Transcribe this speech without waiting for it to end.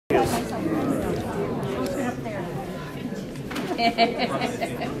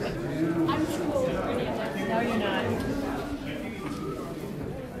No, you're not.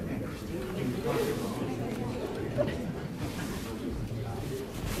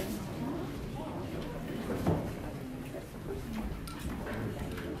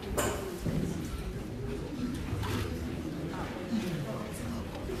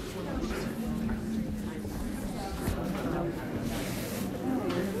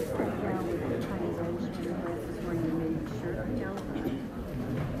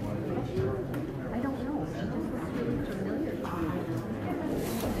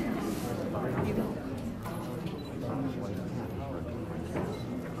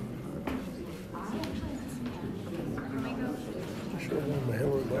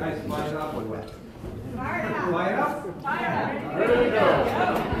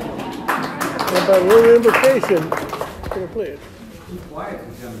 By one invocation, gonna play it. Keep quiet,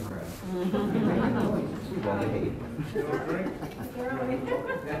 the Democrats. Well, they hate.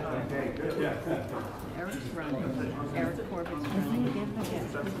 Okay, good. Eric's running. Eric Corbett's running.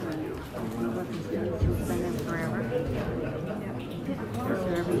 He's been in forever.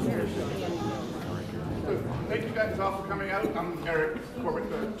 Every year. Thank you guys all for coming out. I'm Eric Corbett,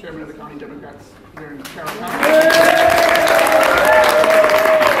 the chairman of the County Democrats here in Carroll County.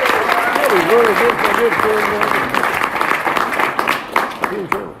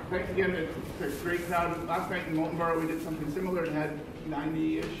 Thanks again. It's a great crowd. Last night in Moultonborough, we did something similar and had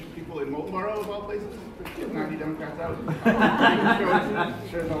 90-ish people in Moultonborough, of all places, to get 90 Democrats out.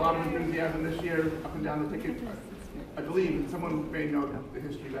 There's a lot of enthusiasm this year up and down the ticket. I believe, and someone may know the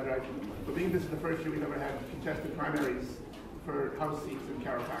history better, I believe this is the first year we've ever had contested primaries for House seats in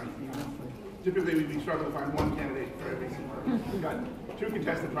Carroll County. Typically, we struggle to find one candidate for every seat. We've got 2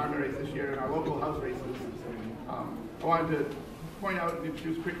 contested primaries this year in our local House races. I wanted to point out and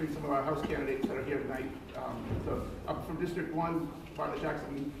introduce quickly some of our House candidates that are here tonight. So up from District 1, Bartlett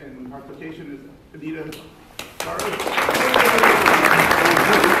Jackson, and our application is Anita Bartlett.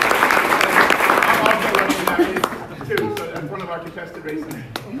 I'm also running that race too, so that's one of our contested races.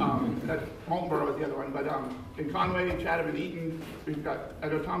 That Moultonborough is the other one, but in Conway, Chatham, and Eaton, we've got, I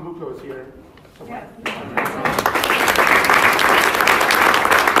know Tom Bucco is here somewhere.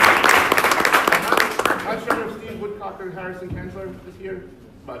 I'm not sure if Steve Woodcock or Harrison Kensler is here,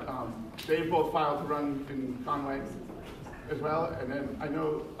 but they both filed to run in Conway as well. And then I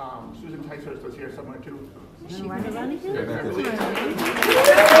know Susan Ticehurst was here somewhere too. Is she running again?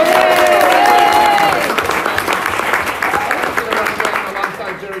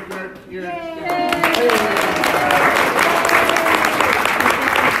 Alongside Jerry Knert here.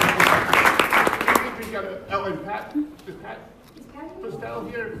 We've got and Pat. Is Pat Postel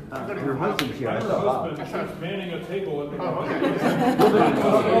here? Your husband's here. Her husband, she's manning a table at the moment.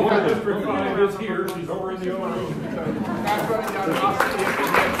 District 5 is here. She's over in the other room. Pat's running down to Austin.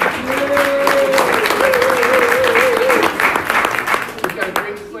 We've got a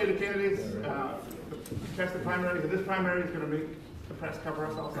great slate of candidates. Contested primaries, and this primary is going to make the press cover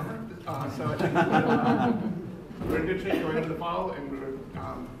us all summer. So I think we're in good shape going into the fall, and we're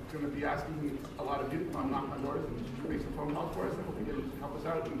going to be asking a lot of you to come knock on doors and make some phone calls for us. I hope you can help us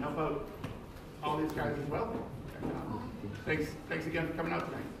out and help out all these guys as well. And, thanks again for coming out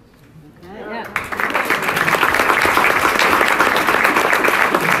tonight. Okay. Yeah.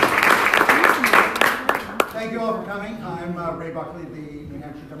 Thank you all for coming. I'm Ray Buckley, the New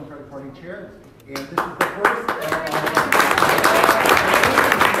Hampshire Democratic Party chair, and this is the first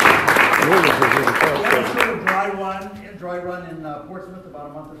dry run in Portsmouth about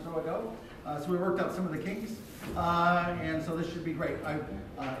a month or so ago. So we worked out some of the kinks, and so this should be great. I've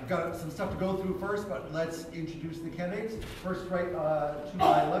got some stuff to go through first, but let's introduce the candidates. First, right to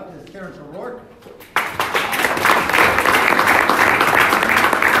my left is Terrence O'Rourke.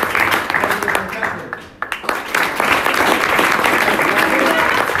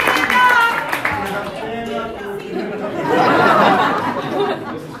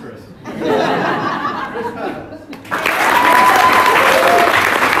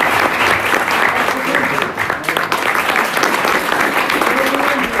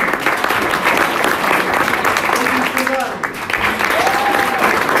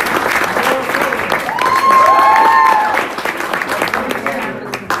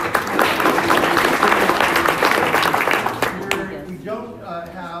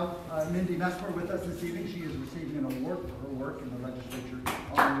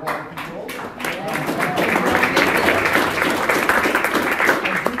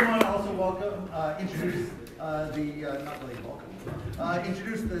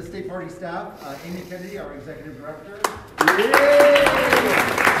 Introduce the state party staff, Amy Kennedy, our executive director.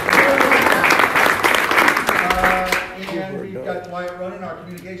 Yeah. our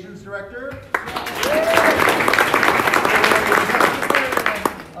communications director.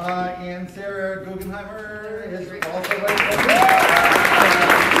 And Sarah Guggenheimer is also right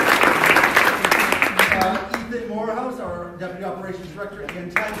Ethan Morehouse, our deputy operations director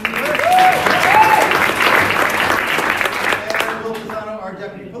and timekeeper. And Will Pisano, our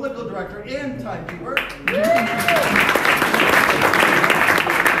deputy political director and timekeeper.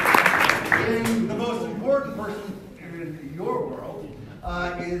 And the most important person in your world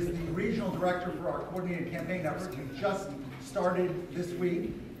is the regional director for our coordinated campaign effort who just started this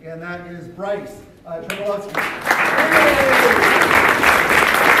week, and that is Bryce Tremolowski.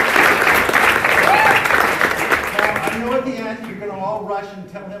 I know at the end you're going to all rush and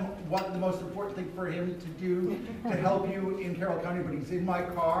tell him what the most important thing for him to do to help you in Carroll County, but he's in my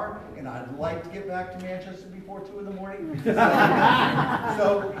car, and I'd like to get back to Manchester before 2 in the morning.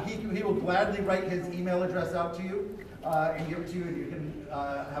 So he will gladly write his email address out to you and give it to you, and you can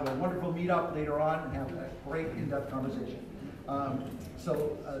have a wonderful meetup later on and have a great in-depth conversation.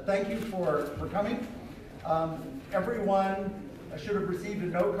 So thank you for coming. Everyone should have received a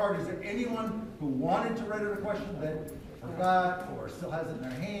note card. Is there anyone who wanted to write out a question that forgot or still has it in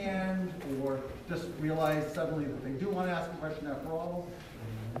their hand or just realized suddenly that they do want to ask a question after all?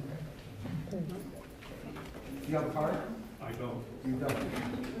 Do you have a card? I don't. You don't.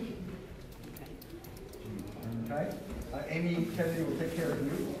 Okay. Amy Kennedy will take care of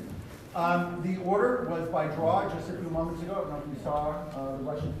you. The order was by draw just a few moments ago. I don't know if you saw the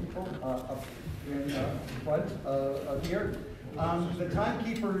Russian people up in front of here. The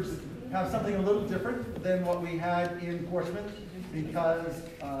timekeepers have something a little different than what we had in Portsmouth because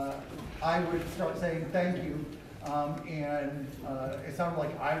I would start saying thank you and it sounded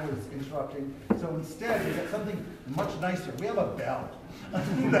like I was interrupting. So instead, we got something much nicer. We have a bell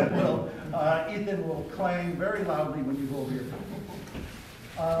that will, Ethan will clang very loudly when you go over your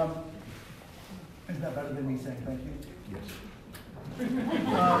phone. Isn't that better than me saying thank you? Yes.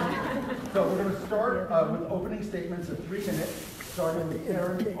 So we're going to start with opening statements of 3 minutes, starting with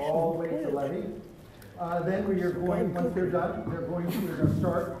Aaron all the way to Levy. Then we are going, once they're done, we're going to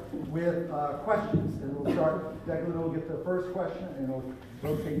start with questions. And we'll start, Declan will get the first question and we'll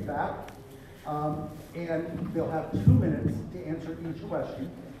rotate back. And they'll have 2 minutes to answer each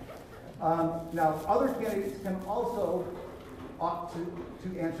question. Now, other candidates can also opt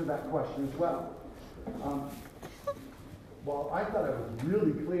to answer that question as well. While I thought I was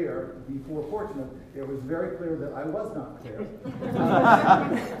really clear before Portsmouth, it was very clear that I was not clear.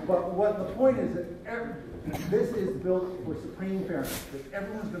 But what the point is that this is built for supreme fairness, that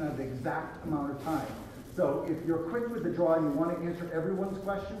everyone's going to have the exact amount of time. So if you're quick with the draw and you want to answer everyone's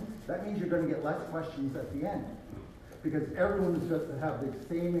question, that means you're going to get less questions at the end. Because everyone's just to have the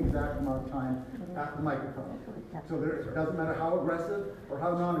same exact amount of time at the microphone. So it doesn't matter how aggressive or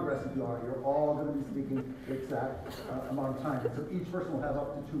how non-aggressive you are, you're all going to be speaking the exact amount of time. So each person will have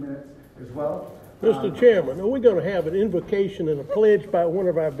up to 2 minutes as well. Mr. Chairman, are we going to have an invocation and a pledge by one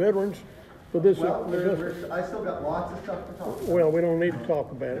of our veterans for this? Well, I still got lots of stuff to talk about. Well, we don't need to talk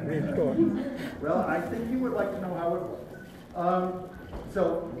about it. We need to start. Well, I think you would like to know how it works.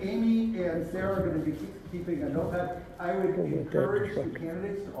 So Amy and Sarah are going to be keeping a notepad. I would encourage the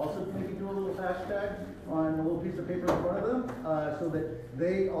candidates to also maybe do a little hashtag on a little piece of paper in front of them so that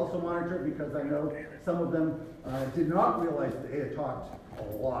they also monitor it, because I know some of them did not realize that they had talked a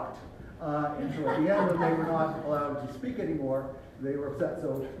lot. And so at the end, when they were not allowed to speak anymore, they were upset.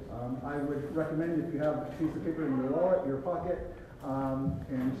 So I would recommend, if you have a piece of paper in your wallet, your pocket,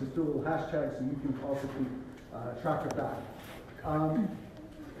 and just do a little hashtag so you can also keep track of that.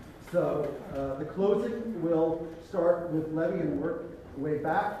 So the closing will start with Levy and work way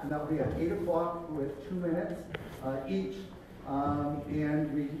back, and that will be at 8 o'clock with 2 minutes each.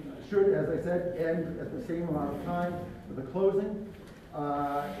 And we should, as I said, end at the same amount of time for the closing.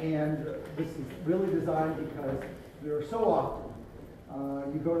 And this is really designed because there are so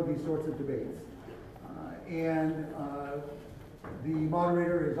often you go to these sorts of debates. The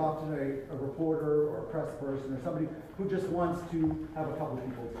moderator is often a reporter or a press person or somebody who just wants to have a couple of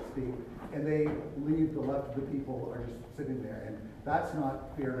people to speak, and they leave the left of the people are just sitting there. And that's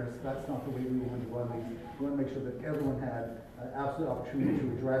not fairness. That's not the way we want to run these. We want to make sure that everyone had absolute opportunity to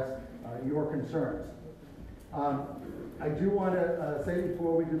address your concerns. I do want to say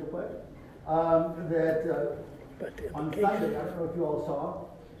before we do the pledge that on Sunday, I don't know if you all saw,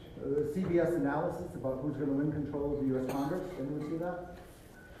 the CBS analysis about who's going to win control of the U.S. Congress. Anyone see that?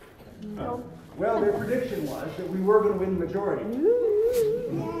 No. Well, their prediction was that we were going to win the majority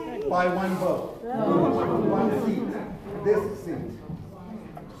by 1 vote, 1 seat, this seat.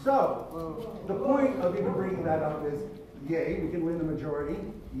 So the point of even bringing that up is yay, we can win the majority,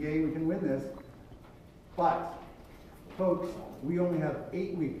 yay, we can win this. But, folks, we only have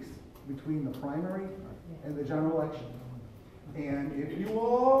 8 weeks between the primary and the general election. And if you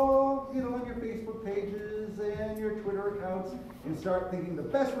all get on your Facebook pages and your Twitter accounts and start thinking the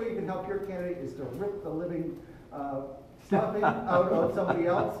best way you can help your candidate is to rip the living stuffing out of somebody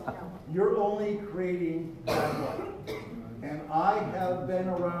else, you're only creating bad luck. And I have been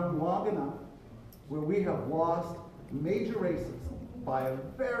around long enough where we have lost major races by a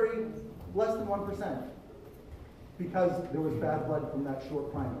very less than 1%. Because there was bad blood from that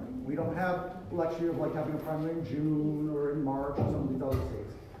short primary. We don't have election years like having a primary in June or in March or some of these other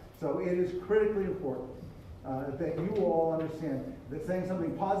states. So it is critically important that you all understand that saying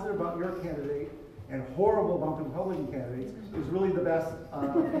something positive about your candidate and horrible about Republican candidates is really the best.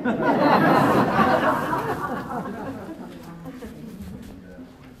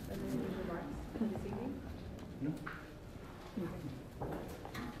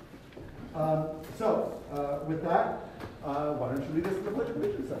 With that, why don't you lead us to the Pledge of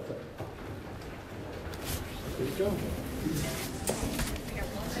Allegiance? Here you go.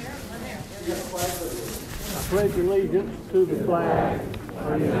 I pledge allegiance to the flag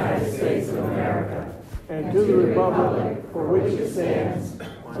of the United States of America and to the republic for which it stands,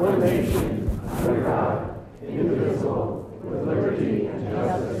 one nation, under God, indivisible, with liberty and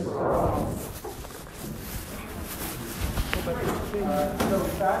justice for all. So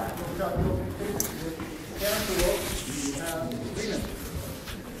with that, we'll start the opening statement with Terrence. You have 3 minutes.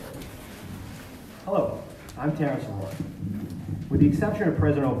 Hello, I'm Terrence O'Rourke. With the exception of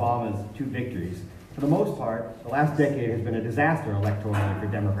President Obama's 2 victories, for the most part, the last decade has been a disaster electorally for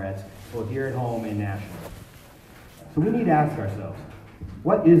Democrats, both here at home and nationally. So we need to ask ourselves,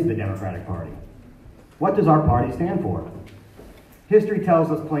 what is the Democratic Party? What does our party stand for? History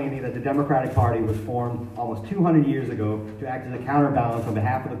tells us plainly that the Democratic Party was formed almost 200 years ago to act as a counterbalance on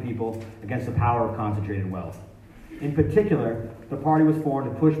behalf of the people against the power of concentrated wealth. In particular, the party was formed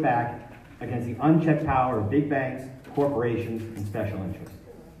to push back against the unchecked power of big banks, corporations, and special interests.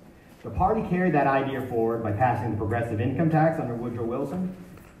 The party carried that idea forward by passing the progressive income tax under Woodrow Wilson,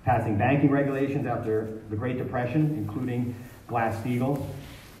 passing banking regulations after the Great Depression, including Glass-Steagall,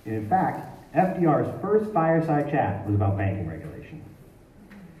 and in fact, FDR's first fireside chat was about banking regulation.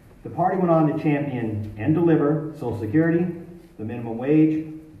 The party went on to champion and deliver Social Security, the minimum wage,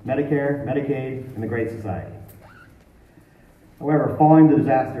 Medicare, Medicaid, and the Great Society. However, following the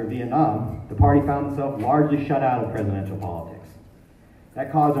disaster of Vietnam, the party found itself largely shut out of presidential politics.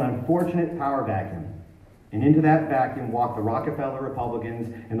 That caused an unfortunate power vacuum, and into that vacuum walked the Rockefeller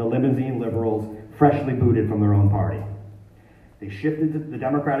Republicans and the limousine liberals freshly booted from their own party. They shifted the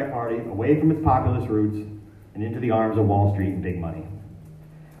Democratic Party away from its populist roots and into the arms of Wall Street and big money.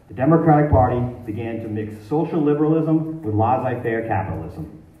 The Democratic Party began to mix social liberalism with laissez-faire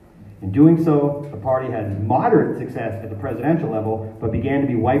capitalism. In doing so, the party had moderate success at the presidential level, but began to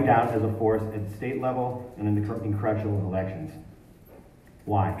be wiped out as a force at the state level and in congressional elections.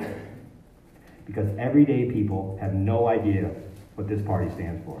 Why? Because everyday people have no idea what this party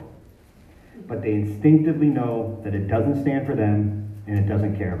stands for. But they instinctively know that it doesn't stand for them and it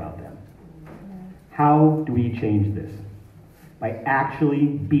doesn't care about them. How do we change this? By actually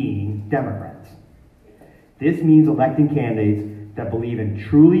being Democrats. This means electing candidates that believe in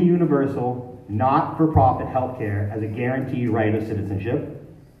truly universal, not-for-profit health care as a guaranteed right of citizenship,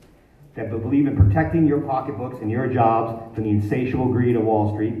 that believe in protecting your pocketbooks and your jobs from the insatiable greed of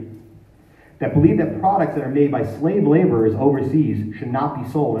Wall Street, that believe that products that are made by slave laborers overseas should not be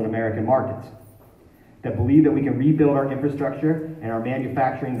sold in American markets, that believe that we can rebuild our infrastructure and our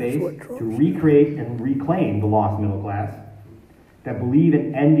manufacturing base to recreate and reclaim the lost middle class, that believe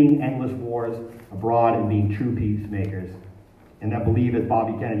in ending endless wars abroad and being true peacemakers, and that believe, as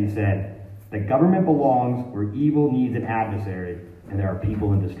Bobby Kennedy said, that government belongs where evil needs an adversary and there are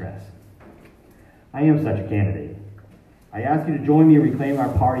people in distress. I am such a candidate. I ask you to join me in reclaiming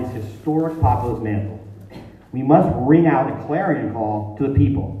our party's historic populist mantle. We must ring out a clarion call to the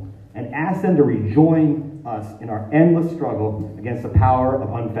people and ask them to rejoin us in our endless struggle against the power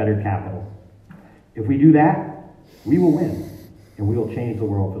of unfettered capital. If we do that, we will win, and we will change the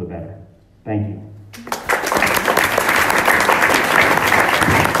world for the better. Thank you.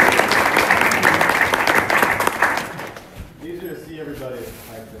 Easier to see everybody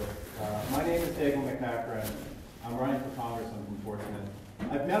like this. My name is Daigle McMacaron. I'm running for Congress. I'm from Fort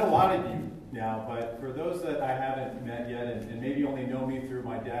Smith. I've met a lot of you now, but for those that I haven't met yet and maybe only know me through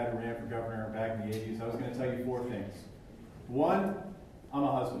my dad who ran for governor back in the 80s, I was going to tell you 4 things. 1, I'm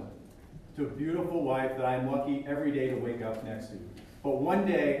a husband to a beautiful wife that I'm lucky every day to wake up next to. But one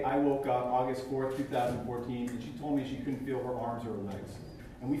day I woke up August 4th, 2014, and she told me she couldn't feel her arms or her legs.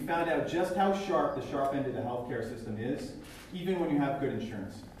 And we found out just how sharp the sharp end of the healthcare system is, even when you have good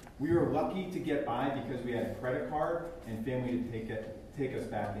insurance. We were lucky to get by because we had a credit card and family to take us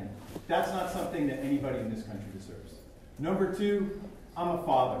back in. That's not something that anybody in this country deserves. Number two, I'm a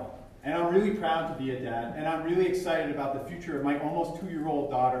father, and I'm really proud to be a dad, and I'm really excited about the future of my almost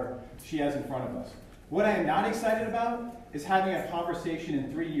 2-year-old daughter she has in front of us. What I am not excited about is having a conversation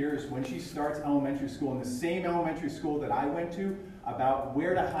in 3 years when she starts elementary school in the same elementary school that I went to about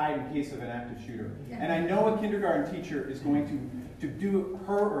where to hide in case of an active shooter. And I know a kindergarten teacher is going to do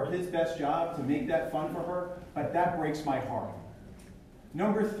her or his best job to make that fun for her, but that breaks my heart.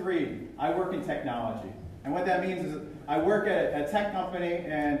 Number three, I work in technology. And what that means is I work at a tech company,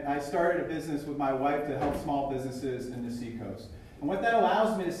 and I started a business with my wife to help small businesses in the Seacoast. And what that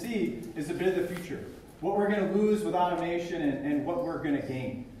allows me to see is a bit of the future. What we're going to lose with automation and what we're going to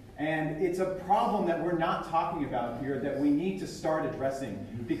gain. And it's a problem that we're not talking about here that we need to start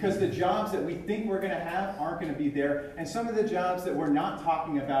addressing, because the jobs that we think we're going to have aren't going to be there, and some of the jobs that we're not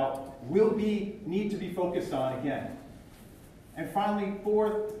talking about need to be focused on again. And finally,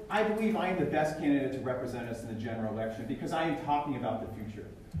 fourth, I believe I am the best candidate to represent us in the general election because I am talking about the future.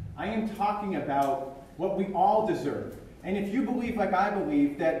 I am talking about what we all deserve. And if you believe, like I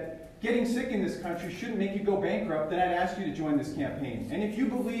believe, that getting sick in this country shouldn't make you go bankrupt, then I'd ask you to join this campaign. And if you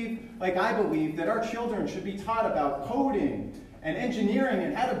believe, like I believe, that our children should be taught about coding and engineering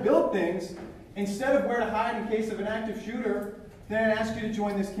and how to build things instead of where to hide in case of an active shooter, then I'd ask you to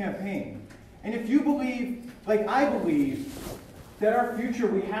join this campaign. And if you believe, like I believe, that our future,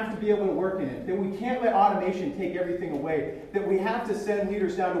 we have to be able to work in it, that we can't let automation take everything away, that we have to send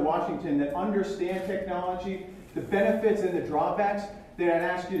leaders down to Washington that understand technology, the benefits and the drawbacks, then I'd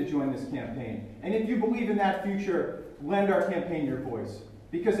ask you to join this campaign. And if you believe in that future, lend our campaign your voice.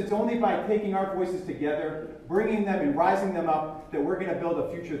 Because it's only by taking our voices together, bringing them and rising them up, that we're going to build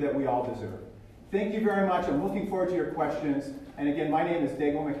a future that we all deserve. Thank you very much. I'm looking forward to your questions. And again, my name is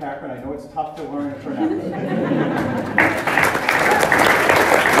Daigle McCachran. I know it's tough to learn and pronounce.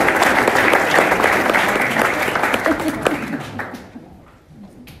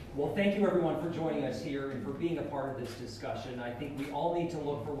 Well, thank you everyone for joining us here and for being a part of this discussion. I think we all need to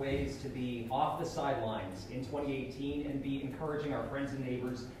look for ways to be off the sidelines in 2018 and be encouraging our friends and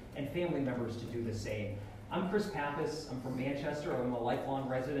neighbors and family members to do the same. I'm Chris Pappas. I'm from Manchester. I'm a lifelong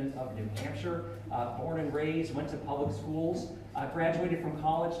resident of New Hampshire, born and raised, went to public schools, graduated from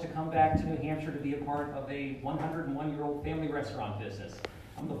college to come back to New Hampshire to be a part of a 101-year-old family restaurant business.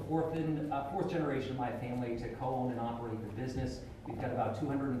 I'm the fourth generation of my family to co-own and operate the business. We've got about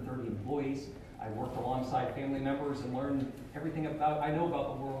 230 employees. I worked alongside family members and learned everything I know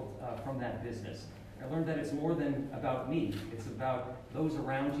about the world from that business. I learned that it's more than about me. It's about those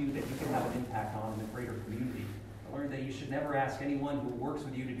around you that you can have an impact on in the greater community. I learned that you should never ask anyone who works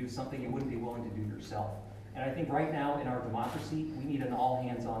with you to do something you wouldn't be willing to do yourself. And I think right now in our democracy, we need an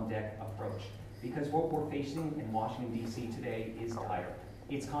all-hands-on-deck approach, because what we're facing in Washington, D.C. today is dire.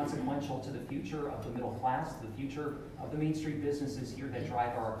 It's consequential to the future of the middle class, to the future of the Main Street businesses here that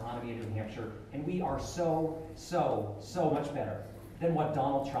drive our economy in New Hampshire. And we are so much better than what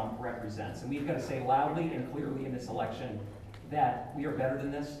Donald Trump represents. And we've got to say loudly and clearly in this election that we are better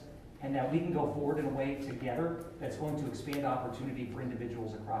than this, and that we can go forward in a way together that's going to expand opportunity for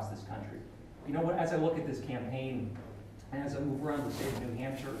individuals across this country. You know what, as I look at this campaign, and as I move around the state of New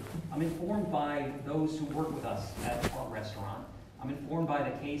Hampshire, I'm informed by those who work with us at our restaurant. I'm informed by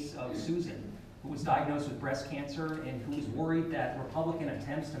the case of Susan, who was diagnosed with breast cancer and who is worried that Republican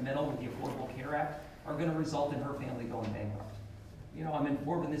attempts to meddle with the Affordable Care Act are going to result in her family going bankrupt. You know, I'm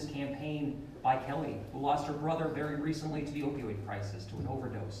informed in this campaign by Kelly, who lost her brother very recently to the opioid crisis, to an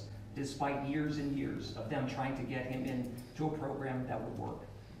overdose, despite years and years of them trying to get him into a program that would work.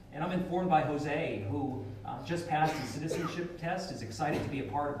 And I'm informed by Jose, who just passed his citizenship test, is excited to be a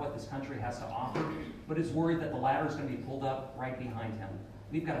part of what this country has to offer, but is worried that the ladder is going to be pulled up right behind him.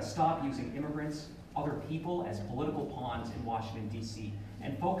 We've got to stop using immigrants, other people, as political pawns in Washington, D.C.,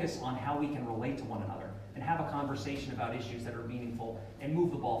 and focus on how we can relate to one another and have a conversation about issues that are meaningful and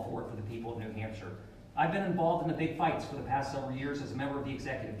move the ball forward for the people of New Hampshire. I've been involved in the big fights for the past several years as a member of the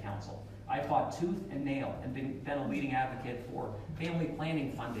Executive Council. I fought tooth and nail and been a leading advocate for family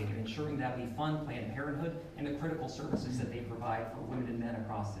planning funding and ensuring that we fund Planned Parenthood and the critical services that they provide for women and men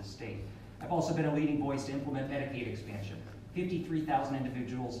across this state. I've also been a leading voice to implement Medicaid expansion. 53,000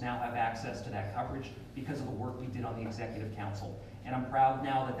 individuals now have access to that coverage because of the work we did on the Executive Council. And I'm proud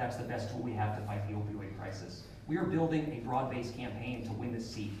now that that's the best tool we have to fight the opioid crisis. We are building a broad-based campaign to win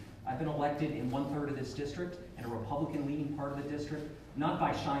this seat. I've been elected in 1/3 of this district and a Republican-leaning part of the district, not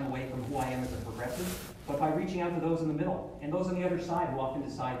by shying away from who I am as a progressive, but by reaching out to those in the middle and those on the other side who often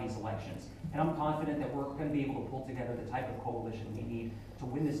decide these elections. And I'm confident that we're going to be able to pull together the type of coalition we need to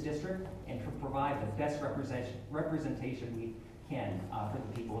win this district and to provide the best representation we can for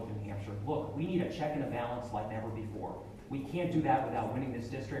the people of New Hampshire. Look, we need a check and a balance like never before. We can't do that without winning this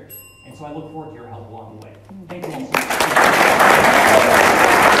district, and so I look forward to your help along the way. Thank you all so much.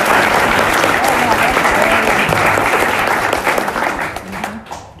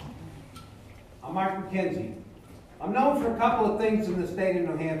 I'm Mark McKenzie. I'm known for a couple of things in the state of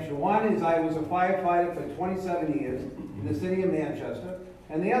New Hampshire. One is I was a firefighter for 27 years in the city of Manchester.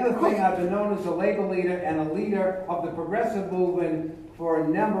 And the other thing, I've been known as a labor leader and a leader of the progressive movement for a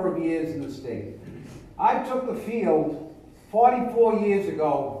number of years in the state. I took the field 44 years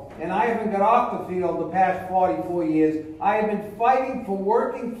ago, and I haven't got off the field the past 44 years. I have been fighting for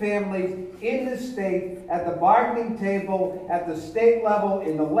working families in the state, at the bargaining table, at the state level,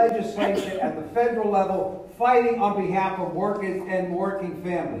 in the legislature, at the federal level, fighting on behalf of workers and working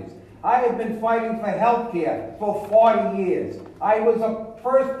families. I have been fighting for health care for 40 years. I was the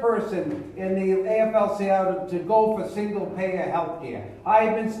first person in the AFL-CIO to go for single-payer health care. I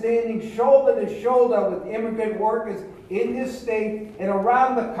have been standing shoulder to shoulder with immigrant workers in this state and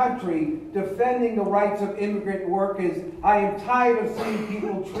around the country defending the rights of immigrant workers. I am tired of seeing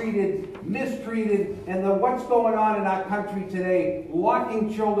people treated, mistreated, and what's going on in our country today,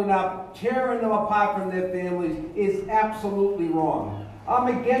 locking children up, tearing them apart from their families, is absolutely wrong.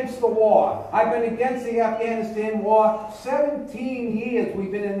 I'm against the war. I've been against the Afghanistan war. 17 years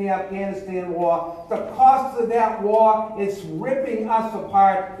we've been in the Afghanistan war. The cost of that war is ripping us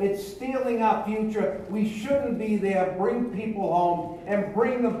apart. It's stealing our future. We shouldn't be there. Bring people home and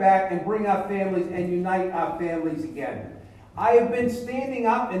bring them back and bring our families and unite our families again. I have been standing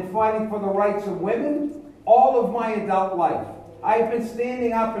up and fighting for the rights of women all of my adult life. I've been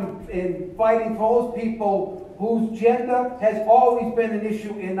standing up and fighting for those people whose gender has always been an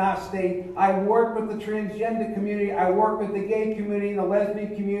issue in our state. I work with the transgender community. I work with the gay community and the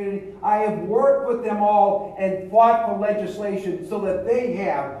lesbian community. I have worked with them all and fought for legislation so that they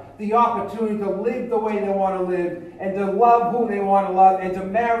have the opportunity to live the way they want to live and to love who they want to love and to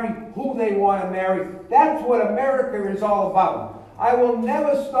marry who they want to marry. That's what America is all about. I will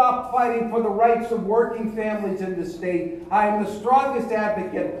never stop fighting for the rights of working families in this state. I am the strongest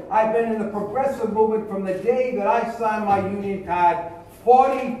advocate. I've been in the progressive movement from the day that I signed my union card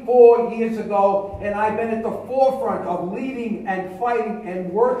 44 years ago, and I've been at the forefront of leading and fighting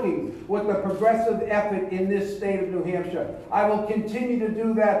and working with the progressive effort in this state of New Hampshire. I will continue to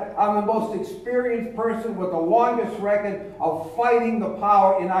do that. I'm the most experienced person with the longest record of fighting the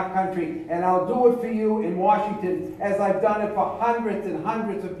power in our country, and I'll do it for you in Washington as I've done it for hundreds and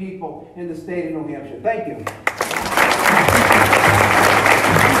hundreds of people in the state of New Hampshire. Thank you.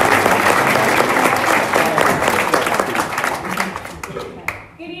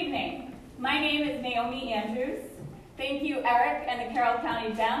 Thank you, Eric and the Carroll County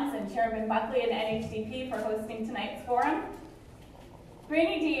Dems and Chairman Buckley and NHDP for hosting tonight's forum.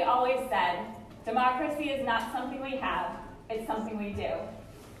 Granny D always said, democracy is not something we have, it's something we do.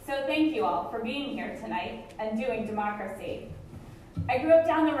 So thank you all for being here tonight and doing democracy. I grew up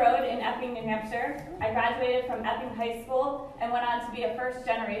down the road in Epping, New Hampshire. I graduated from Epping High School and went on to be a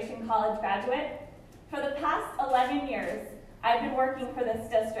first-generation college graduate. For the past 11 years, I've been working for this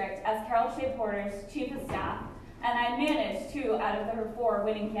district as Carol Shea Porter's Chief of Staff, and I managed 2 out of her 4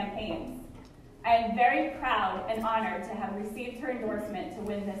 winning campaigns. I am very proud and honored to have received her endorsement to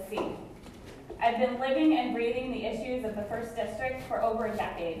win this seat. I've been living and breathing the issues of the 1st District for over a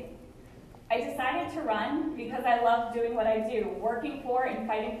decade. I decided to run because I love doing what I do, working for and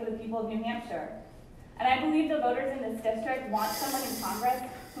fighting for the people of New Hampshire. And I believe the voters in this district want someone in Congress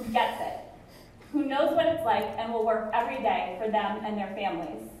who gets it, who knows what it's like and will work every day for them and their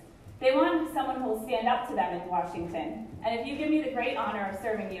families. They want someone who will stand up to them in Washington. And if you give me the great honor of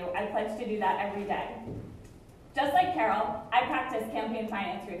serving you, I pledge to do that every day. Just like Carol, I practice campaign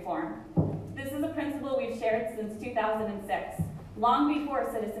finance reform. This is a principle we've shared since 2006, long before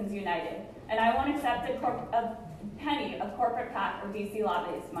Citizens United, and I won't accept a penny of corporate PAC or DC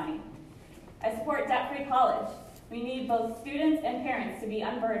lobbyist money. I support debt-free college. We need both students and parents to be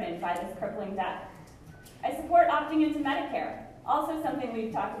unburdened by this crippling debt. I support opting into Medicare. Also something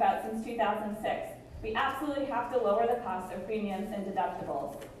we've talked about since 2006. We absolutely have to lower the cost of premiums and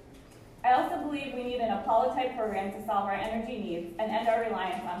deductibles. I also believe we need an Apollo-type program to solve our energy needs and end our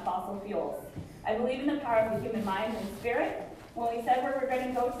reliance on fossil fuels. I believe in the power of the human mind and spirit. When we said we were going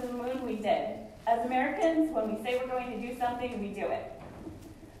to go to the moon, we did. As Americans, when we say we're going to do something, we do it.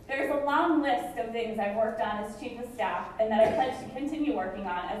 There's a long list of things I've worked on as Chief of Staff and that I pledge to continue working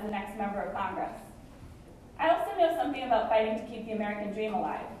on as the next member of Congress. I also know something about fighting to keep the American dream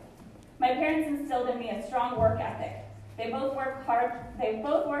alive. My parents instilled in me a strong work ethic. They both work hard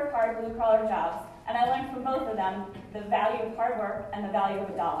blue-collar jobs, and I learned from both of them the value of hard work and the value of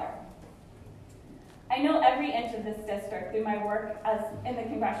a dollar. I know every inch of this district through my work in the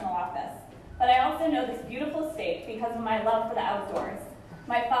congressional office, but I also know this beautiful state because of my love for the outdoors.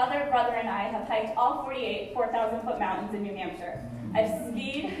 My father, brother, and I have hiked all 48 4,000-foot mountains in New Hampshire. I've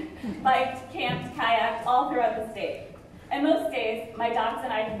skied, biked, camped, kayaked all throughout the state. And most days, my dogs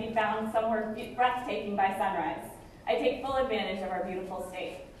and I can be found somewhere breathtaking by sunrise. I take full advantage of our beautiful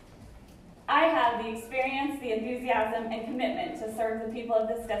state. I have the experience, the enthusiasm, and commitment to serve the people of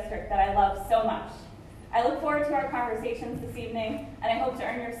this district that I love so much. I look forward to our conversations this evening, and I hope to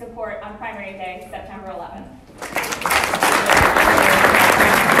earn your support on primary day, September 11th.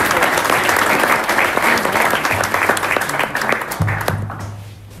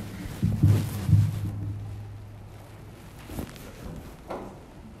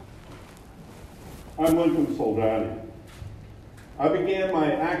 I'm Lincoln Soldati. I began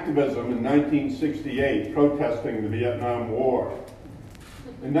my activism in 1968 protesting the Vietnam War.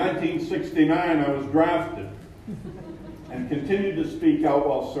 In 1969, I was drafted and continued to speak out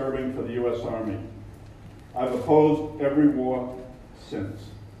while serving for the U.S. Army. I've opposed every war since.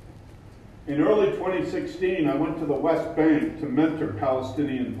 In early 2016, I went to the West Bank to mentor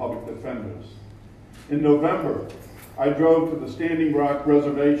Palestinian public defenders. In November, I drove to the Standing Rock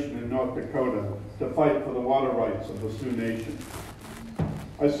Reservation in North Dakota to fight for the water rights of the Sioux Nation.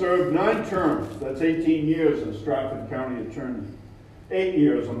 I served 9 terms, that's 18 years as Stratford County Attorney, 8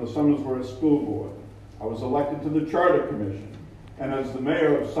 years on the Somersworth School Board. I was elected to the Charter Commission, and as the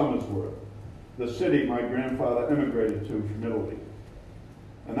mayor of Somersworth, the city my grandfather emigrated to from Italy.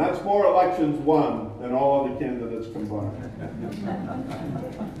 And that's more elections won than all other candidates combined.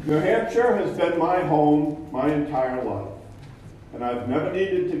 New Hampshire has been my home my entire life, and I've never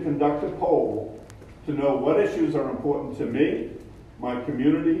needed to conduct a poll to know what issues are important to me, my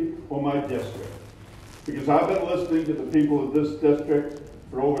community, or my district. Because I've been listening to the people of this district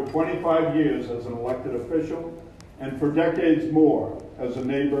for over 25 years as an elected official, and for decades more as a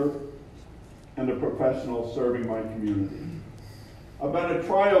neighbor and a professional serving my community. I've been a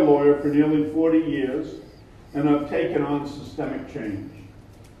trial lawyer for nearly 40 years, and I've taken on systemic change.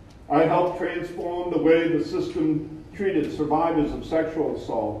 I helped transform the way the system treated survivors of sexual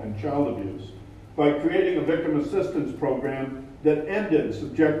assault and child abuse by creating a victim assistance program that ended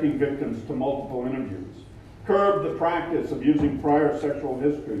subjecting victims to multiple interviews, curbed the practice of using prior sexual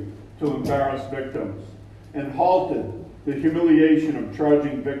history to embarrass victims, and halted the humiliation of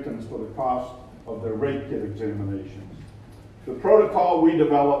charging victims for the cost of their rape kit examinations. The protocol we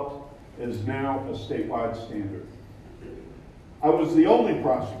developed is now a statewide standard. I was the only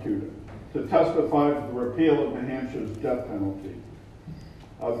prosecutor to testify for the repeal of New Hampshire's death penalty.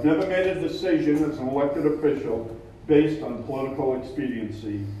 I've never made a decision as an elected official based on political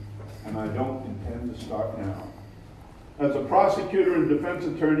expediency, and I don't intend to start now. As a prosecutor and defense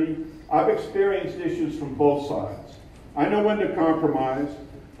attorney, I've experienced issues from both sides. I know when to compromise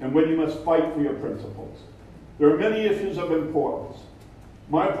and when you must fight for your principles. There are many issues of importance.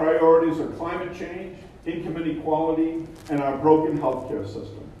 My priorities are climate change, income inequality, and our broken healthcare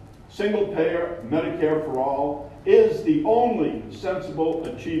system. Single-payer Medicare for all is the only sensible,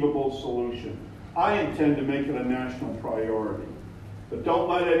 achievable solution. I intend to make it a national priority. But don't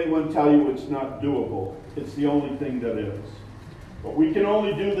let anyone tell you it's not doable. It's the only thing that is. But we can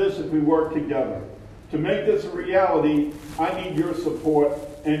only do this if we work together. To make this a reality, I need your support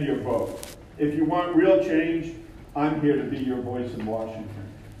and your vote. If you want real change, I'm here to be your voice in Washington.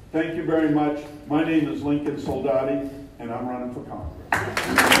 Thank you very much. My name is Lincoln Soldati, and I'm running for Congress.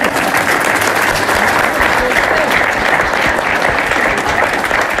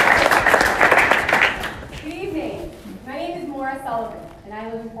 Good evening. My name is Maura Sullivan, and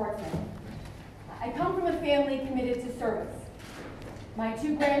I live in Portsmouth. I come from a family committed to service. My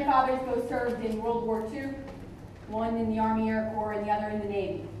 2 grandfathers both served in World War II, one in the Army Air Corps and the other in the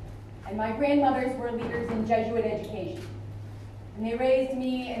Navy. And my grandmothers were leaders in Jesuit education. And they raised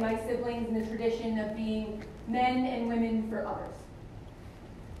me and my siblings in the tradition of being men and women for others.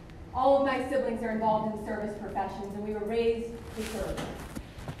 All of my siblings are involved in service professions, and we were raised to serve.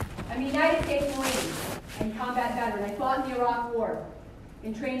 I'm a United States Marine and combat veteran. I fought in the Iraq War,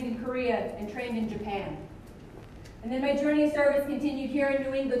 and trained in Korea, and trained in Japan. And then my journey of service continued here in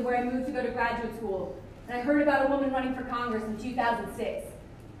New England, where I moved to go to graduate school. And I heard about a woman running for Congress in 2006.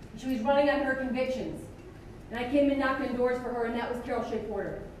 She was running on her convictions. And I came and knocked on doors for her, and that was Carol Shea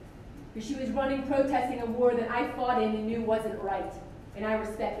Porter. because she was running protesting a war that I fought in and knew wasn't right, and I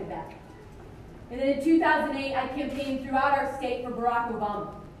respected that. And then in 2008, I campaigned throughout our state for Barack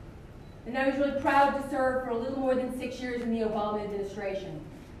Obama. And I was really proud to serve for a little more than 6 years in the Obama administration.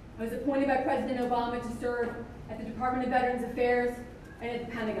 I was appointed by President Obama to serve at the Department of Veterans Affairs and at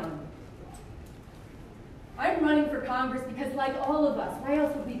the Pentagon. I'm running for Congress because, like all of us, why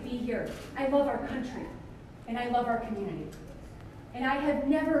else would we be here? I love our country, and I love our community. And I have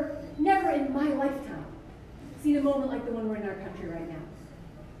never in my lifetime seen a moment like the one we're in our country right now,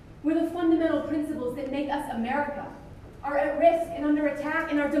 where the fundamental principles that make us America are at risk and under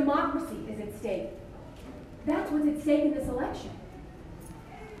attack, and our democracy is at stake. That's what's at stake in this election.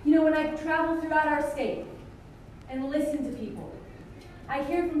 You know, when I travel throughout our state and listen to people, I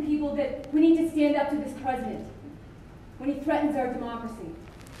hear from people that we need to stand up to this president when he threatens our democracy,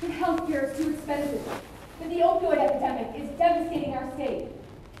 that health care is too expensive, that the opioid epidemic is devastating our state.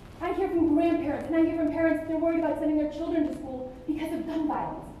 I hear from grandparents, and I hear from parents that are worried about sending their children to school because of gun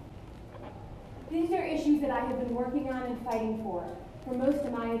violence. These are issues that I have been working on and fighting for most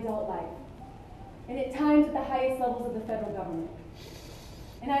of my adult life, and at times at the highest levels of the federal government.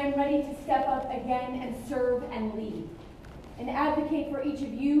 And I am ready to step up again and serve and lead, and advocate for each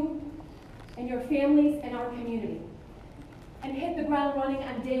of you and your families and our community, and hit the ground running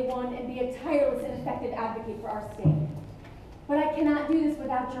on day one and be a tireless and effective advocate for our state. But I cannot do this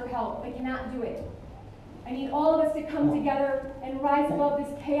without your help. I cannot do it. I need all of us to come together and rise above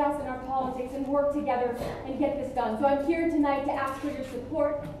this chaos in our politics and work together and get this done. So I'm here tonight to ask for your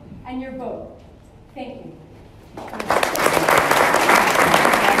support and your vote. Thank you.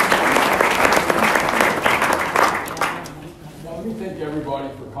 Well, let me thank everybody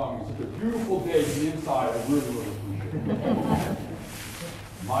for coming. It's such a beautiful day to be inside. I really, really appreciate it.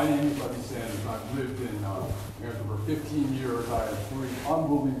 My name is Lenny Sanders. I've lived in America for 15 years. I have 3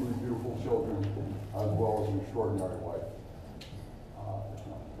 unbelievably beautiful children, as well as an extraordinary wife.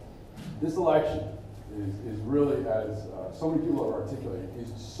 This election is really, as so many people have articulated,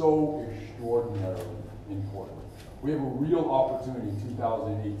 is so extraordinarily important. We have a real opportunity in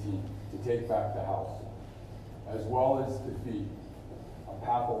 2018 to take back the House, as well as defeat a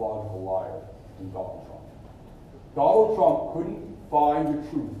pathological liar in Donald Trump. Donald Trump couldn't find the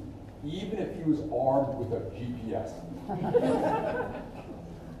truth, even if he was armed with a GPS.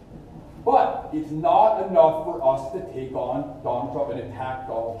 But it's not enough for us to take on Donald Trump and attack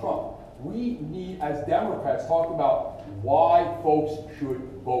Donald Trump. We need, as Democrats, talk about why folks should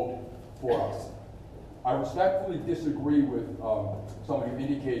vote for us. I respectfully disagree with somebody who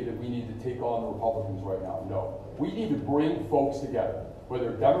indicated that we need to take on the Republicans right now. No. We need to bring folks together,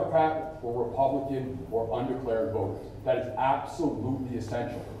 whether Democrat or Republican or undeclared voters. That is absolutely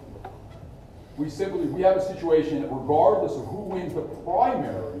essential. We have a situation that regardless of who wins the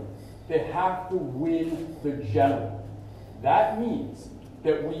primary, they have to win the general. That means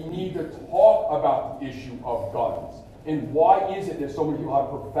that we need to talk about the issue of guns. And why is it that so many people have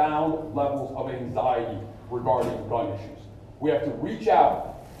profound levels of anxiety regarding gun issues? We have to reach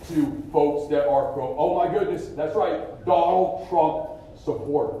out to folks that are, oh my goodness, that's right, Donald Trump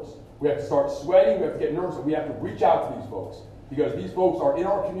supporters. We have to start sweating, we have to get nervous, and we have to reach out to these folks, because these folks are in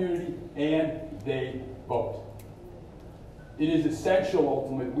our community and they vote. It is essential,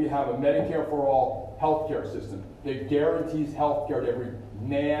 ultimately, that we have a Medicare for all healthcare system that guarantees health care to every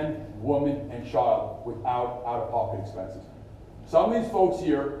man, woman, and child without out-of-pocket expenses. Some of these folks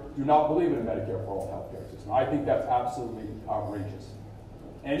here do not believe in a Medicare for all healthcare system. I think that's absolutely outrageous.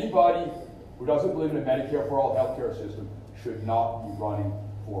 Anybody who doesn't believe in a Medicare for all healthcare system should not be running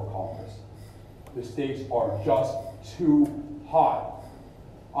for Congress. The stakes are just too high.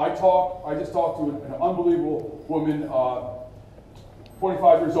 I just talked to an unbelievable woman,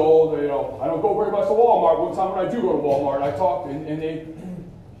 25 years old. I don't go very much to Walmart. One time when I do go to Walmart, I talked,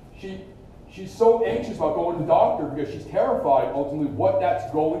 she's so anxious about going to the doctor because she's terrified ultimately what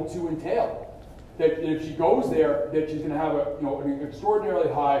that's going to entail. That if she goes there, that she's going to have an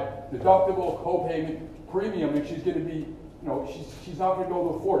extraordinarily high deductible, co-payment, premium, and she's going to be, she's not going to be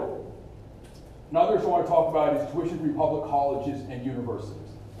able to afford it. Another issue I want to talk about is tuition-free public colleges and universities.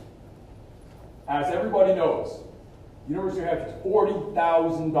 As everybody knows, University of New Hampshire is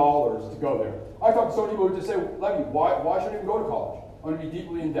 $40,000 to go there. I talked to so many people who just say, Levy, why should I even go to college? I'm going to be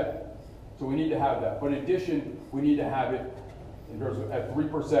deeply in debt. So we need to have that. But in addition, we need to have it in terms of at 3%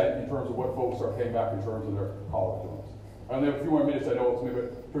 in terms of what folks are paying back in terms of their college loans. I only have a few more minutes, I know it's me,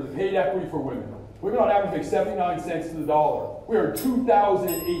 but for the paid equity for women, women on average make 79 cents to the dollar. We are in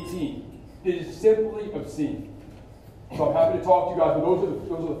 2018. It is simply obscene. So I'm happy to talk to you guys, but those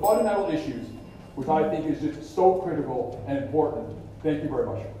are the fundamental issues which I think is just so critical and important. Thank you very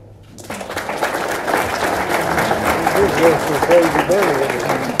much. I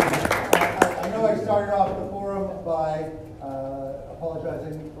know I started off the forum by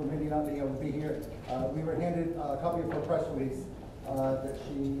apologizing for maybe not being able to be here. We were handed a copy of her press release that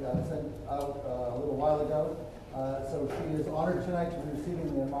she sent out a little while ago. So she is honored tonight to be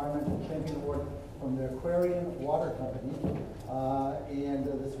receiving the Environmental Champion Award from the Aquarian Water Company. And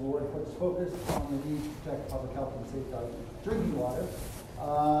this award puts focus on the need to protect public health and safeguard drinking water.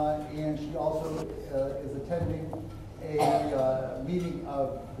 And she also is attending a meeting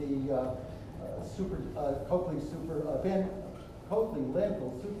of the Coakley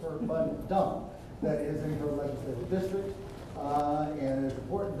Landfill Superfund dump that is in her legislative district. And it's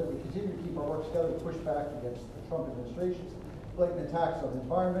important that we continue to keep our work together to push back against the Trump administration's blatant attacks on the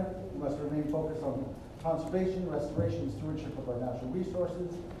environment. We must remain focused on conservation, restoration, and stewardship of our natural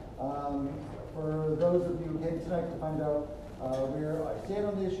resources. For those of you who came tonight to find out where I stand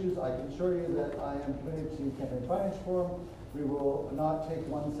on the issues, I can assure you that I am committed to Campaign Finance Forum. We will not take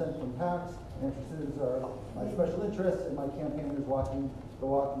 1 cent from PACs. Financial citizens are my special interest, and my campaign is walking the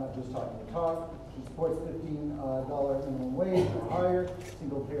walk, not just talking the talk. She supports $15 minimum wage or higher,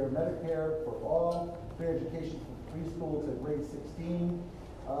 single-payer Medicare for all, free education for preschool to grade 16.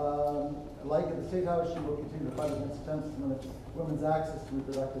 Like at the State House, she will continue to fight against attempts to limit women's access to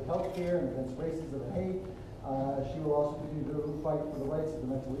reproductive health care and against racism and hate. She will also continue to fight for the rights of the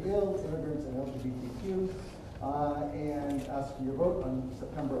mentally ill, immigrants, and LGBTQ. And ask for your vote on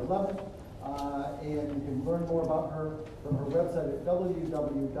September 11th. And you can learn more about her from her website at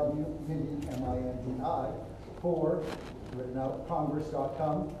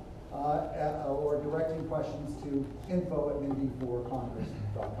www.mindy.congress.com or directing questions to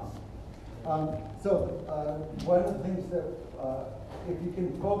info@mindy4congress.com. One of the things that, if you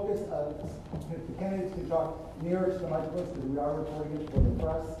can focus, if the candidates can talk nearer to the microphones, because we are recording it for the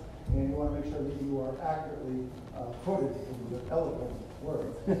press, and you want to make sure that you are accurately quoted in your eloquent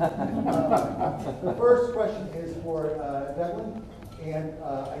words. The first question is for Devlin, and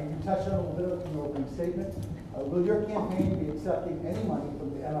you touched on it a little bit in your opening statement. Will your campaign be accepting any money from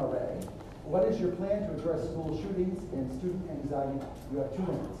the NRA? What is your plan to address school shootings and student anxiety? You have 2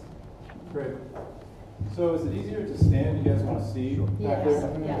 minutes. Great. So is it easier to stand? You guys want to see? Yes. Yes.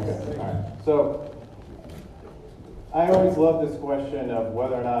 Okay. All right. So I always love this question of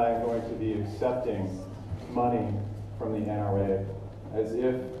whether or not I'm going to be accepting money from the NRA, as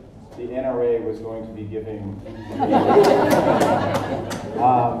if the NRA was going to be giving.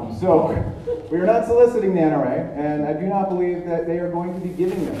 So we are not soliciting the NRA, and I do not believe that they are going to be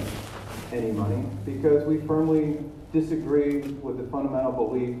giving us any money, because we firmly disagree with the fundamental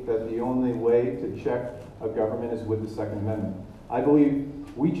belief that the only way to check a government is with the Second Amendment. I believe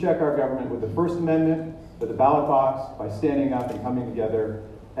we check our government with the First Amendment, with the ballot box, by standing up and coming together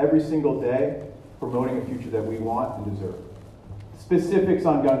every single day, promoting a future that we want and deserve. Specifics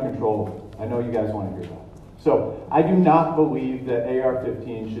on gun control, I know you guys want to hear that. So I do not believe that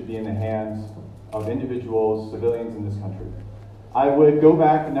AR-15 should be in the hands of individuals, civilians in this country. I would go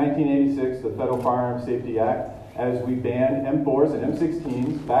back to 1986, the Federal Firearms Safety Act, as we banned M4s and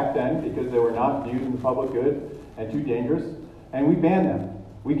M16s back then because they were not viewed in the public good and too dangerous, and we banned them.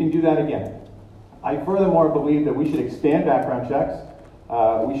 We can do that again. I furthermore believe that we should expand background checks.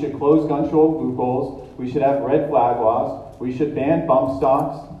 We should close gun control loopholes. We should have red flag laws. We should ban bump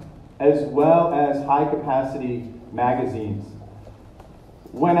stocks, as well as high-capacity magazines.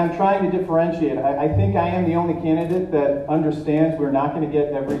 When I'm trying to differentiate, I think I am the only candidate that understands we're not going to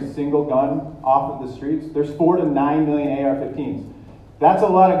get every single gun off of the streets. There's 4 to 9 million AR-15s. That's a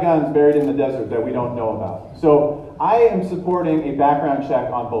lot of guns buried in the desert that we don't know about. So I am supporting a background check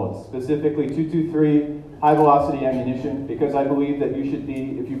on bullets, specifically .223 high-velocity ammunition, because I believe that you should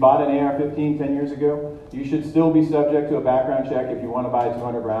be, if you bought an AR-15 10 years ago, you should still be subject to a background check if you want to buy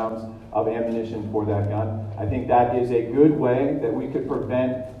 200 rounds of ammunition for that gun. I think that is a good way that we could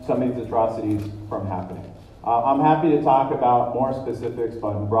prevent some of these atrocities from happening. I'm happy to talk about more specifics,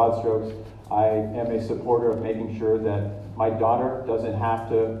 but in broad strokes, I am a supporter of making sure that my daughter doesn't have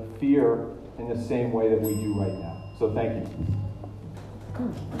to fear in the same way that we do right now. So thank you.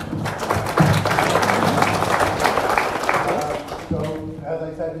 So, as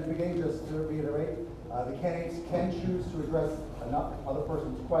I said at the beginning, just to reiterate, the candidates can choose to address another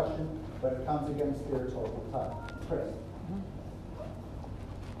person's question, but it comes against their total time. Chris.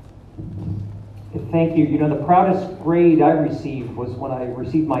 Thank you. You know, the proudest grade I received was when I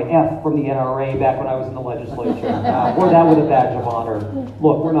received my F from the NRA back when I was in the legislature. Wore that with a badge of honor.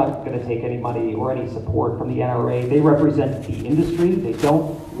 Look, we're not going to take any money or any support from the NRA. They represent the industry. They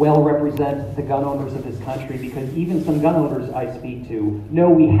don't well represent the gun owners of this country, because even some gun owners I speak to know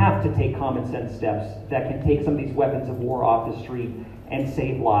we have to take common sense steps that can take some of these weapons of war off the street and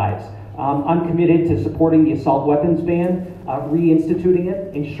save lives. I'm committed to supporting the assault weapons ban, reinstituting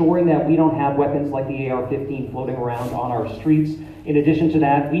it, ensuring that we don't have weapons like the AR-15 floating around on our streets. In addition to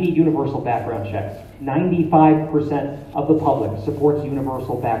that, we need universal background checks. 95% of the public supports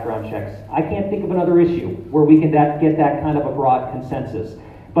universal background checks. I can't think of another issue where we can get that kind of a broad consensus.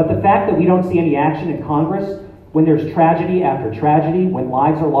 But the fact that we don't see any action in Congress when there's tragedy after tragedy, when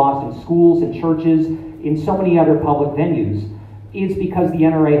lives are lost in schools and churches, in so many other public venues, is because the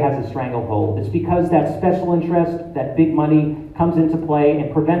NRA has a stranglehold. It's because that special interest, that big money, comes into play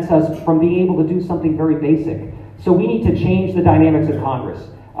and prevents us from being able to do something very basic. So we need to change the dynamics of Congress.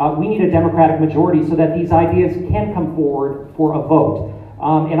 We need a Democratic majority so that these ideas can come forward for a vote.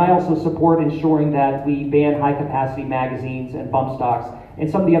 And I also support ensuring that we ban high-capacity magazines and bump stocks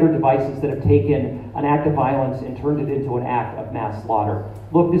and some of the other devices that have taken an act of violence and turned it into an act of mass slaughter.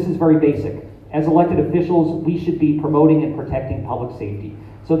 Look, this is very basic. As elected officials, we should be promoting and protecting public safety.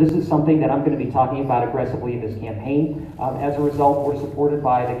 So this is something that I'm going to be talking about aggressively in this campaign. As a result, we're supported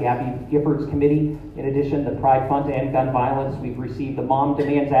by the Gabby Giffords Committee. In addition, the Pride Fund to End Gun Violence. We've received the Mom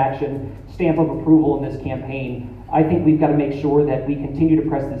Demands Action stamp of approval in this campaign. I think we've got to make sure that we continue to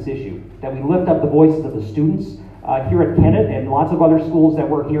press this issue, that we lift up the voices of the students here at Kennett and lots of other schools that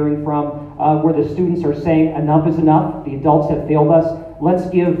we're hearing from, where the students are saying enough is enough, the adults have failed us. Let's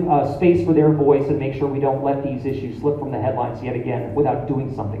give space for their voice and make sure we don't let these issues slip from the headlines yet again without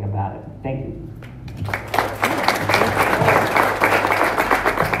doing something about it. Thank you.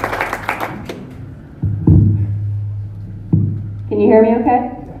 Can you hear me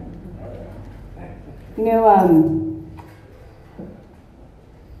okay? You know,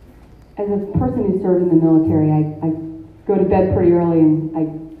 as a person who served in the military, I go to bed pretty early and I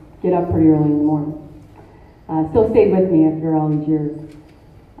get up pretty early in the morning. Still stayed with me after all these years.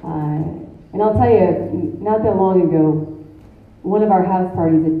 And I'll tell you, not that long ago, one of our house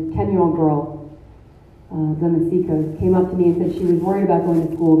parties, a 10-year-old girl, was on the seacoast, came up to me and said she was worried about going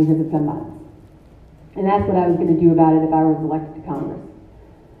to school because of gun violence. And that's what I was going to do about it if I was elected to Congress.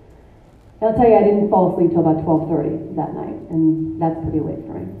 And I'll tell you, I didn't fall asleep till about 12:30 that night, and that's pretty late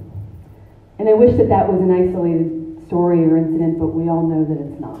for me. And I wish that that was an isolated story or incident, but we all know that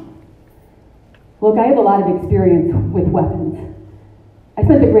it's not. Look, I have a lot of experience with weapons. I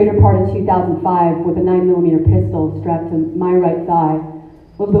spent the greater part of 2005 with a 9mm pistol strapped to my right thigh,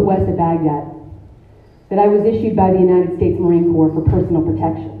 a little bit west of Baghdad, that I was issued by the United States Marine Corps for personal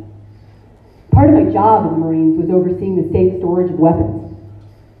protection. Part of my job in the Marines was overseeing the safe storage of weapons.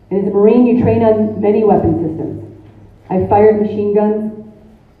 And as a Marine, you train on many weapon systems. I've fired machine guns,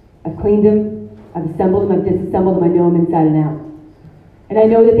 I've cleaned them, I've assembled them, I've disassembled them, I know them inside and out. And I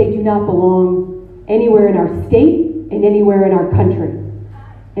know that they do not belong anywhere in our state and anywhere in our country.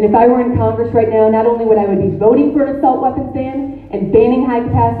 And if I were in Congress right now, not only would I be voting for an assault weapons ban and banning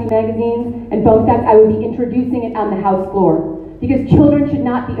high-capacity magazines and bump stocks, I would be introducing it on the House floor. Because children should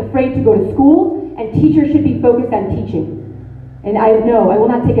not be afraid to go to school, and teachers should be focused on teaching. And I know I will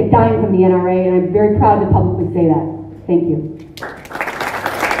not take a dime from the NRA, and I'm very proud to publicly say that. Thank you.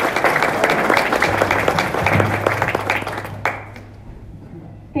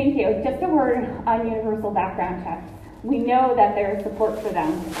 Thank you. Just a word on universal background checks. We know that there is support for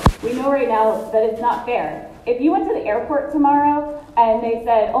them. We know right now that it's not fair. If you went to the airport tomorrow and they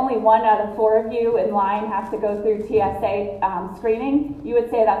said only 1 out of 4 of you in line have to go through TSA screening, you would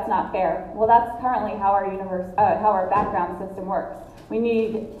say that's not fair. Well, that's currently how our background system works. We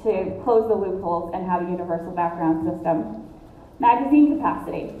need to close the loopholes and have a universal background system. Magazine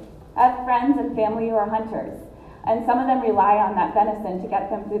capacity. I have friends and family who are hunters, and some of them rely on that venison to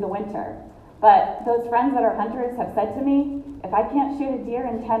get them through the winter. But those friends that are hunters have said to me, if I can't shoot a deer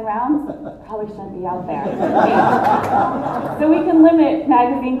in 10 rounds, probably shouldn't be out there. So we can limit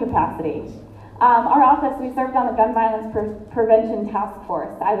magazine capacity. Our office, we served on the Gun Violence Prevention Task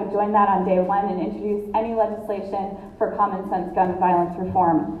Force. I would join that on day 1 and introduce any legislation for common sense gun violence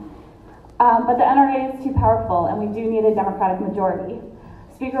reform. But the NRA is too powerful, and we do need a Democratic majority.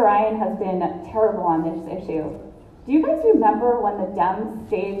 Speaker Ryan has been terrible on this issue. Do you guys remember when the Dems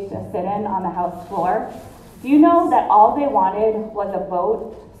staged a sit-in on the House floor? Do you know that all they wanted was a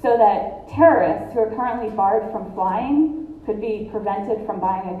vote so that terrorists who are currently barred from flying could be prevented from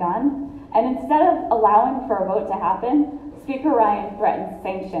buying a gun? And instead of allowing for a vote to happen, Speaker Ryan threatened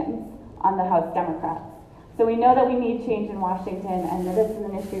sanctions on the House Democrats. So we know that we need change in Washington, and that this is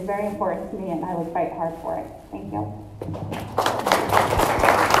an issue very important to me, and I will fight hard for it. Thank you.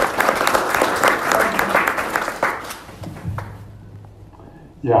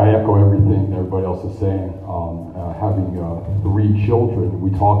 Yeah, I echo everything everybody else is saying. Having 3 children,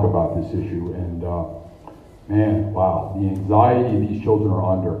 we talk about this issue, and man, wow, the anxiety these children are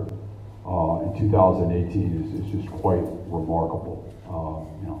under in 2018 is just quite remarkable.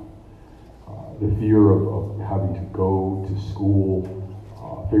 The fear of having to go to school,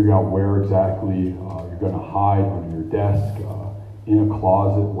 figuring out where exactly you're going to hide under your desk, in a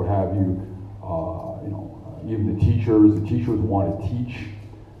closet, what have you. Even the teachers want to teach.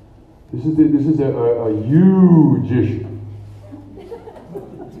 This is a huge issue.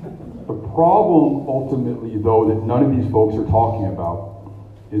 The problem, ultimately, though, that none of these folks are talking about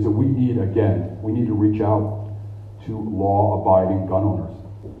is that we need to reach out to law-abiding gun owners.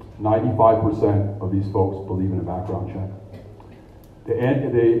 95% of these folks believe in a background check. The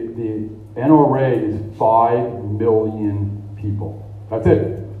NRA is 5 million people. That's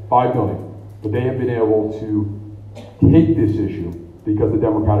it, 5 million. But they have been able to take this issue because the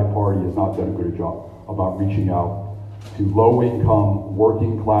Democratic Party has not done a good job about reaching out to low-income,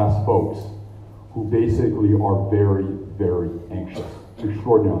 working-class folks who basically are very, very anxious,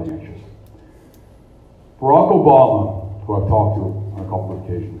 extraordinarily anxious. Barack Obama, who I've talked to on a couple of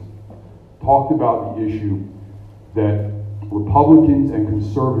occasions, talked about the issue that Republicans and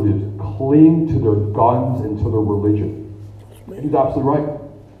conservatives cling to their guns and to their religion. He's absolutely right.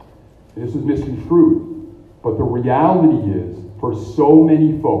 This is misconstrued. But the reality is, for so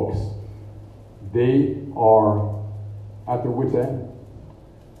many folks, they are at their wits' end.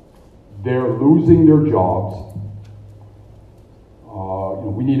 They're losing their jobs.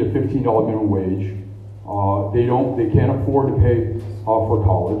 We need a $15 minimum wage. They can't afford to pay for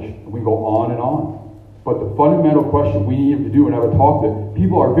college. We can go on and on. But the fundamental question we need to do and have a talk that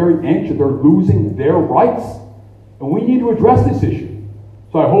people are very anxious. They're losing their rights. And we need to address this issue.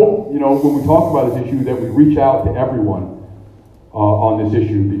 So I hope, when we talk about this issue, that we reach out to everyone on this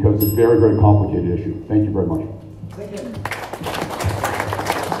issue, because it's a very, very complicated issue. Thank you very much. Thank you.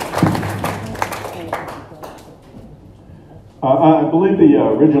 I believe the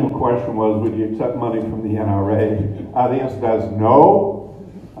original question was, would you accept money from the NRA? The answer to that is no.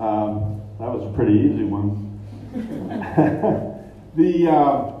 That was a pretty easy one.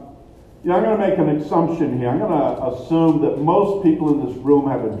 I'm going to make an assumption here. I'm going to assume that most people in this room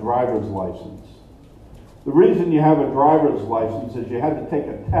have a driver's license. The reason you have a driver's license is you had to take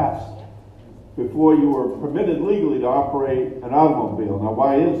a test before you were permitted legally to operate an automobile. Now,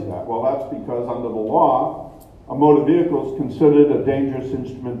 why is that? Well, that's because under the law, a motor vehicle is considered a dangerous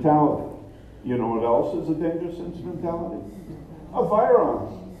instrumentality. You know what else is a dangerous instrumentality? A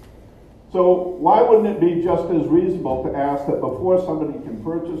firearm. So why wouldn't it be just as reasonable to ask that before somebody can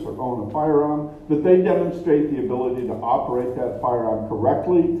purchase or own a firearm, that they demonstrate the ability to operate that firearm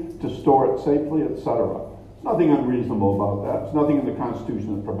correctly, to store it safely, etc. There's nothing unreasonable about that. There's nothing in the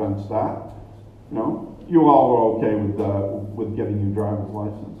Constitution that prevents that. You all are okay with getting your driver's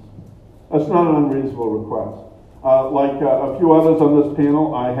license. That's not an unreasonable request. Like a few others on this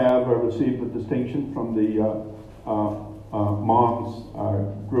panel, I have received a distinction from the Moms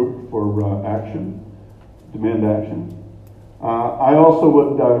group for demand action. I also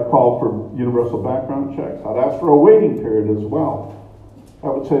would call for universal background checks. I'd ask for a waiting period as well.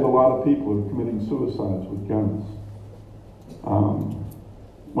 That would save a lot of people who are committing suicides with guns.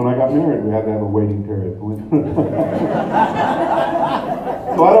 When I got married, we had to have a waiting period.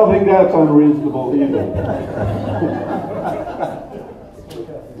 So I don't think that's unreasonable either.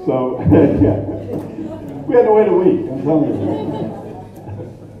 So, we had to wait a week, I'm telling you.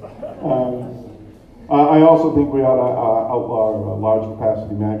 I also think we ought to outlaw large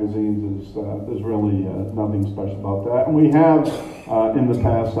capacity magazines. There's really nothing special about that. And we have, in the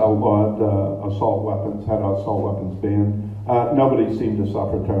past, outlawed assault weapons, had assault weapons banned. Nobody seemed to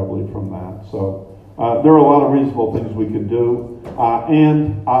suffer terribly from that. So there are a lot of reasonable things we could do.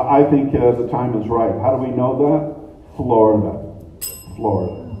 And I think the time is right. How do we know that? Florida.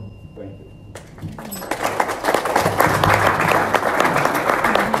 Thank you.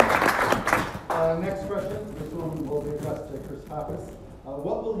 Next question. This one will be addressed to Chris Pappas.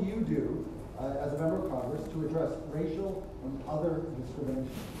 What will you do as a member of Congress to address racial and other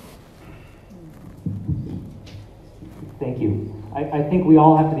discrimination? Thank you. I think we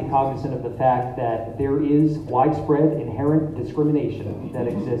all have to be cognizant of the fact that there is widespread inherent discrimination that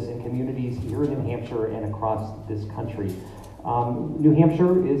exists in communities here in New Hampshire and across this country. New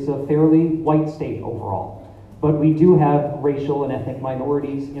Hampshire is a fairly white state overall. But we do have racial and ethnic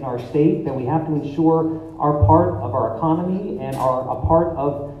minorities in our state that we have to ensure are part of our economy and are a part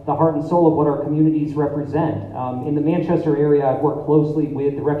of the heart and soul of what our communities represent. In the Manchester area, I've worked closely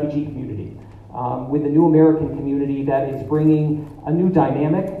with the refugee community, with the New American community that is bringing a new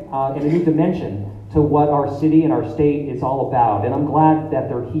dynamic and a new dimension to what our city and our state is all about. And I'm glad that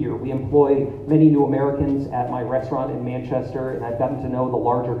they're here. We employ many New Americans at my restaurant in Manchester, and I've gotten to know the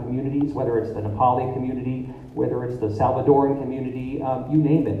larger communities, whether it's the Nepali community, whether it's the Salvadoran community, you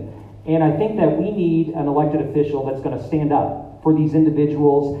name it. And I think that we need an elected official that's going to stand up for these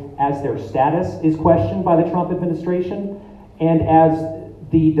individuals as their status is questioned by the Trump administration, and as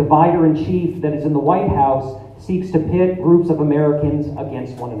the divider-in-chief that is in the White House seeks to pit groups of Americans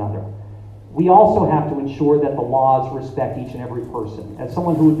against one another. We also have to ensure that the laws respect each and every person. As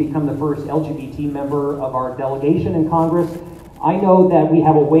someone who would become the first LGBT member of our delegation in Congress, I know that we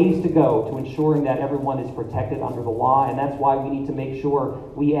have a ways to go to ensuring that everyone is protected under the law, and that's why we need to make sure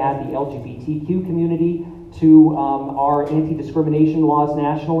we add the LGBTQ community to our anti-discrimination laws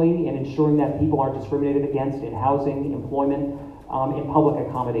nationally, and ensuring that people aren't discriminated against in housing, employment, and public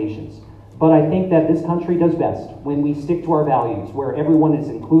accommodations. But I think that this country does best when we stick to our values, where everyone is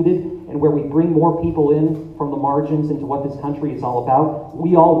included, and where we bring more people in from the margins into what this country is all about.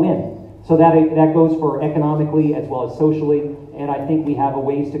 We all win. So that goes for economically as well as socially, and I think we have a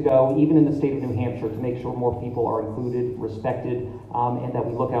ways to go, even in the state of New Hampshire, to make sure more people are included, respected, and that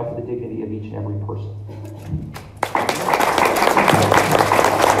we look out for the dignity of each and every person.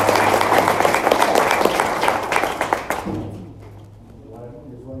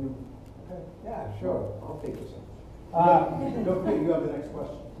 Yeah, sure. I'll take this one. Don't forget you have the next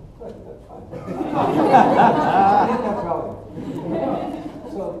question. Good, that's fine.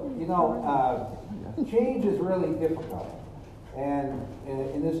 So, you know, change is really difficult. And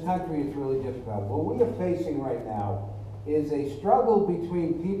in this country, it's really difficult. What we are facing right now is a struggle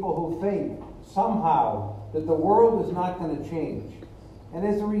between people who think somehow that the world is not going to change. And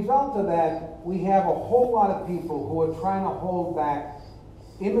as a result of that, we have a whole lot of people who are trying to hold back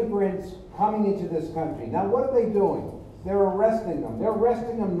immigrants coming into this country. Now, what are they doing? They're arresting them. They're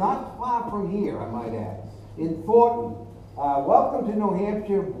arresting them not far from here, I might add, in Thornton. Welcome to New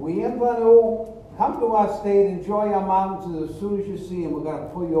Hampshire. Bienvenue. Come to our state, enjoy our mountains. As soon as you see them, we're going to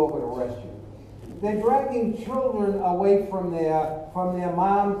pull you over to arrest you. They're dragging children away from their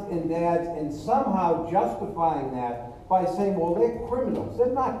moms and dads and somehow justifying that by saying, well, they're criminals.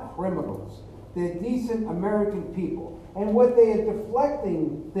 They're not criminals. They're decent American people. And what they are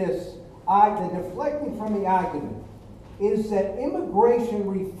deflecting they're deflecting from the argument is that immigration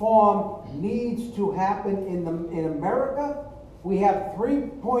reform needs to happen in America. We have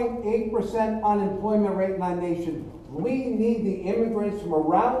 3.8% unemployment rate in our nation. We need the immigrants from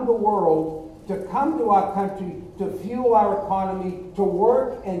around the world to come to our country to fuel our economy, to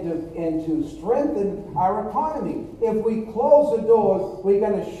work and to strengthen our economy. If we close the doors, we're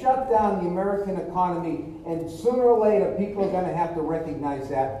going to shut down the American economy, and sooner or later, people are going to have to recognize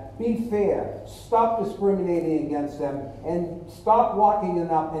that. Be fair. Stop discriminating against them, and stop locking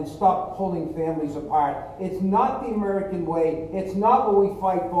them up, and stop pulling families apart. It's not the American way. It's not what we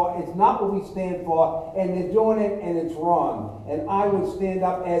fight for. It's not what we stand for, and they're doing it, and it's wrong. And I would stand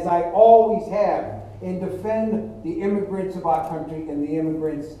up, as I always have, and defend the immigrants of our country and the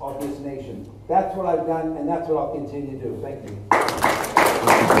immigrants of this nation. That's what I've done, and that's what I'll continue to do. Thank you.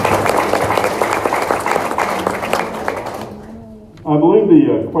 I believe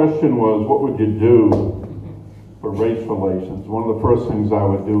the question was, what would you do for race relations? One of the first things I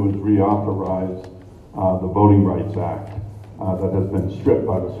would do is reauthorize the Voting Rights Act that has been stripped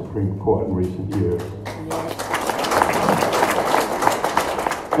by the Supreme Court in recent years.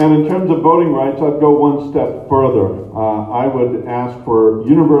 And in terms of voting rights, I'd go one step further. I would ask for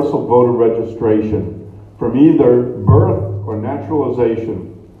universal voter registration from either birth or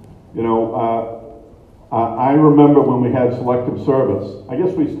naturalization. You know, I remember when we had selective service. I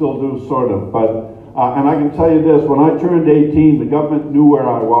guess we still do, sort of, but, and I can tell you this, when I turned 18, the government knew where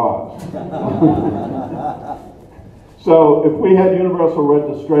I was. So if we had universal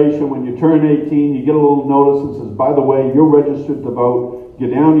registration, when you turn 18, you get a little notice that says, by the way, you're registered to vote.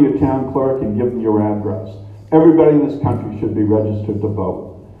 Get down to your town clerk and give them your address. Everybody in this country should be registered to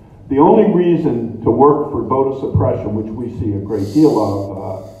vote. The only reason to work for voter suppression, which we see a great deal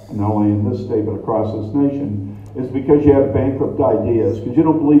of, not only in this state but across this nation, is because you have bankrupt ideas, because you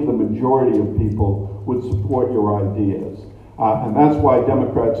don't believe the majority of people would support your ideas. And that's why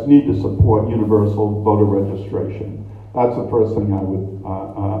Democrats need to support universal voter registration. That's the first thing I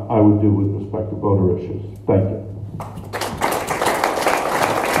would do with respect to voter issues. Thank you.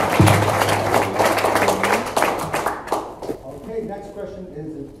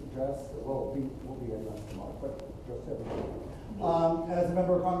 address, well, will be addressed tomorrow, but just everything. As a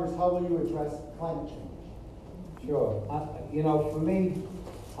member of Congress, how will you address climate change? Sure. You know, for me,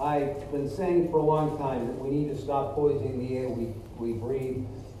 I've been saying for a long time that we need to stop poisoning the air we breathe,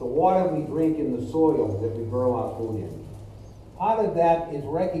 the water we drink, and the soil that we grow our food in. Part of that is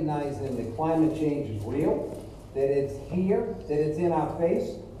recognizing that climate change is real, that it's here, that it's in our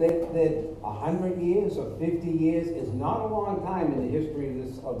face, that 100 years or 50 years is not a long time in the history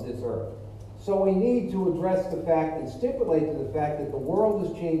of this earth. So we need to address the fact and stipulate to the fact that the world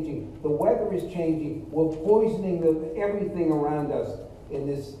is changing, the weather is changing, we're poisoning everything around us in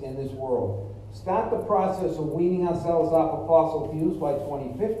this world. Start the process of weaning ourselves off of fossil fuels by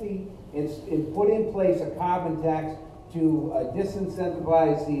 2050 and put in place a carbon tax to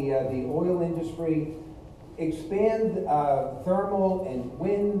disincentivize the oil industry, expand thermal and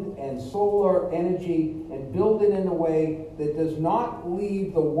wind and solar energy, and build it in a way that does not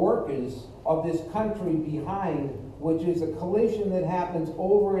leave the workers of this country behind, which is a collision that happens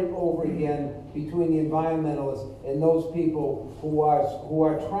over and over again between the environmentalists and those people who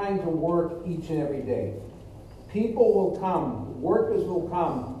are trying to work each and every day. People will come, workers will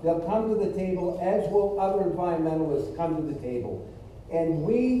come, they'll come to the table, as will other environmentalists come to the table. And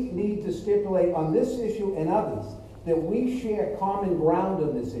we need to stipulate on this issue and others that we share common ground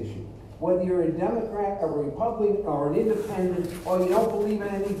on this issue. Whether you're a Democrat, a Republican, or an independent, or you don't believe in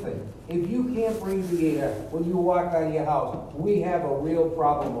anything, if you can't breathe the air when you walk out of your house, we have a real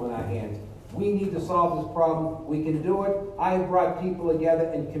problem on our hands. We need to solve this problem. We can do it. I have brought people together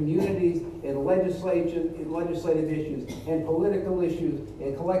in communities, in legislative issues, in political issues,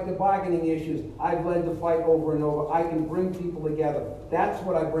 in collective bargaining issues. I've led the fight over and over. I can bring people together. That's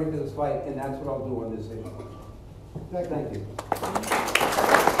what I bring to this fight, and that's what I'll do on this issue. Thank you.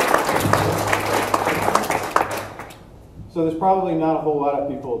 So there's probably not a whole lot of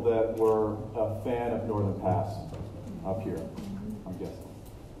people that were a fan of Northern Pass up here, I'm guessing.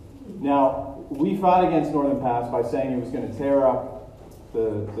 Now, we fought against Northern Pass by saying it was going to tear up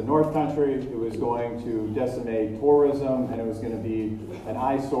the North Country, it was going to decimate tourism, and it was going to be an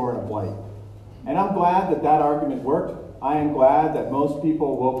eyesore and a blight. And I'm glad that that argument worked. I am glad that most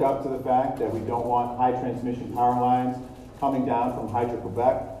people woke up to the fact that we don't want high transmission power lines coming down from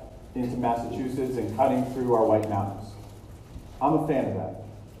Hydro-Quebec into Massachusetts and cutting through our White Mountains. I'm a fan of that.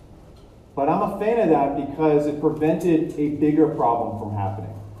 But I'm a fan of that because it prevented a bigger problem from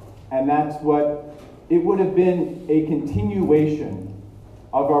happening. And that's what, it would have been a continuation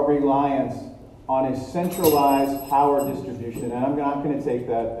of our reliance on a centralized power distribution, and I'm not going to take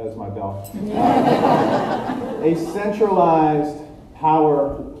that as my bell. A centralized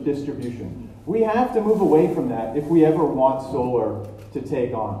power distribution. We have to move away from that if we ever want solar to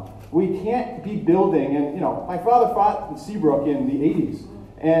take on. We can't be building, and my father fought in Seabrook in the 80s,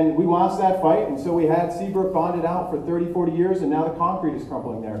 and we lost that fight, and so we had Seabrook bonded out for 30, 40 years, and now the concrete is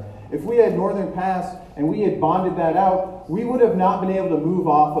crumbling there. If we had Northern Pass and we had bonded that out, we would have not been able to move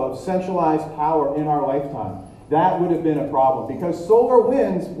off of centralized power in our lifetime. That would have been a problem, because solar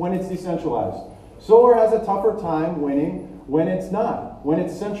wins when it's decentralized. Solar has a tougher time winning when it's not, when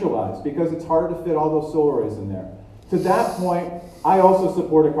it's centralized, because it's harder to fit all those solar arrays in there. To that point, I also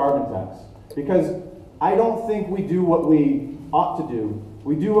support a carbon tax, because I don't think we do what we ought to do.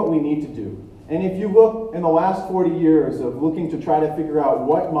 We do what we need to do. And if you look in the last 40 years of looking to try to figure out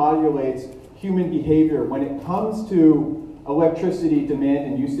what modulates human behavior when it comes to electricity demand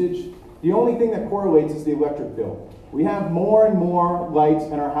and usage, the only thing that correlates is the electric bill. We have more and more lights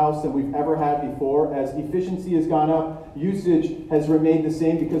in our house than we've ever had before. As efficiency has gone up, usage has remained the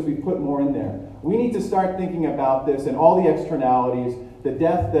same because we put more in there. We need to start thinking about this and all the externalities, the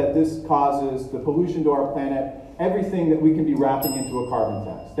death that this causes, the pollution to our planet, everything that we can be wrapping into a carbon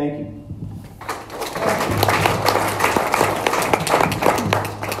tax. Thank you.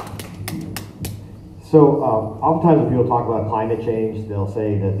 So oftentimes when people talk about climate change, they'll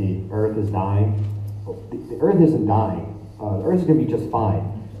say that the Earth is dying. The Earth isn't dying. The Earth is going to be just fine.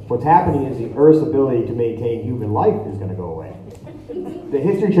 What's happening is the Earth's ability to maintain human life is going to go away. The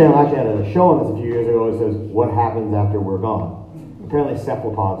History Channel actually had a show on this a few years ago that says, what happens after we're gone? Apparently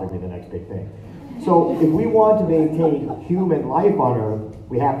cephalopods are going to be the next big thing. So if we want to maintain human life on Earth,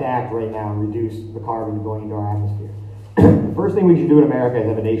 we have to act right now and reduce the carbon going into our atmosphere. The first thing we should do in America is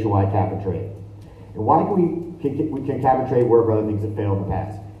have a nationwide cap and trade. And why can cap and trade work for other things that failed in the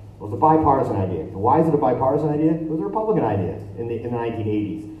past? Well, it's a bipartisan idea. And why is it a bipartisan idea? It was a Republican idea in the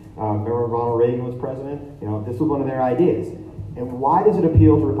 1980s. Remember Ronald Reagan was president? This was one of their ideas. And why does it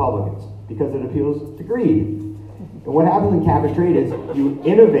appeal to Republicans? Because it appeals to greed. And what happens in cap and trade is you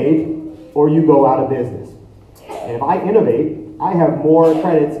innovate or you go out of business. And if I innovate, I have more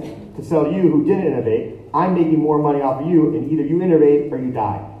credits to sell to you who didn't innovate. I'm making more money off of you, and either you innovate or you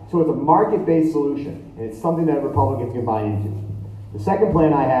die. So it's a market-based solution, and it's something that Republicans can buy into. The second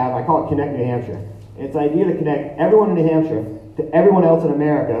plan I have, I call it Connect New Hampshire. And it's the idea to connect everyone in New Hampshire to everyone else in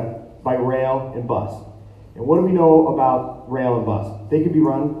America by rail and bus. And what do we know about rail and bus? They can be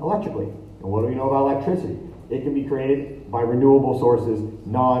run electrically. And what do we know about electricity? It can be created by renewable sources,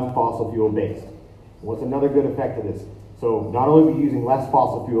 non-fossil fuel based. And what's another good effect of this? So not only are we using less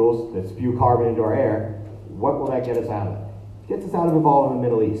fossil fuels that spew carbon into our air, what will that get us out of? It gets us out of involvement in the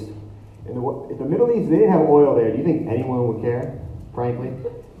Middle East. And if the Middle East, they didn't have oil there, do you think anyone would care, frankly?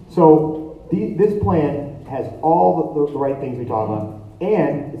 So this plan has all the right things we talk about,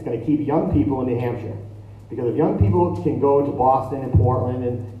 and it's going to keep young people in New Hampshire. Because if young people can go to Boston and Portland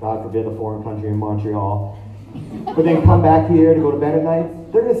and, God forbid, a foreign country in Montreal, but then come back here to go to bed at night,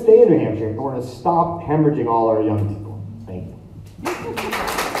 they're going to stay in New Hampshire, and we're going to stop hemorrhaging all our young people. Thank you.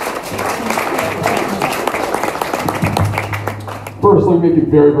 First, let me make it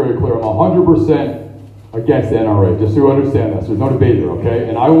very, very clear. I'm 100% against the NRA, just so you understand this. There's no debate here, okay?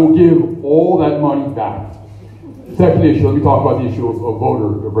 And I will give all that money back. Second issue, let me talk about the issue of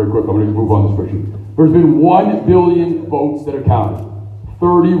voter very quick. I'm going to move on this issue. There's been 1 billion votes that are counted,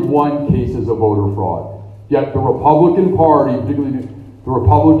 31 cases of voter fraud. Yet the Republican Party, particularly the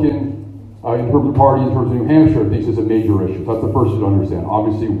Republican in terms of party, in terms of New Hampshire, thinks it's a major issue. So that's the first thing to understand.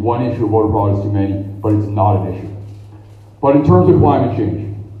 Obviously, one issue of voter fraud is too many, but it's not an issue. But in terms of climate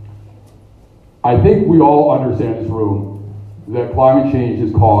change, I think we all understand in this room that climate change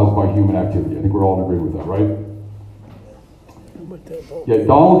is caused by human activity. I think we're all in agreement with that, right? Yet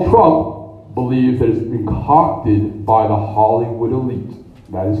Donald Trump believes that it's been concocted by the Hollywood elite.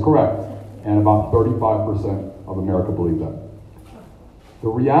 That is correct. And about 35% of America believe that. The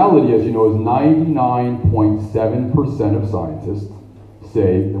reality, as you know, is 99.7% of scientists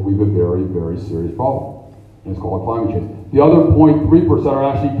say that we have a very, very serious problem. And it's called climate change. The other 0.3% are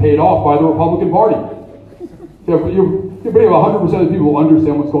actually paid off by the Republican Party. You believe 100% of the people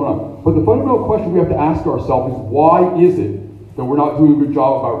understand what's going on. But the fundamental question we have to ask ourselves is, why is it that we're not doing a good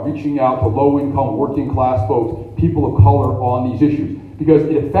job about reaching out to low-income, working-class folks, people of color on these issues? Because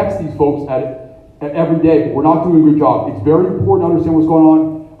it affects these folks at every day, but we're not doing a good job. It's very important to understand what's going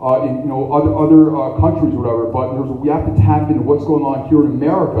on in other countries or whatever, but we have to tap into what's going on here in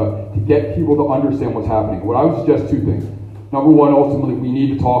America to get people to understand what's happening. What I would suggest, 2 things. Number one, ultimately, we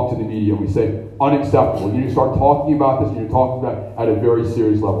need to talk to the media. We say, unacceptable. You need to start talking about this, you need to talk about it at a very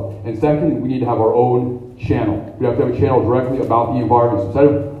serious level. And secondly, we need to have our own channel. We have to have a channel directly about the environment. So instead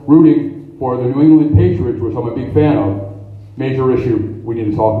of rooting for the New England Patriots, which I'm a big fan of, major issue we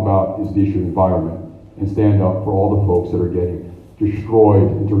need to talk about is the issue of the environment and stand up for all the folks that are getting destroyed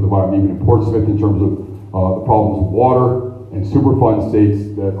in terms of the environment, even in Portsmouth in terms of the problems with water and Superfund states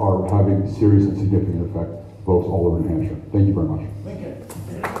that are having serious and significant effect, folks all over New Hampshire. Thank you very much. Thank you.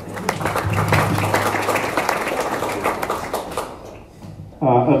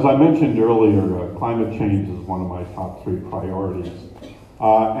 As I mentioned earlier, climate change is one of my top 3 priorities.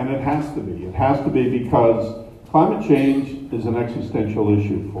 And it has to be. It has to be because climate change is an existential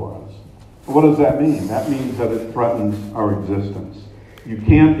issue for us. What does that mean? That means that it threatens our existence. You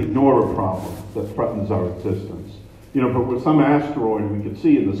can't ignore a problem that threatens our existence. You know, but with some asteroid we could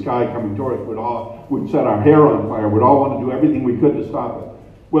see in the sky coming toward it, we'd set our hair on fire. We'd all want to do everything we could to stop it.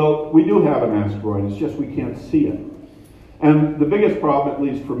 Well, we do have an asteroid. It's just we can't see it. And the biggest problem, at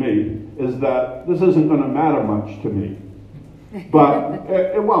least for me, is that this isn't going to matter much to me. But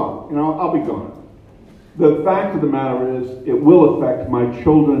it won't. You know, I'll be gone. The fact of the matter is, it will affect my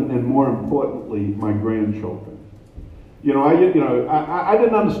children and, more importantly, my grandchildren. You know, I didn't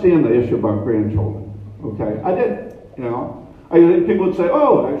understand the issue about grandchildren. Okay, I didn't. You know, people would say,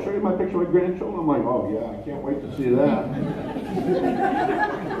 "Oh, I show you my picture of my grandchildren." I'm like, "Oh yeah, I can't wait to see that."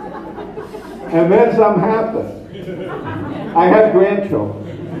 And then something happened. I had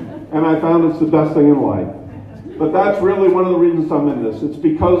grandchildren, and I found it's the best thing in life. But that's really one of the reasons I'm in this. It's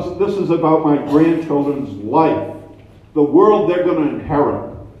because this is about my grandchildren's life, the world they're going to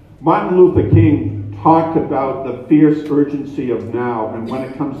inherit. Martin Luther King talked about the fierce urgency of now, and when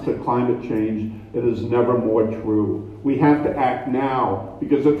it comes to climate change, it is never more true. We have to act now,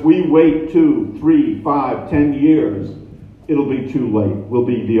 because if we wait 2, 3, 5, 10 years, it'll be too late. We'll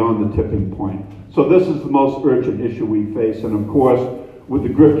be beyond the tipping point. So this is the most urgent issue we face, and of course, with the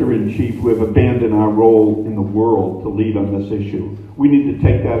grifter-in-chief, we have abandoned our role in the world to lead on this issue. We need to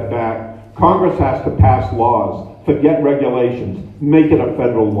take that back. Congress has to pass laws. Forget regulations. Make it a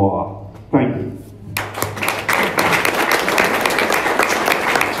federal law. Thank you.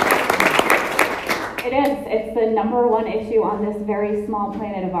 It is. It's the #1 issue on this very small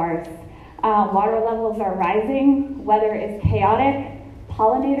planet of ours. Water levels are rising, weather is chaotic,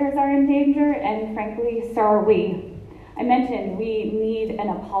 pollinators are in danger, and frankly, so are we. I mentioned we need an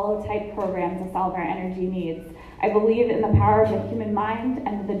Apollo-type program to solve our energy needs. I believe in the power of the human mind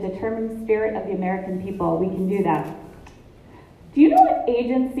and the determined spirit of the American people. We can do that. Do you know what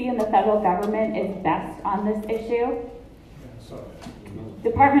agency in the federal government is best on this issue?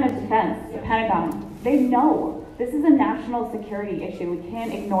 Department of Defense, the Pentagon. They know. This is a national security issue. We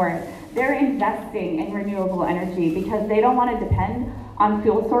can't ignore it. They're investing in renewable energy because they don't want to depend on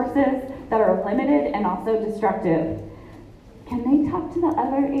fuel sources that are limited and also destructive. Can they talk to the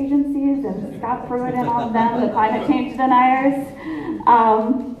other agencies and Scott Pruitt and all of them, the climate change deniers?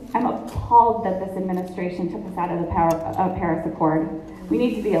 I'm appalled that this administration took us out of the Paris Accord. We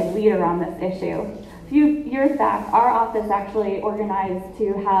need to be a leader on this issue. A few years back, our office actually organized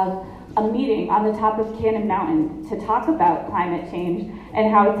to have a meeting on the top of Cannon Mountain to talk about climate change and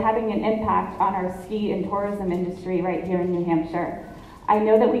how it's having an impact on our ski and tourism industry right here in New Hampshire. I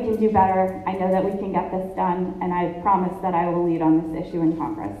know that we can do better. I know that we can get this done, and I promise that I will lead on this issue in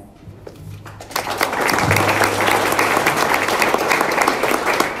Congress.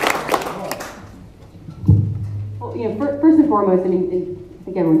 Well, first and foremost, I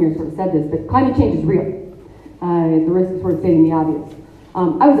think everyone here sort of said this, but climate change is real. The risk is sort of stating the obvious.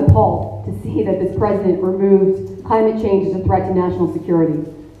 I was appalled to see that this president removed climate change as a threat to national security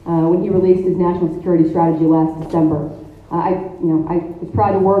when he released his national security strategy last December. I was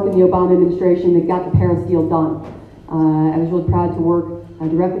proud to work in the Obama administration that got the Paris deal done. I was really proud to work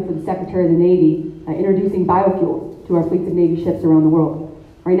directly for the Secretary of the Navy, introducing biofuels to our fleets of Navy ships around the world.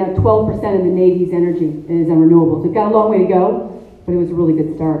 Right now, 12% of the Navy's energy is on renewables. We've got a long way to go, but it was a really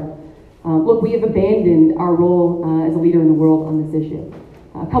good start. Look, we have abandoned our role as a leader in the world on this issue.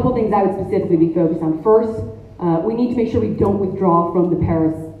 A couple things I would specifically be focused on. First, we need to make sure we don't withdraw from the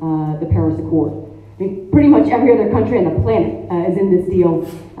Paris Accord. I mean, pretty much every other country on the planet is in this deal,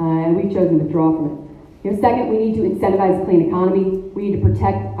 and we've chosen to withdraw from it. Second, we need to incentivize a clean economy. We need to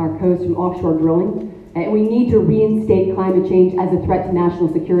protect our coast from offshore drilling, and we need to reinstate climate change as a threat to national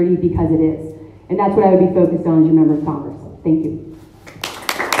security because it is. And that's what I would be focused on as your member of Congress. Thank you.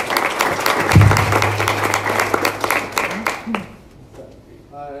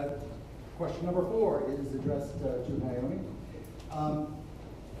 Question number 4 is addressed to Naomi.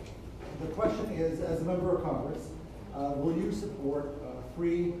 The question is, as a member of Congress, will you support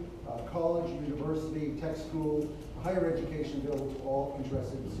free college, university, tech school, higher education available to all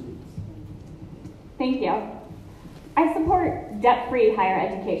interested students? Thank you. I support debt-free higher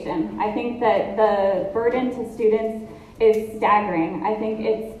education. I think that the burden to students is staggering. I think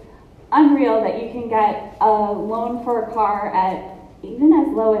it's unreal that you can get a loan for a car at even as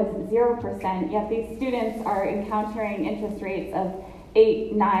low as 0%, yet these students are encountering interest rates of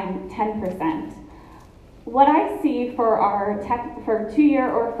 8, 9, 10%. What I see for our for 2-year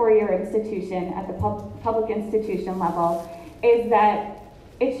or 4-year institution at the public institution level is that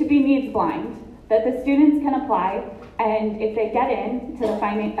it should be needs blind, that the students can apply, and if they get in to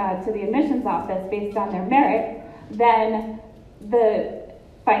the admissions office based on their merit, then the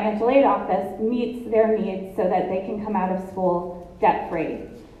financial aid office meets their needs so that they can come out of school debt-free.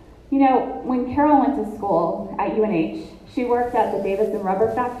 You know, when Carol went to school at UNH, she worked at the Davison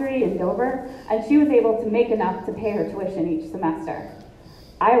Rubber Factory in Dover, and she was able to make enough to pay her tuition each semester.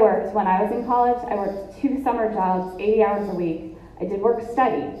 I worked, when I was in college, I worked 2 summer jobs, 80 hours a week. I did work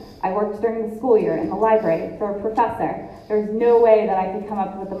study. I worked during the school year in the library for a professor. There's no way that I could come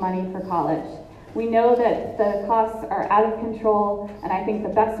up with the money for college. We know that the costs are out of control, and I think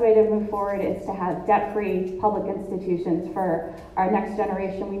the best way to move forward is to have debt-free public institutions for our next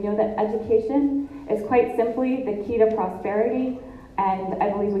generation. We know that education is quite simply the key to prosperity, and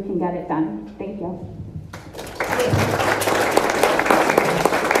I believe we can get it done. Thank you.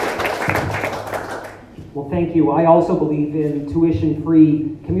 Well, thank you. I also believe in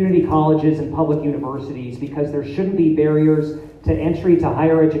tuition-free community colleges and public universities because there shouldn't be barriers to entry to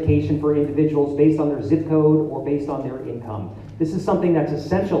higher education for individuals based on their zip code or based on their income. This is something that's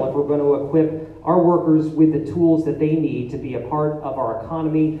essential if we're going to equip our workers with the tools that they need to be a part of our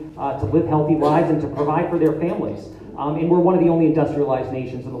economy, to live healthy lives, and to provide for their families. And we're one of the only industrialized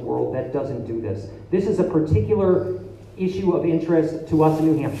nations in the world that doesn't do this. This is a particular issue of interest to us in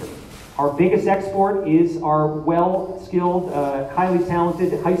New Hampshire. Our biggest export is our well-skilled, highly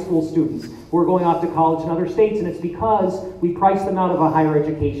talented high school students who are going off to college in other states, and it's because we price them out of a higher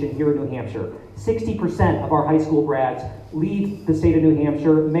education here in New Hampshire. 60% of our high school grads leave the state of New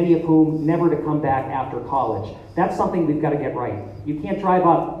Hampshire, many of whom never to come back after college. That's something we've got to get right. You can't drive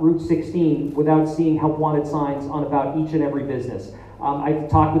up Route 16 without seeing help wanted signs on about each and every business. I've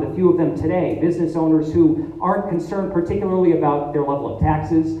talked with a few of them today, business owners who aren't concerned particularly about their level of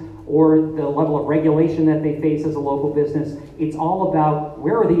taxes or the level of regulation that they face as a local business. It's all about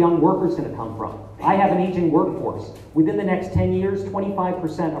where are the young workers going to come from. I have an aging workforce. Within the next 10 years,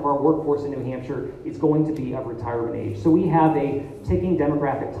 25% of our workforce in New Hampshire is going to be of retirement age. So we have a ticking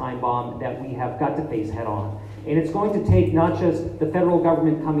demographic time bomb that we have got to face head on. And it's going to take not just the federal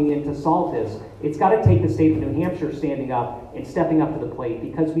government coming in to solve this, it's got to take the state of New Hampshire standing up and stepping up to the plate,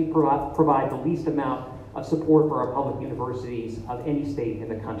 because we provide the least amount of support for our public universities of any state in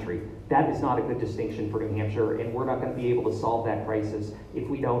the country. That is not a good distinction for New Hampshire, and we're not going to be able to solve that crisis if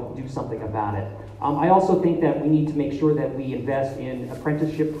we don't do something about it. I also think that we need to make sure that we invest in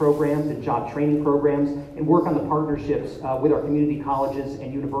apprenticeship programs and job training programs and work on the partnerships with our community colleges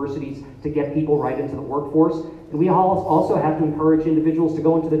and universities to get people right into the workforce. And we also have to encourage individuals to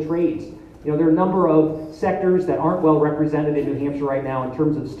go into the trades. You know, there are a number of sectors that aren't well represented in New Hampshire right now in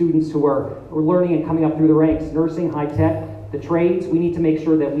terms of students who are learning and coming up through the ranks. Nursing, high tech, the trades. We need to make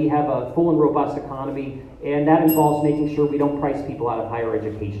sure that we have a full and robust economy, and that involves making sure we don't price people out of higher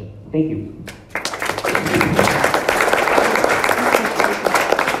education. Thank you.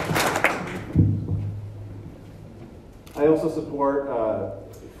 I also support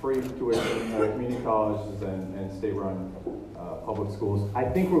free tuition community colleges and state-run public schools. I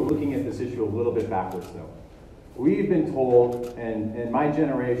think we're looking at this issue a little bit backwards, though. We've been told, and my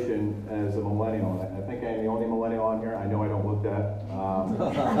generation as a millennial, I think I'm the only millennial on here. I know I don't look that,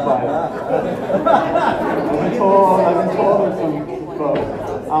 but I've been told of some folks.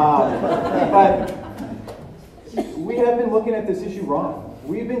 But we have been looking at this issue wrong.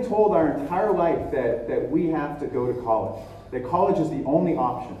 We've been told our entire life that we have to go to college, that college is the only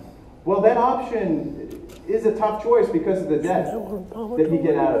option. Well, that option is a tough choice because of the debt that you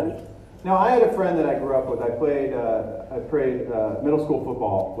get out of it. Now, I had a friend that I grew up with. I played middle school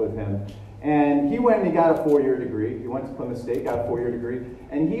football with him, and he went and he got a 4-year degree. He went to Plymouth State, got a 4-year degree,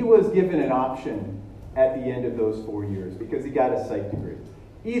 and he was given an option at the end of those 4 years because he got a psych degree.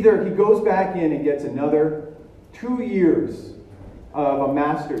 Either he goes back in and gets another 2 years of a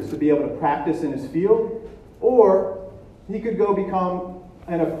master's to be able to practice in his field, or he could go become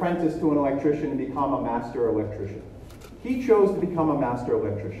an apprentice to an electrician and become a master electrician. He chose to become a master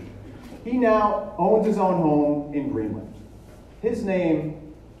electrician. He now owns his own home in Greenland. His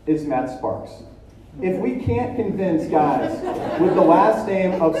name is Matt Sparks. If we can't convince guys with the last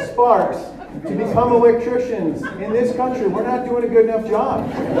name of Sparks to become electricians in this country, we're not doing a good enough job.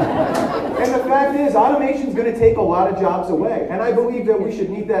 And the fact is, automation is going to take a lot of jobs away. And I believe that we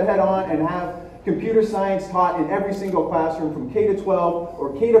should meet that head on and have computer science taught in every single classroom from K to 12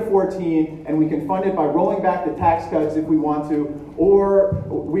 or K to 14, and we can fund it by rolling back the tax cuts if we want to, or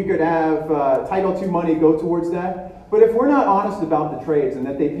we could have Title II money go towards that. But if we're not honest about the trades and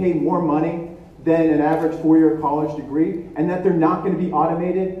that they pay more money than an average 4-year college degree, and that they're not going to be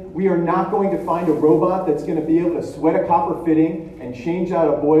automated, we are not going to find a robot that's going to be able to sweat a copper fitting and change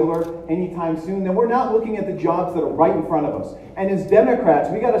out a boiler anytime soon, then we're not looking at the jobs that are right in front of us. And as Democrats,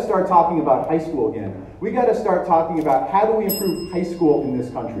 we got to start talking about high school again. We got to start talking about how do we improve high school in this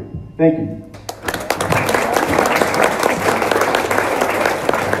country. Thank you.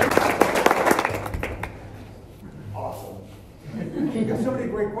 Got so many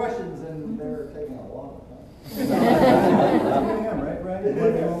great questions, and they're taking a long time. Right, right?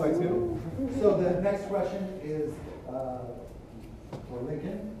 So the next question is for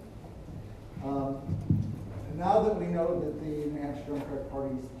Lincoln. Now that we know that the New Hampshire Democratic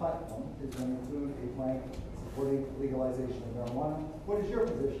Party's platform is going to include a plank supporting legalization of marijuana, what is your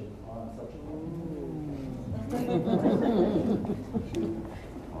position on such a law?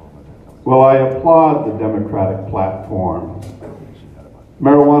 Well, I applaud the Democratic platform.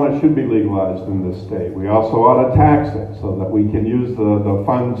 Marijuana should be legalized in this state. We also ought to tax it so that we can use the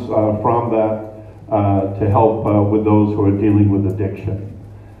funds from that to help with those who are dealing with addiction.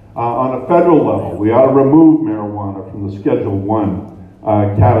 On a federal level, we ought to remove marijuana from the Schedule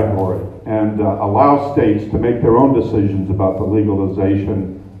I category and allow states to make their own decisions about the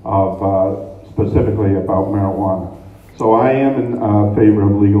legalization of specifically about marijuana. So I am in favor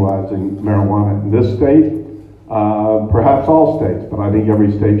of legalizing marijuana in this state, perhaps all states, but I think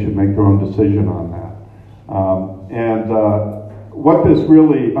every state should make their own decision on that. What this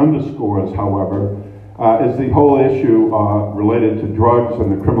really underscores, however, is the whole issue related to drugs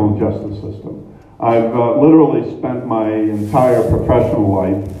and the criminal justice system. I've literally spent my entire professional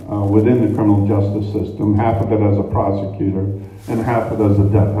life within the criminal justice system, half of it as a prosecutor and half of it as a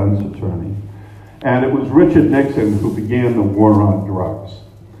defense attorney. And it was Richard Nixon who began the war on drugs.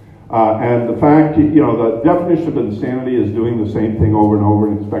 And the fact, the definition of insanity is doing the same thing over and over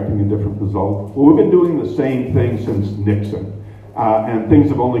and expecting a different result. Well, we've been doing the same thing since Nixon. And things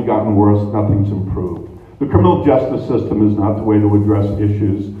have only gotten worse, nothing's improved. The criminal justice system is not the way to address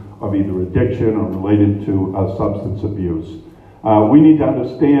issues of either addiction or related to substance abuse. We need to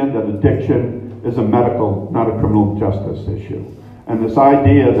understand that addiction is a medical, not a criminal justice issue. And this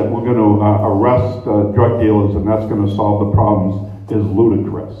idea that we're going to arrest drug dealers and that's going to solve the problems is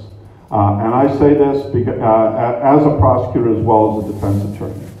ludicrous. And I say this because, as a prosecutor as well as a defense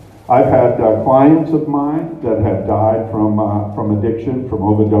attorney. I've had clients of mine that have died from addiction, from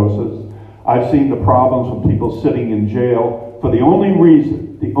overdoses. I've seen the problems with people sitting in jail for the only reason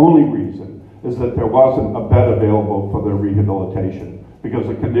is that there wasn't a bed available for their rehabilitation, because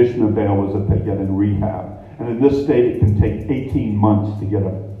the condition of bail was that they get in rehab. And in this state, it can take 18 months to get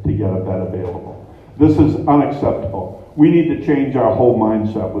a bed available. This is unacceptable. We need to change our whole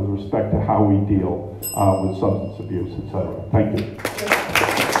mindset with respect to how we deal with substance abuse, etc. Thank you.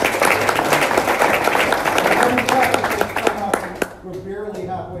 We're barely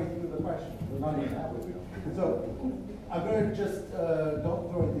halfway through the question. We're not even halfway through. So I'm going to just,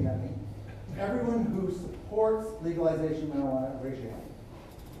 don't throw anything at me. Everyone who supports legalization of marijuana, raise your hand.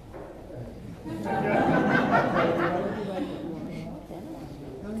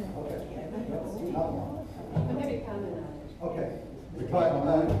 Okay. But,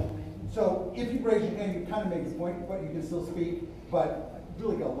 so if you raise your hand, you kind of make the point, but you can still speak. But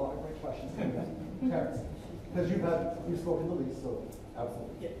really got a lot of great questions coming in. Terrence, because you've spoken the least, so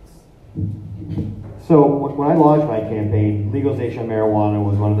absolutely. Yes. So when I launched my campaign, legalization of marijuana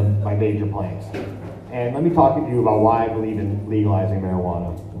was one of my major planks. And let me talk to you about why I believe in legalizing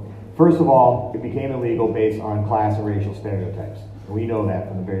marijuana. First of all, it became illegal based on class and racial stereotypes. And we know that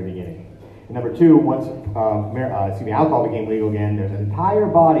from the very beginning. And number two, once alcohol became legal again, there's an entire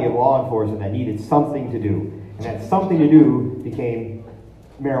body of law enforcement that needed something to do. And that something to do became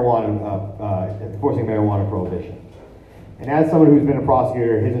marijuana, enforcing marijuana prohibition. And as someone who's been a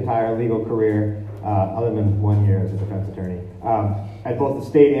prosecutor his entire legal career, other than 1 year as a defense attorney, at both the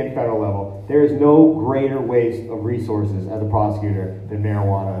state and federal level, there is no greater waste of resources as a prosecutor than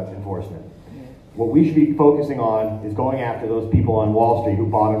marijuana enforcement. What we should be focusing on is going after those people on Wall Street who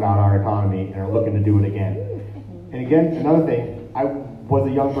bottomed out our economy and are looking to do it again. And again, another thing, I was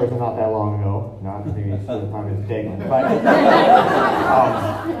a young person not that long ago, not maybe the time is taken, but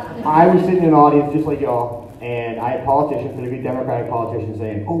I was sitting in an audience just like y'all, and I had politicians, particularly Democratic politicians,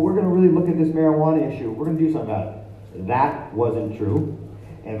 saying, oh, we're going to really look at this marijuana issue. We're going to do something about it. That wasn't true.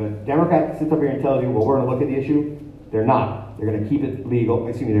 And if a Democrat sits up here and tells you, well, we're going to look at the issue, they're not. They're going to keep it legal.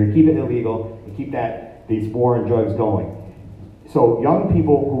 They're going to keep it illegal and keep these war on drugs going. So young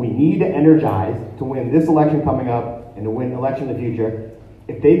people who we need to energize to win this election coming up and to win election in the future,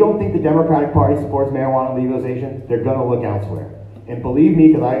 if they don't think the Democratic Party supports marijuana legalization, they're going to look elsewhere. And believe me,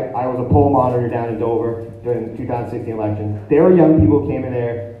 because I was a poll monitor down in Dover during the 2016 election, there were young people who came in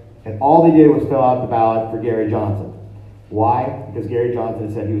there, and all they did was fill out the ballot for Gary Johnson. Why? Because Gary Johnson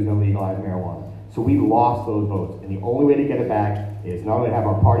said he was going to legalize marijuana. So we lost those votes, and the only way to get it back is not only to have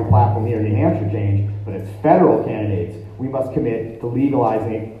our party platform here in New Hampshire change, but as federal candidates, we must commit to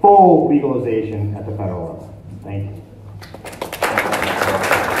legalizing a full legalization at the federal level. Thank you.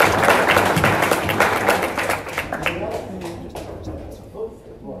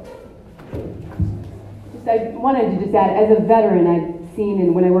 I wanted to just add, as a veteran, I've seen,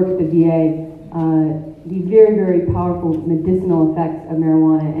 and when I worked at the VA, the very, very powerful medicinal effects of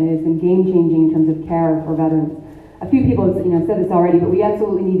marijuana, and it has been game-changing in terms of care for veterans. A few people have said this already, but we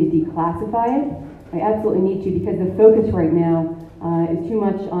absolutely need to declassify it. We absolutely need to, because the focus right now is too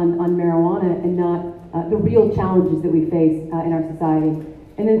much on marijuana and not the real challenges that we face in our society.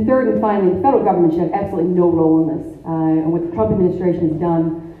 And then third and finally, the federal government should have absolutely no role in this. And what the Trump administration has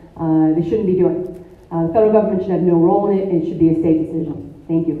done, they shouldn't be doing. The federal government should have no role in it, and it should be a state decision.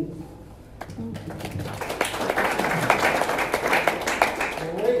 Thank you.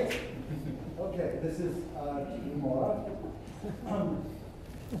 Great. Okay, this is Maura. A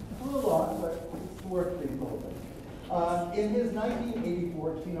little long, but it's worth being a little bit. In his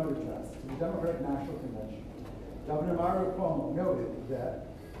 1984 keynote address to the Democratic National Convention, Governor Mario Cuomo noted that,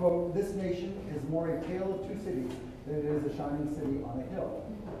 quote, this nation is more a tale of two cities than it is a shining city on a hill.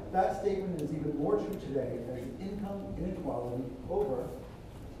 That statement is even more true today as income inequality over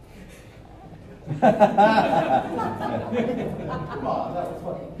Come on, that was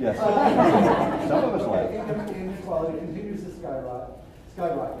funny. Yes. Some of us laugh. Income inequality continues to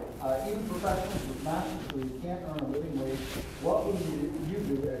skyrocket. Even professionals with master's degrees can't earn a living wage. What will you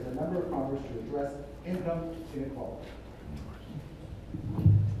do as a member of Congress to address income inequality?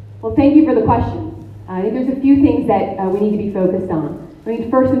 Well, thank you for the question. I think there's a few things that we need to be focused on. I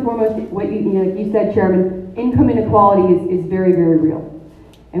think first and foremost, what you said, Chairman, income inequality is very, very real.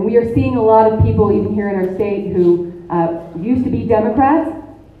 And we are seeing a lot of people, even here in our state, who used to be Democrats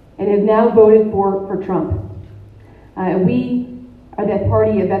and have now voted for Trump. We are the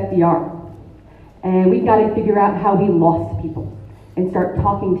party of FDR. And we've got to figure out how we lost people and start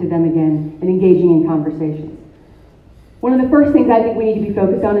talking to them again and engaging in conversations. One of the first things I think we need to be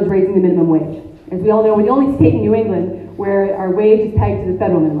focused on is raising the minimum wage. As we all know, we're the only state in New England where our wage is pegged to the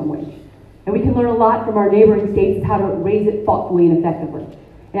federal minimum wage. And we can learn a lot from our neighboring states of how to raise it thoughtfully and effectively.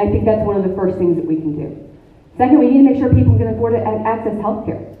 And I think that's one of the first things that we can do. Second, we need to make sure people can afford to access health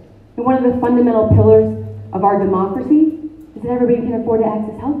care. And one of the fundamental pillars of our democracy is that everybody can afford to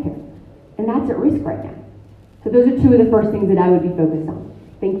access health care. And that's at risk right now. So those are two of the first things that I would be focused on.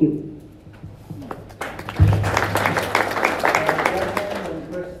 Thank you.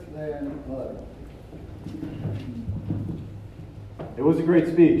 It was a great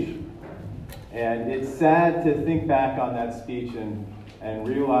speech. And it's sad to think back on that speech and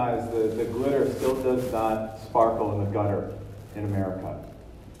realize the glitter still does not sparkle in the gutter in America.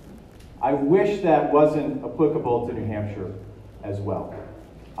 I wish that wasn't applicable to New Hampshire as well.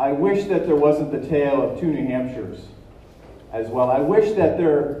 I wish that there wasn't the tale of 2 New Hampshires as well. I wish that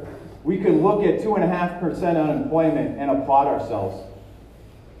we could look at 2.5% unemployment and applaud ourselves,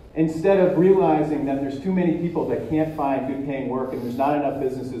 instead of realizing that there's too many people that can't find good paying work and there's not enough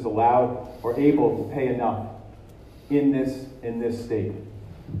businesses allowed or able to pay enough in this state.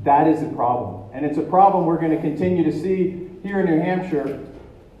 That is a problem. And it's a problem we're going to continue to see here in New Hampshire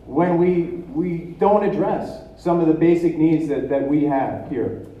when we don't address some of the basic needs that we have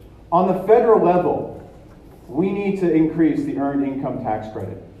here. On the federal level, we need to increase the earned income tax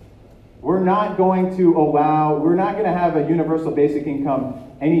credit. We're not going to have a universal basic income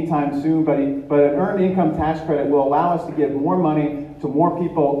anytime soon, but an earned income tax credit will allow us to give more money to more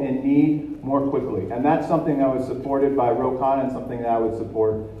people in need more quickly. And that's something that was supported by Ro-Con and something that I would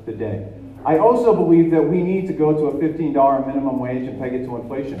support today. I also believe that we need to go to a $15 minimum wage and peg it to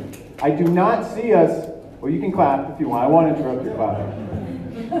inflation. I do not see us, well, you can clap if you want. I won't interrupt your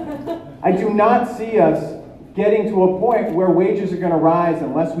clapping. I do not see us getting to a point where wages are going to rise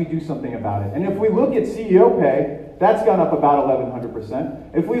unless we do something about it. And if we look at CEO pay, that's gone up about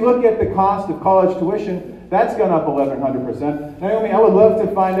 1,100%. If we look at the cost of college tuition, that's gone up 1,100%. Naomi, I would love to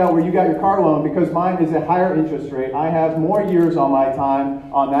find out where you got your car loan, because mine is a higher interest rate. I have more years on my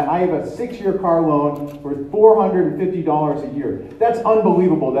time on that. I have a 6-year car loan for $450 a year. That's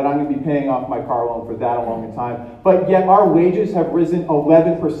unbelievable that I'm going to be paying off my car loan for that long a time. But yet our wages have risen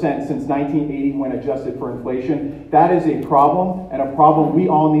 11% since 1980 when adjusted for inflation. That is a problem, and a problem we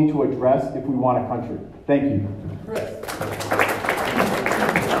all need to address if we want a country. Thank you.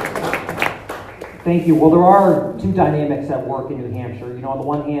 Thank you. Well, there are 2 dynamics at work in New Hampshire. You know, on the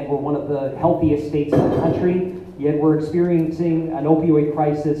one hand, we're one of the healthiest states in the country, yet we're experiencing an opioid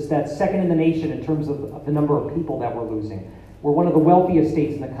crisis that's second in the nation in terms of the number of people that we're losing. We're one of the wealthiest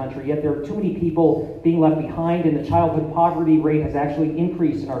states in the country, yet there are too many people being left behind, and the childhood poverty rate has actually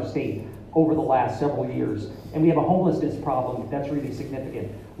increased in our state over the last several years. And we have a homelessness problem that's really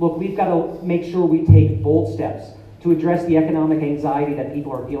significant. Look, we've got to make sure we take bold steps to address the economic anxiety that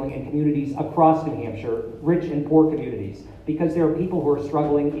people are feeling in communities across New Hampshire, rich and poor communities, because there are people who are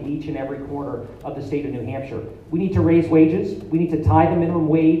struggling in each and every corner of the state of New Hampshire. We need to raise wages. We need to tie the minimum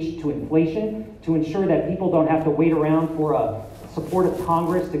wage to inflation to ensure that people don't have to wait around for a supportive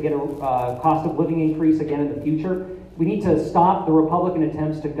Congress to get a cost of living increase again in the future. We need to stop the Republican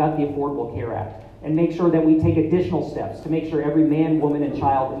attempts to gut the Affordable Care Act and make sure that we take additional steps to make sure every man, woman, and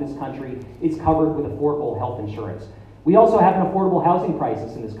child in this country is covered with affordable health insurance. We also have an affordable housing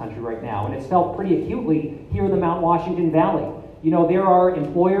crisis in this country right now, and it's felt pretty acutely here in the Mount Washington Valley. You know, there are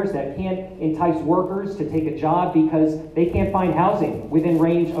employers that can't entice workers to take a job because they can't find housing within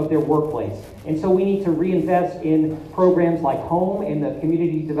range of their workplace. And so we need to reinvest in programs like HOME and the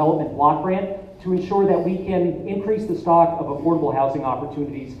Community Development Block Grant to ensure that we can increase the stock of affordable housing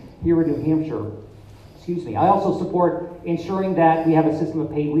opportunities here in New Hampshire. Excuse me. I also support ensuring that we have a system of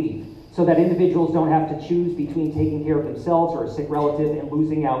paid leave so that individuals don't have to choose between taking care of themselves or a sick relative and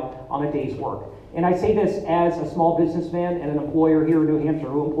losing out on a day's work. And I say this as a small businessman and an employer here in New Hampshire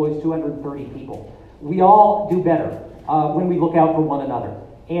who employs 230 people. We all do better when we look out for one another.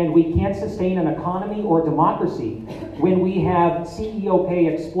 And we can't sustain an economy or democracy when we have CEO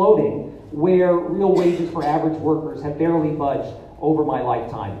pay exploding, where real wages for average workers have barely budged over my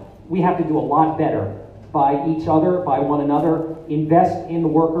lifetime. We have to do a lot better by each other, by one another, invest in the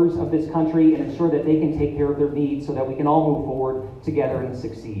workers of this country and ensure that they can take care of their needs so that we can all move forward together and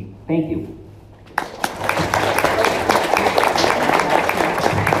succeed. Thank you.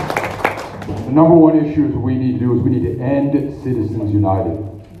 The number one issue we need to do is we need to end Citizens United.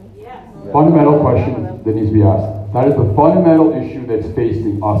 Fundamental question that needs to be asked. That is the fundamental issue that's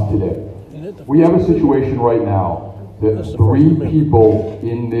facing us today. We have a situation right now that 3 people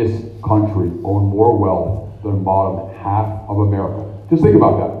in this country own more wealth than the bottom half of America. Just think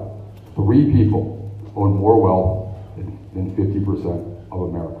about that. 3 people own more wealth than 50% of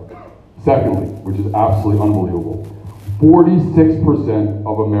America. Secondly, which is absolutely unbelievable, 46%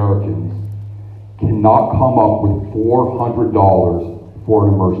 of Americans cannot come up with $400 for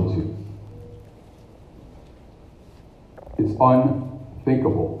an emergency. It's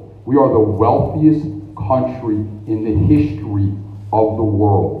unthinkable. We are the wealthiest country in the history of the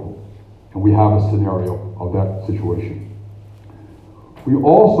world, and we have a scenario of that situation. We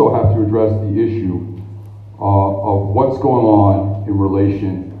also have to address the issue of what's going on in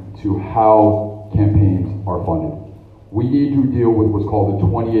relation to how campaigns are funded. We need to deal with what's called the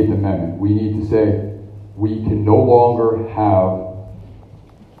 28th Amendment. We need to say we can no longer have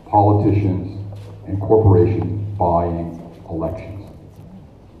politicians and corporations buying elections.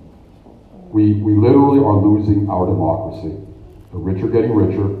 We literally are losing our democracy. The rich are getting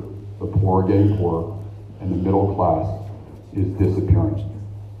richer, the poor are getting poorer, and the middle class is disappearing.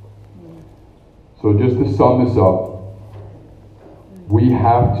 So just to sum this up, we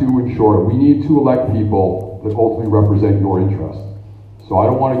have to ensure, we need to elect people that ultimately represent your interests. So I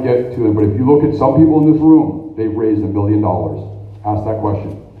don't want to get to them, but if you look at some people in this room, they've raised $1 million. Ask that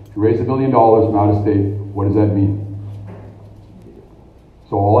question. If you raise $1 million from out of state, what does that mean?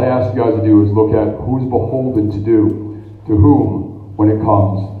 So all I ask you guys to do is look at who's beholden to whom when it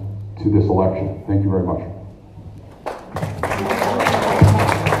comes to this election. Thank you very much.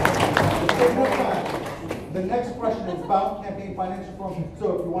 The next question is about campaign finance reform.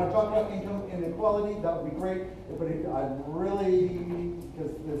 So if you want to talk about income inequality, that would be great. But I'd really,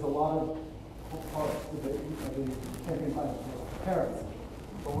 because there's a lot of parts to the campaign finance reform. Parents.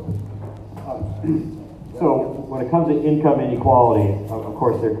 So when it comes to income inequality, of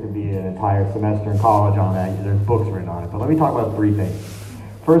course there could be an entire semester in college on that. There's books written on it. But let me talk about 3 things.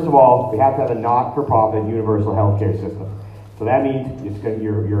 First of all, we have to have a not-for-profit universal healthcare system. So that means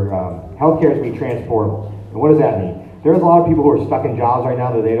your healthcare is going to be transportable. And what does that mean? There's a lot of people who are stuck in jobs right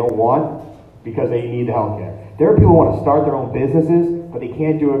now that they don't want because they need the healthcare. There are people who want to start their own businesses, but they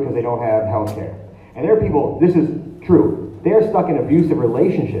can't do it because they don't have healthcare. And there are people, this is true, they are stuck in abusive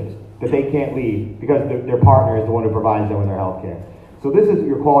relationships that they can't leave because their partner is the one who provides them with their health care. So this is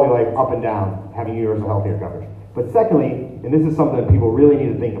your quality of life up and down, having universal health care coverage. But secondly, and this is something that people really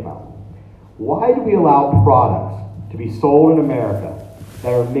need to think about, why do we allow products to be sold in America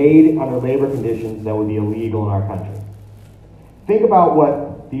that are made under labor conditions that would be illegal in our country? Think about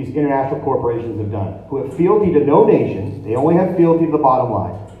what these international corporations have done, who have fealty to no nation. They only have fealty to the bottom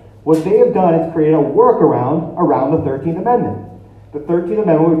line. What they have done is create a workaround around the 13th Amendment. The 13th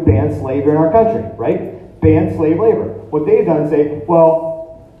Amendment would ban slavery in our country, right? Ban slave labor. What they've done is say,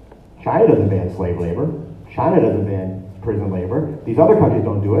 well, China doesn't ban slave labor. China doesn't ban prison labor. These other countries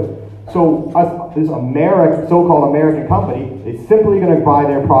don't do it. So this so-called American company is simply going to buy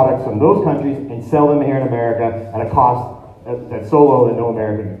their products from those countries and sell them here in America at a cost that's so low that no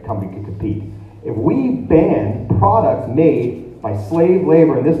American company can compete. If we ban products made by slave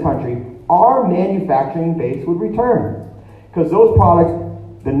labor in this country, our manufacturing base would return. Because those products,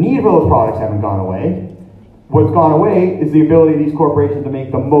 the need for those products haven't gone away. What's gone away is the ability of these corporations to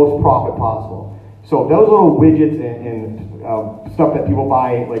make the most profit possible. So those little widgets and stuff that people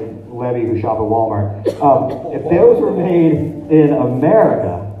buy, like Levy who shop at Walmart, if those were made in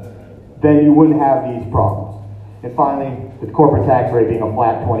America, then you wouldn't have these problems. And finally, the corporate tax rate being a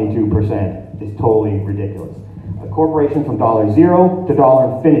flat 22% is totally ridiculous. A corporation from $0 to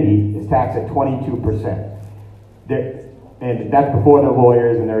 $infinity is taxed at 22%. And that's before the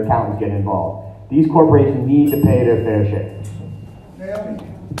lawyers and their accountants get involved. These corporations need to pay their fair share.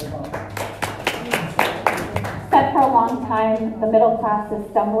 Said for a long time, the middle class is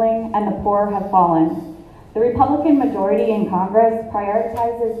stumbling and the poor have fallen. The Republican majority in Congress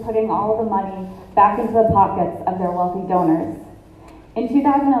prioritizes putting all of the money back into the pockets of their wealthy donors. In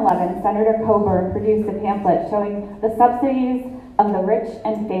 2011, Senator Coburn produced a pamphlet showing the subsidies of the rich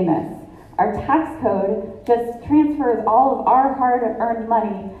and famous. Our tax code just transfers all of our hard-earned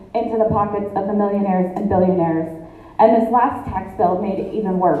money into the pockets of the millionaires and billionaires. And this last tax bill made it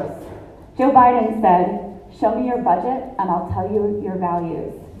even worse. Joe Biden said, "Show me your budget and I'll tell you your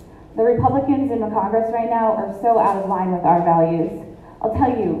values." The Republicans in the Congress right now are so out of line with our values. I'll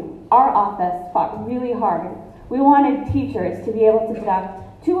tell you, our office fought really hard. We wanted teachers to be able to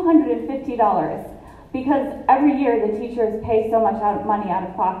deduct $250 because every year the teachers pay so much money out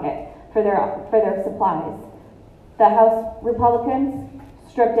of pocket for their supplies. The House Republicans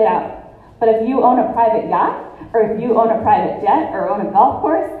stripped it out. But if you own a private yacht, or if you own a private jet, or own a golf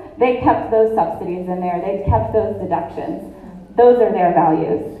course, they kept those subsidies in there. They kept those deductions. Those are their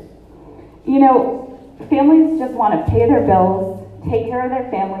values. You know, families just want to pay their bills, take care of their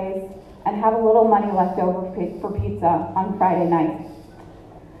families, and have a little money left over for pizza on Friday night.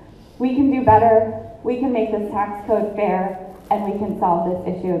 We can do better. We can make this tax code fair, and we can solve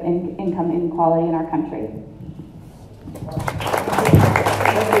this issue of income inequality in our country.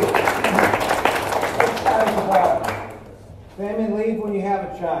 Family leave when you have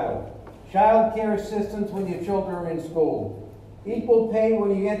a child. Child care assistance when your children are in school. Equal pay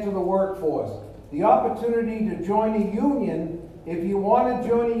when you enter the workforce. The opportunity to join a union if you want to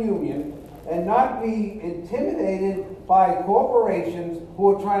join a union and not be intimidated by corporations who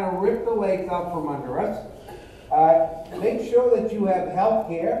are trying to rip the legs out from under us. Make sure that you have health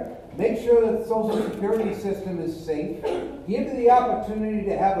care. Make sure that the Social Security system is safe. Give you the opportunity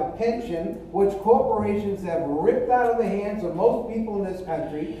to have a pension, which corporations have ripped out of the hands of most people in this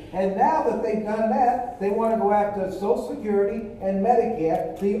country. And now that they've done that, they want to go after Social Security and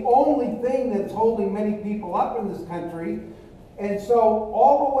Medicare, the only thing that's holding many people up in this country. And so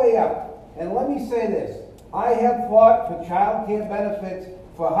all the way up, and let me say this, I have fought for child care benefits,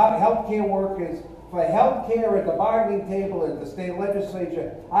 for health care workers, for health care at the bargaining table at the state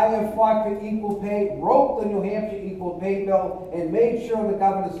legislature. I have fought for equal pay, wrote the New Hampshire equal pay bill, and made sure the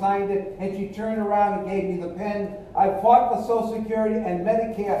governor signed it, and she turned around and gave me the pen. I fought for Social Security and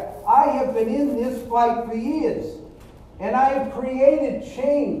Medicare. I have been in this fight for years, and I have created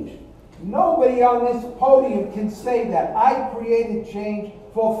change. Nobody on this podium can say that. I created change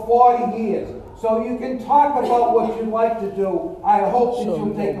for 40 years. So you can talk about what you'd like to do. I hope that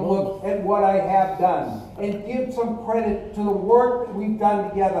you'll take a look at what I have done and give some credit to the work that we've done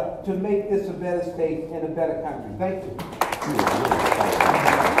together to make this a better state and a better country. Thank you.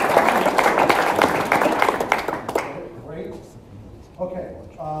 Great. Okay.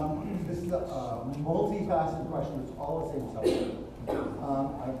 This is a multifaceted question. It's all the same subject.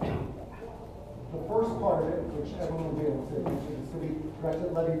 The first part of it, which everyone will be able to answer, is city directed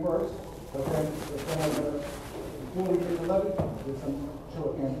levy first, but then before we get to levy, there's some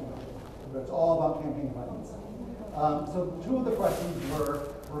show of campaign. It's all about campaign finance. So two of the questions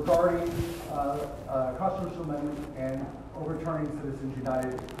were regarding constitutional amendment and overturning Citizens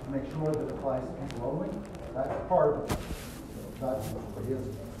United to make sure that it applies to enrollment. That's part of it. That's what it is.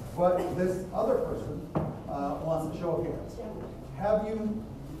 But this other person wants a show of hands. Have you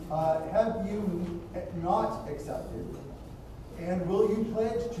not accepted, and will you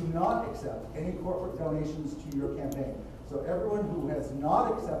pledge to not accept any corporate donations to your campaign? So everyone who has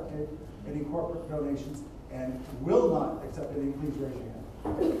not accepted any corporate donations and will not accept any, please raise your hand.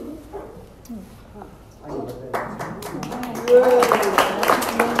 I know what that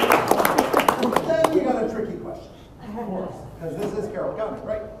is. Then we got a tricky question, of course, because this is Carroll County,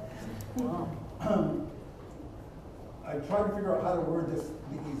 right? I tried to figure out how to word this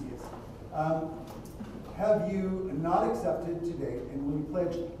the easiest. Have you not accepted to date, and will you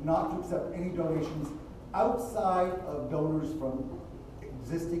pledge not to accept any donations outside of donors from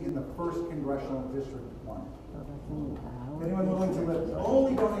existing in the 1st Congressional District 1? Anyone willing to lift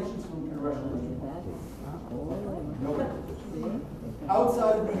only donations from Congressional District 1? Nobody.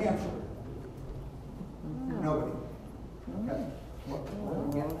 Outside of New Hampshire? Nobody. Okay.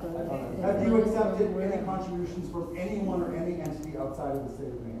 Have you accepted any contributions from anyone or any entity outside of the state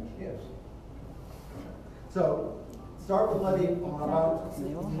of New Hampshire? Yes. So, start with levy about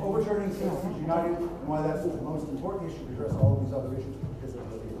overturning Citizens United and why that's the most important issue to address all of these other issues, because it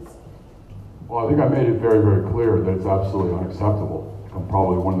really is. Well, I think I made it very, very clear that it's absolutely unacceptable. I'm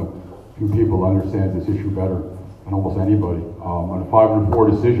probably one of the few people that understands this issue better than almost anybody. On a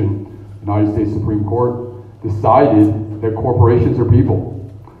 5-4 decision, the United States Supreme Court decided that corporations are people.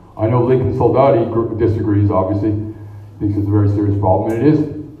 I know Lincoln Soldati disagrees, obviously, thinks it's a very serious problem, and it is.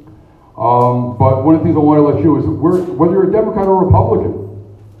 But one of the things I want to let you know is whether you're a Democrat or Republican,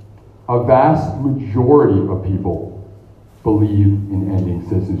 a vast majority of people believe in ending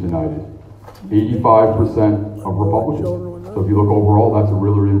Citizens United. 85% of Republicans. So if you look overall, that's a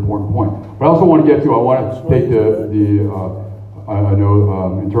really, really important point. But I also want to get to, I want to take I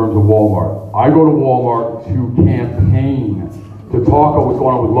know in terms of Walmart. I go to Walmart to campaign, to talk about what's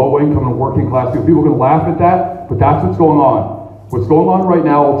going on with low income and working class people. People can laugh at that, but that's what's going on. What's going on right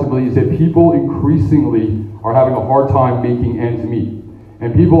now ultimately is that people increasingly are having a hard time making ends meet.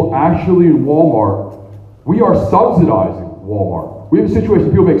 And people actually in Walmart, we are subsidizing Walmart. We have a situation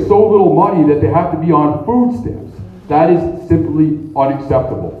where people make so little money that they have to be on food stamps. That is simply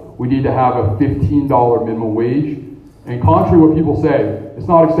unacceptable. We need to have a $15 minimum wage. And contrary to what people say, it's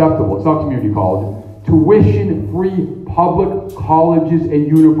not acceptable. It's not community college. Tuition-free public colleges and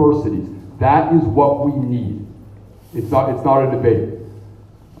universities. That is what we need. It's not a debate.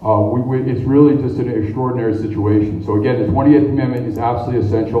 It's really just an extraordinary situation. So again, the 28th Amendment is absolutely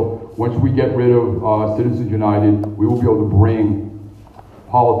essential. Once we get rid of Citizens United, we will be able to bring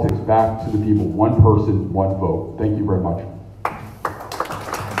politics back to the people. One person, one vote. Thank you very much.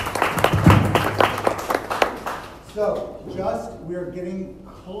 So, we're getting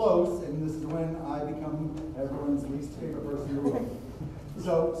close, and this is when I become everyone's least favorite person in the room.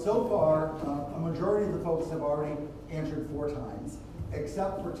 So far, a majority of the folks have already answered 4 times,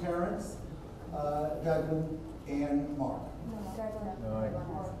 except for Terrence, Declan, and Mark.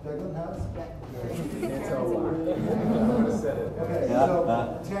 Declan has? Okay,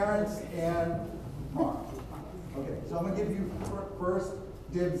 so Terrence and Mark. Okay, so I'm going to give you first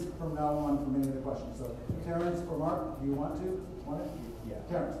dibs from now on for many of the questions. So Terrence or Mark, do you want to? Want it? Yeah.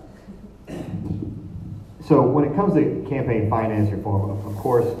 Terrence. So when it comes to campaign finance reform, of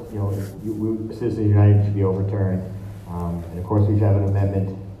course, Citizens United should be overturned. And of course, we should have an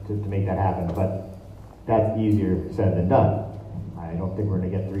amendment to make that happen. But that's easier said than done. I don't think we're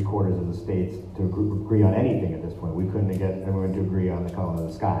going to get 3/4 of the states to agree on anything at this point. We couldn't get everyone to agree on the color of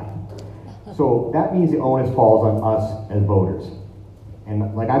the sky. So that means the onus falls on us as voters.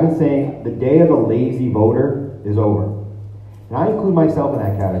 And like I've been saying, the day of the lazy voter is over. And I include myself in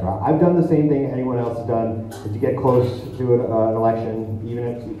that category. I've done the same thing anyone else has done. As you get close to an election, even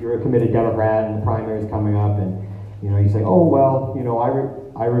if you're a committed Democrat and the primary is coming up, and you say, oh well,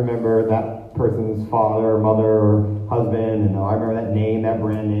 I remember that person's father or mother or husband, and I remember that name, that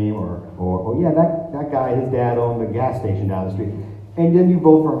brand name, or yeah, that guy, his dad owned the gas station down the street, and then you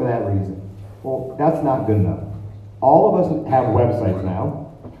vote for him for that reason. Well, that's not good enough. All of us have websites now.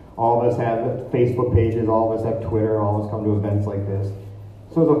 All of us have Facebook pages. All of us have Twitter. All of us come to events like this.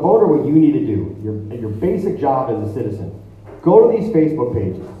 So as a voter, what you need to do, your basic job as a citizen, go to these Facebook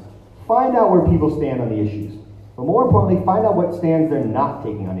pages. Find out where people stand on the issues. But more importantly, find out what stands they're not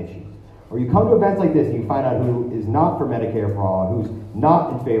taking on issues. Or you come to events like this and you find out who is not for Medicare for all, who's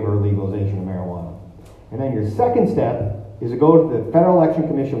not in favor of legalization of marijuana. And then your second step is to go to the Federal Election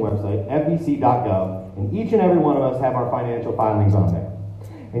Commission website, fec.gov, and each and every one of us have our financial filings on there.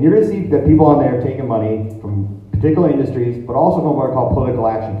 And you're going to see that people on there are taking money from particular industries, but also from what are called political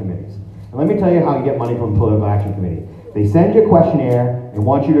action committees. And let me tell you how you get money from a political action committee. They send you a questionnaire and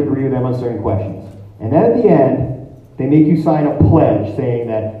want you to agree with them on certain questions. And then at the end, they make you sign a pledge saying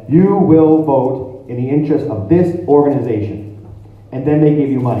that you will vote in the interest of this organization. And then they give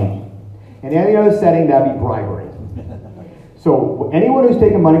you money. In any other setting, that'd be bribery. So anyone who's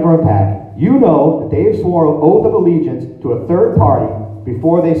taken money from a PAC, you know that they have sworn an oath of allegiance to a third party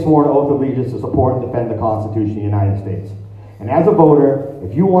before they swore an oath of allegiance to support and defend the Constitution of the United States. And as a voter,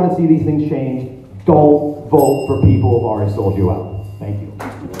 if you want to see these things change, don't vote for people who have already sold you out. Thank you.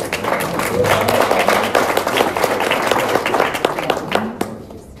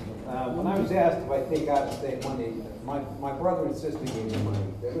 When I was asked if I take out state money, my brother and sister gave me money.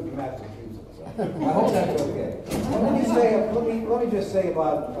 They live in Massachusetts. I hope that's okay. Let me just say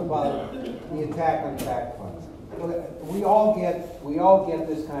about the attack on PAC funds. We all get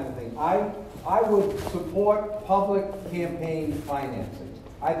this kind of thing. I would support public campaign financing.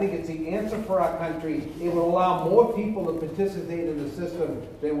 I think it's the answer for our country. It will allow more people to participate in the system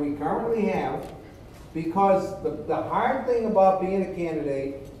than we currently have, because the hard thing about being a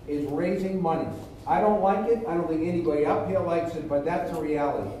candidate is raising money. I don't like it. I don't think anybody up here likes it, but that's a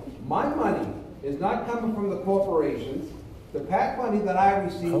reality. My money is not coming from the corporations. The PAC money that I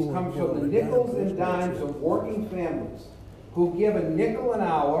receive comes from the nickels and dimes of working families who give a nickel an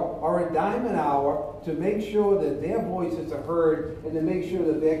hour or a dime an hour to make sure that their voices are heard and to make sure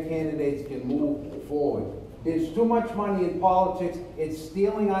that their candidates can move forward. There's too much money in politics. It's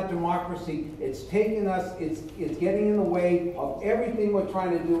stealing our democracy. It's taking us, it's getting in the way of everything we're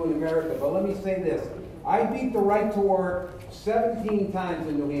trying to do in America. But let me say this. I beat the right to work 17 times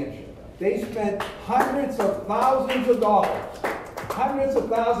in New Hampshire. They spent hundreds of thousands of dollars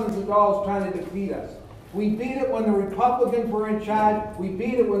trying to defeat us. We beat it when the Republicans were in charge. We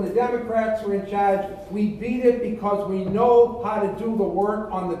beat it when the Democrats were in charge. We beat it because we know how to do the work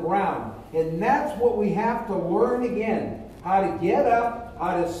on the ground. And that's what we have to learn again. How to get up,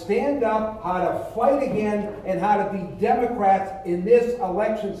 how to stand up, how to fight again, and how to be Democrats in this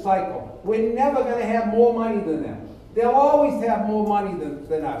election cycle. We're never going to have more money than them. They'll always have more money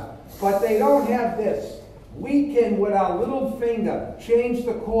than us. But they don't have this. We can, with our little finger, change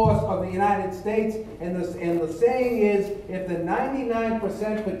the course of the United States. And the saying is, if the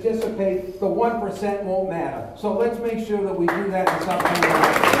 99% participate, the 1% won't matter. So let's make sure that we do that in some kind of way.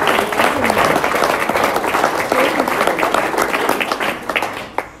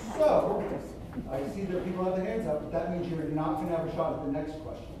 So, I see that people have their hands up, but that means you're not going to have a shot at the next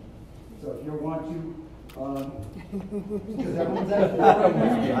question. So if you want to, because everyone's at the right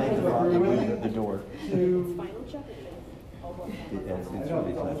now, so if you're willing the door. to... Final Jeopardy. I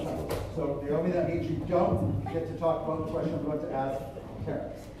know, so Naomi, that means you don't get to talk about the question I'm about to ask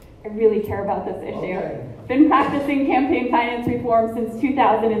Terrence. I really care about this issue. Okay. Been practicing campaign finance reform since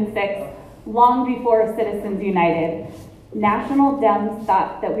 2006, long before Citizens United. National Dems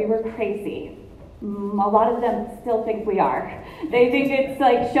thought that we were crazy. A lot of them still think we are. They think it's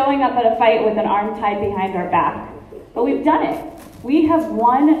like showing up at a fight with an arm tied behind our back. But we've done it. We have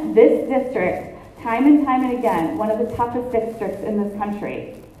won this district time and time and again, one of the toughest districts in this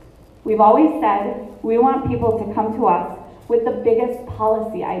country. We've always said we want people to come to us with the biggest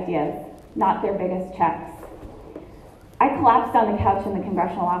policy ideas, not their biggest checks. I collapsed on the couch in the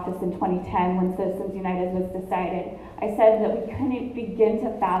congressional office in 2010 when Citizens United was decided. I said that we couldn't begin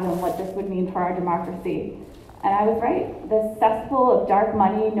to fathom what this would mean for our democracy. And I was right. The cesspool of dark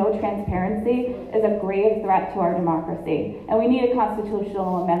money, no transparency, is a grave threat to our democracy. And we need a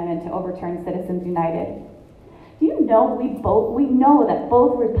constitutional amendment to overturn Citizens United. Do you know we know that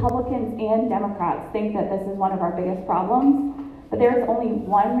both Republicans and Democrats think that this is one of our biggest problems? But there's only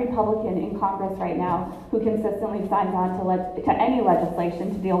one Republican in Congress right now who consistently signs on to any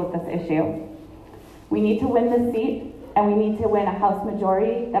legislation to deal with this issue. We need to win this seat, and we need to win a House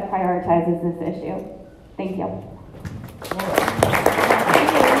majority that prioritizes this issue. Thank you.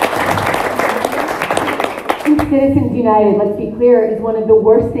 Citizens United, let's be clear, is one of the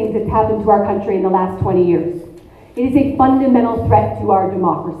worst things that's happened to our country in the last 20 years. It is a fundamental threat to our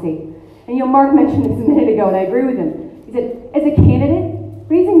democracy. And Mark mentioned this a minute ago, and I agree with him. He said, as a candidate,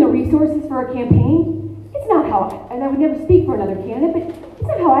 raising the resources for a campaign, it's not how, and I would never speak for another candidate, but it's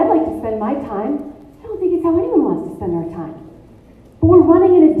not how I'd like to spend my time. I don't think it's how anyone wants to spend their time. But we're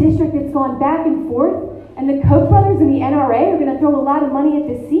running in a district that's gone back and forth, and the Koch brothers and the NRA are going to throw a lot of money at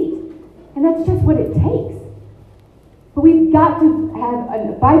this seat. And that's just what it takes. But we've got to have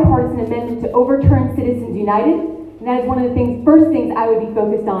a bipartisan amendment to overturn Citizens United, and that is one of the first things I would be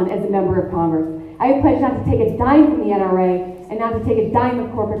focused on as a member of Congress. I have pledged not to take a dime from the NRA and not to take a dime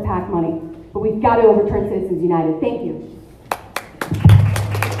of corporate PAC money. But we've got to overturn Citizens United. Thank you.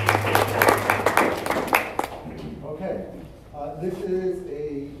 Okay. This is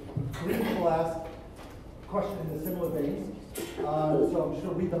a three-class question in a similar vein. So I'm just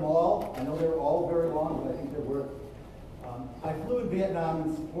going to read them all. I know they're all very long, but I think they're worth. I flew in Vietnam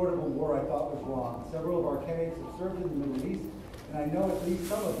in support of a war I thought was wrong. Several of our candidates have served in the Middle East, and I know at least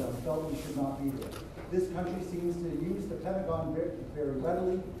some of them felt we should not be there. This country seems to use the Pentagon very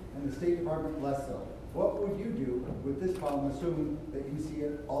readily, and the State Department less so. What would you do with this problem, assuming that you see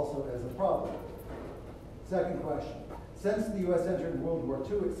it also as a problem? Second question. Since the U.S. entered World War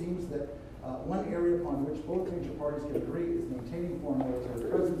II, it seems that one area upon which both major parties can agree is maintaining foreign military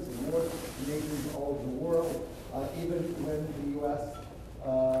presence in wars in nations all over the world, even when the U.S.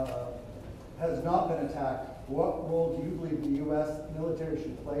 has not been attacked. What role do you believe the U.S. military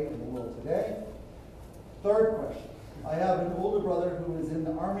should play in the world today? Third question. I have an older brother who is in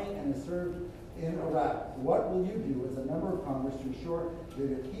the Army and has served in Iraq. What will you do as a member of Congress to ensure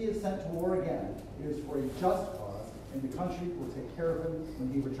that if he is sent to war again, it is for a just cause and the country will take care of him when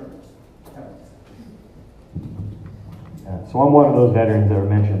he returns? So I'm one of those veterans that were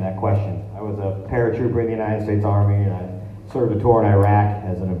mentioned in that question. I was a paratrooper in the United States Army, and I served a tour in Iraq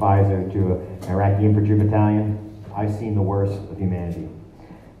as an advisor to an Iraqi infantry battalion. I've seen the worst of humanity.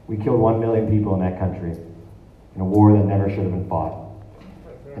 We killed 1 million people in that country in a war that never should have been fought.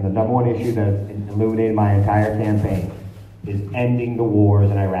 And the number one issue that illuminated my entire campaign is ending the wars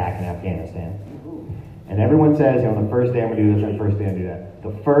in Iraq and Afghanistan. And everyone says, the first day I'm going to do this, and the first day I'm going to do that.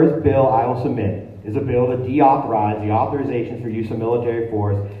 The first bill I will submit is a bill to deauthorize the authorizations for use of military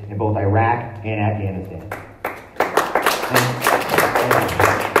force in both Iraq and Afghanistan.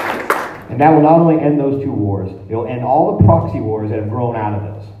 And that will not only end those two wars, it will end all the proxy wars that have grown out of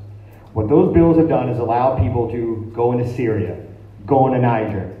those. What those bills have done is allow people to go into Syria, go into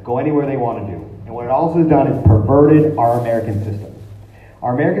Niger, go anywhere they want to do. And what it also has done is perverted our American system.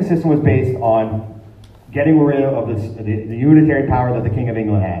 Our American system was based on getting rid of the unitary power that the King of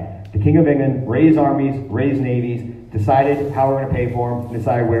England had. The King of England raised armies, raised navies, decided how we're going to pay for them, and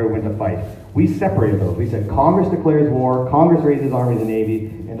decided where we went to fight. We separated those. We said Congress declares war, Congress raises armies and navy,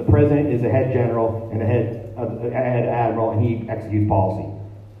 and the president is the head general and the head admiral, and he executes policy.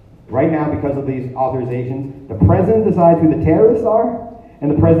 Right now, because of these authorizations, the president decides who the terrorists are,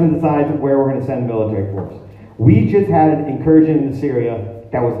 and the president decides where we're going to send military force. We just had an incursion into Syria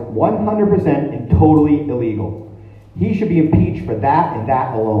that was 100% and totally illegal. He should be impeached for that and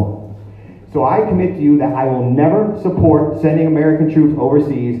that alone. So I commit to you that I will never support sending American troops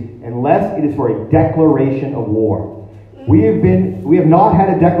overseas unless it is for a declaration of war. We have not had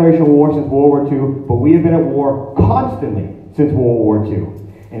a declaration of war since World War II, but we have been at war constantly since World War II.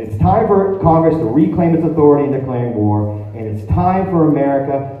 And it's time for Congress to reclaim its authority in declaring war, and it's time for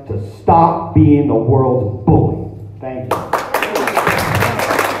America to stop being the world's bully. Thank you.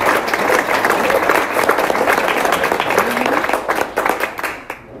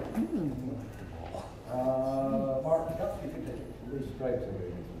 Mark, you can take at least strikes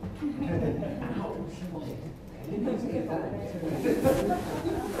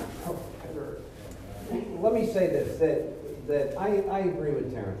Let me say this, that I agree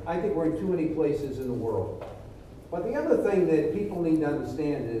with Terrence. I think we're in too many places in the world. But the other thing that people need to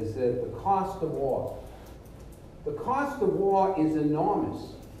understand is that the cost of war. The cost of war is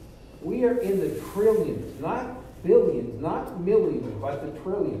enormous. We are in the trillions, not billions, not millions, but the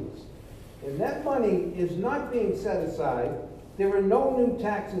trillions. And that money is not being set aside. There are no new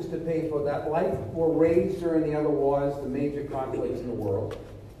taxes to pay for that, like were raised during the other wars, the major conflicts in the world.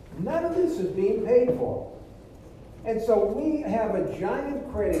 None of this is being paid for. And so we have a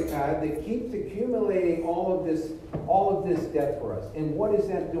giant credit card that keeps accumulating all of this debt for us. And what is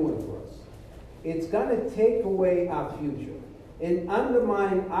that doing for us? It's going to take away our future and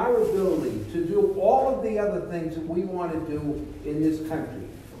undermine our ability to do all of the other things that we want to do in this country.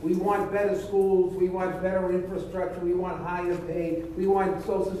 We want better schools, we want better infrastructure, we want higher pay, we want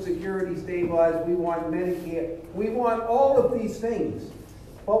Social Security stabilized, we want Medicare, we want all of these things.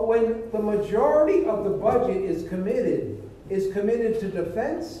 But when the majority of the budget is committed to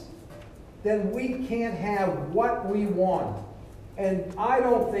defense, then we can't have what we want. And I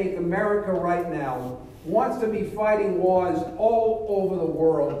don't think America right now wants to be fighting wars all over the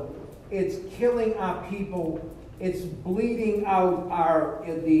world. It's killing our people. It's bleeding out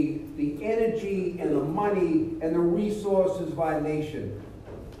the energy and the money and the resources of our nation.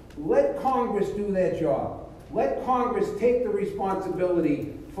 Let Congress do their job. Let Congress take the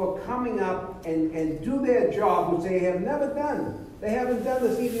responsibility for coming up and do their job, which they have never done. They haven't done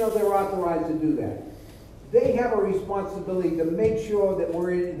this even though they're authorized to do that. They have a responsibility to make sure that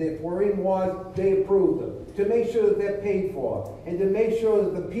if we're in wars, they approve them, to make sure that they're paid for, and to make sure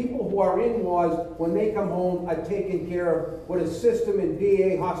that the people who are in wars, when they come home, are taken care of with a system in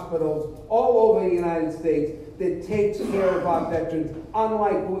VA hospitals all over the United States that takes care of our veterans,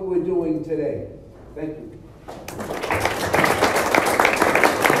 unlike what we're doing today. Thank you.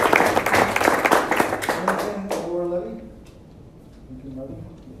 Anything for Levy?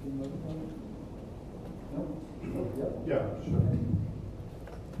 Yeah, sure.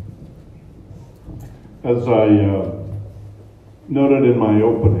 As I noted in my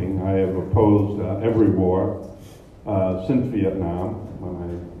opening, I have opposed every war since Vietnam, when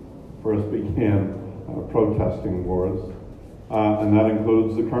I first began protesting wars, and that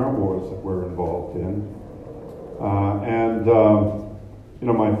includes the current wars that we're involved in. You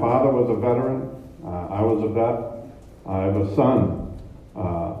know, my father was a veteran. I was a vet. I have a son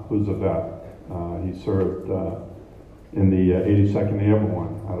who's a vet. He served in the 82nd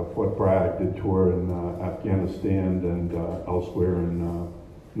Airborne out of Fort Bragg, did tour in Afghanistan and elsewhere in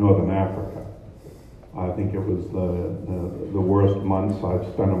Northern Africa. I think it was the worst months I've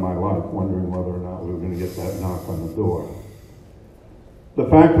spent in my life wondering whether or not we were going to get that knock on the door. The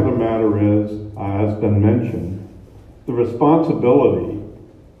fact of the matter is, as been mentioned, the responsibility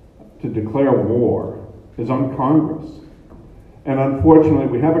to declare war is on Congress. And unfortunately,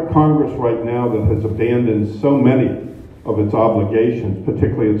 we have a Congress right now that has abandoned so many of its obligations,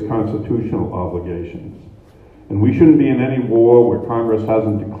 particularly its constitutional obligations. And we shouldn't be in any war where Congress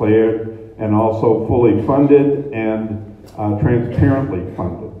hasn't declared and also fully funded and transparently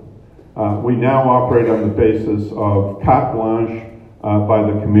funded. We now operate on the basis of carte blanche by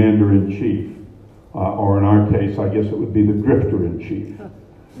the commander-in-chief, or in our case, I guess it would be the drifter-in-chief.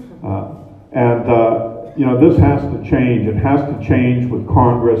 you know, this has to change. It has to change with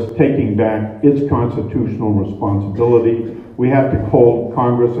Congress taking back its constitutional responsibility. We have to hold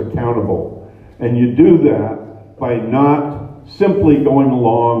Congress accountable. And you do that by not simply going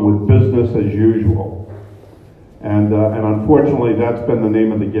along with business as usual. And unfortunately, that's been the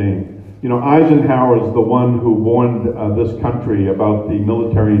name of the game. You know, Eisenhower is the one who warned this country about the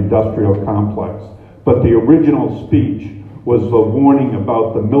military-industrial complex. But the original speech was the warning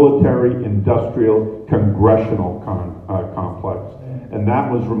about the military-industrial congressional complex. And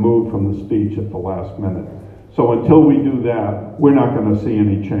that was removed from the speech at the last minute. So until we do that, we're not going to see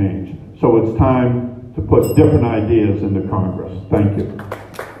any change. So it's time to put different ideas into Congress. Thank you.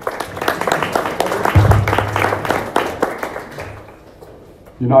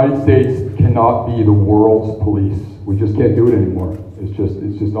 The United States cannot be the world's police. We just can't do it anymore. It's just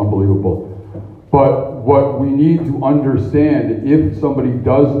unbelievable. But what we need to understand, if somebody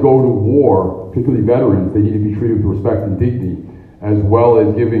does go to war, particularly veterans, they need to be treated with respect and dignity, as well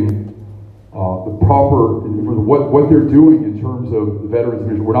as giving the proper, what they're doing in terms of the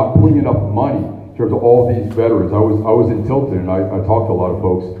veterans. We're not putting enough money in terms of all of these veterans. I was in Tilton, and I talked to a lot of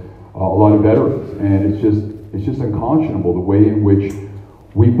folks, a lot of veterans, and it's just unconscionable the way in which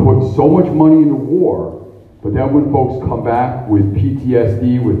we put so much money into war, but then when folks come back with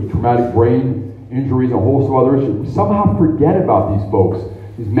PTSD, with traumatic brain injuries, and a whole host of other issues, we somehow forget about these folks,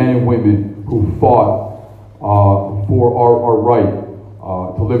 these men and women who fought for our right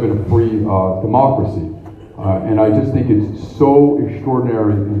to live in a free democracy. And I just think it's so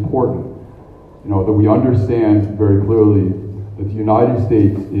extraordinarily important, you know, that we understand very clearly that the United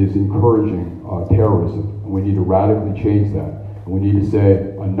States is encouraging terrorism, and we need to radically change that. And we need to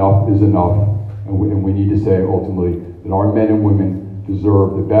say enough is enough, and we need to say ultimately that our men and women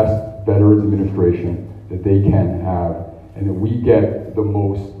deserve the best Veterans Administration that they can have, and that we get the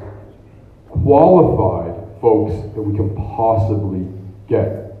most qualified folks that we can possibly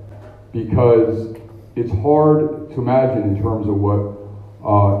get. Because it's hard to imagine in terms of what,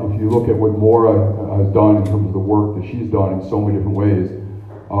 if you look at what Maura has done in terms of the work that she's done in so many different ways,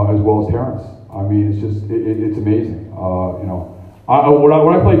 as well as Terrence. I mean, it's just, it's amazing. You know, when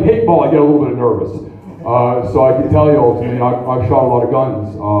I play paintball, I get a little bit nervous. So I can tell you ultimately, I've shot a lot of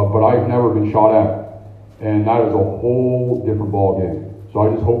guns, but I've never been shot at. And that is a whole different ball game. So I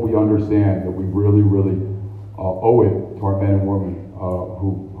just hope we understand that we really, really owe it to our men and women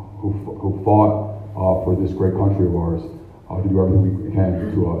who fought for this great country of ours to do everything we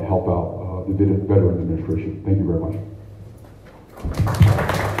can to help out the Veterans Administration. Thank you very much.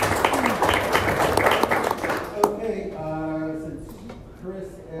 Okay, since Chris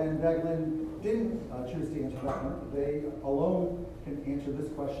and Declan didn't choose to answer that one, they alone can answer this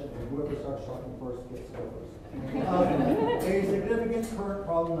question, and whoever starts talking first gets to go first. A significant current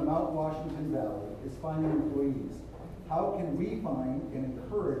problem in Mount Washington Valley is finding employees. How can we find and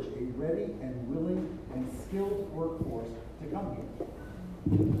encourage a ready and willing and skilled workforce to come here?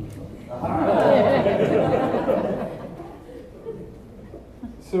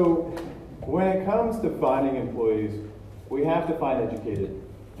 So when it comes to finding employees, we have to find educated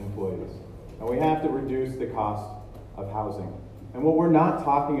employees, and we have to reduce the cost of housing. And what we're not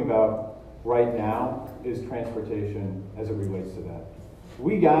talking about right now is transportation as it relates to that.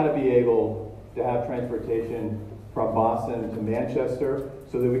 We got to be able to have transportation from Boston to Manchester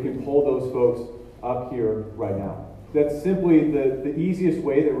so that we can pull those folks up here right now. That's simply the easiest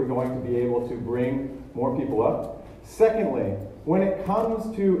way that we're going to be able to bring more people up. Secondly, when it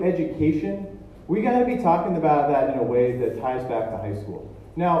comes to education, we got to be talking about that in a way that ties back to high school.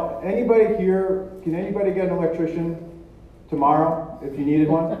 Now, anybody here, can anybody get an electrician tomorrow if you needed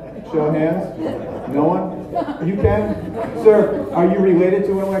one? Show of hands. No one? You can? Sir, are you related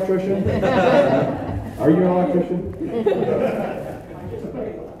to an electrician? Are you an electrician?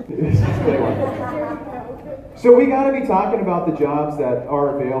 So we got to be talking about the jobs that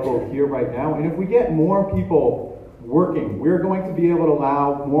are available here right now. And if we get more people working, we're going to be able to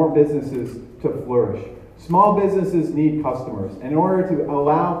allow more businesses to flourish. Small businesses need customers. In order to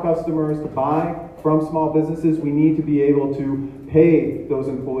allow customers to buy from small businesses, we need to be able to pay those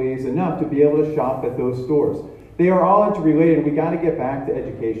employees enough to be able to shop at those stores. They are all interrelated. We got to get back to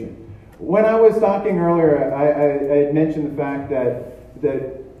education. When I was talking earlier, I had mentioned the fact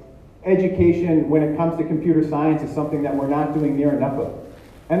that education, when it comes to computer science, is something that we're not doing near enough of.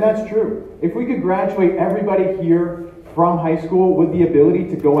 And that's true. If we could graduate everybody here from high school with the ability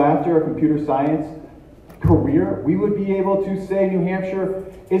to go after a computer science career, we would be able to say New Hampshire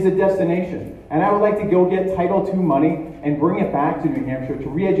is a destination. And I would like to go get Title II money and bring it back to New Hampshire to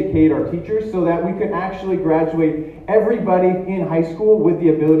re-educate our teachers so that we could actually graduate everybody in high school with the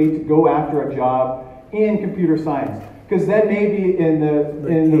ability to go after a job and computer science. Because then maybe in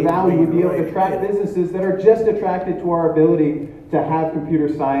the valley we'd be able to attract businesses that are just attracted to our ability to have computer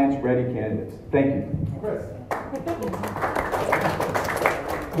science ready candidates. Thank you. Chris.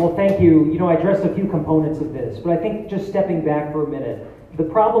 Well, thank you. You know, I addressed a few components of this, but I think just stepping back for a minute, the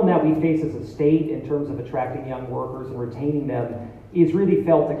problem that we face as a state in terms of attracting young workers and retaining them is really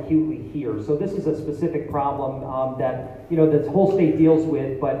felt acutely here. So this is a specific problem that, you know, the whole state deals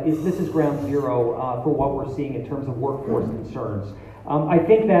with, but this is ground zero for what we're seeing in terms of workforce concerns. I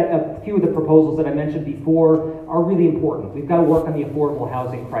think that a few of the proposals that I mentioned before are really important. We've got to work on the affordable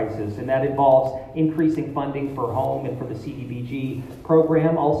housing crisis, and that involves increasing funding for home and for the CDBG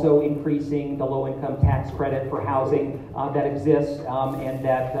program, also increasing the low-income tax credit for housing that exists and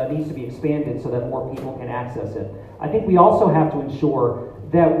that needs to be expanded so that more people can access it. I think we also have to ensure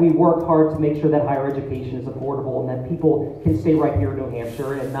that we work hard to make sure that higher education is affordable and that people can stay right here in New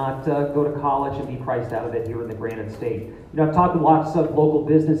Hampshire and not go to college and be priced out of it here in the Granite State. You know, I've talked with lots of local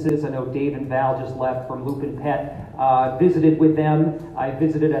businesses. I know Dave and Val just left from Lupin Pet. Visited with them. I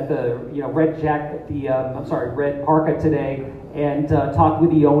visited at the Red Parka today and talked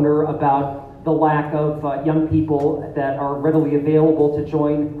with the owner about the lack of young people that are readily available to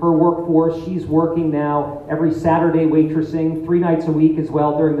join her workforce. She's working now every Saturday waitressing, 3 nights a week as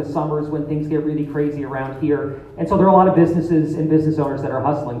well during the summers when things get really crazy around here. And so there are a lot of businesses and business owners that are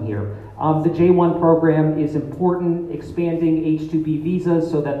hustling here. The J1 program is important, expanding H-2B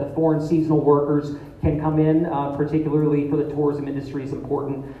visas so that the foreign seasonal workers can come in, particularly for the tourism industry is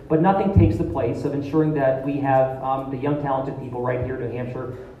important. But nothing takes the place of ensuring that we have the young talented people right here in New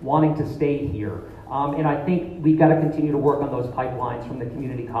Hampshire wanting to stay here. And I think we've got to continue to work on those pipelines from the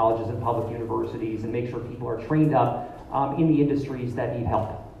community colleges and public universities and make sure people are trained up in the industries that need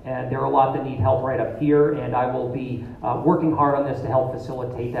help. And there are a lot that need help right up here, and I will be working hard on this to help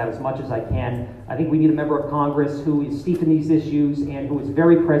facilitate that as much as I can. I think we need a member of Congress who is steeped in these issues and who is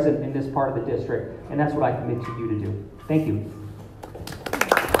very present in this part of the district, and that's what I commit to you to do. Thank you.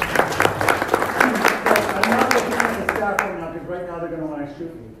 I'm not looking at the staff right now because right now they're going to want to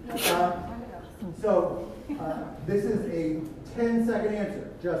shoot me. This is a 10-second answer.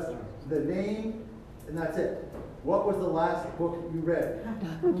 Just the name, and that's it. What was the last book you read?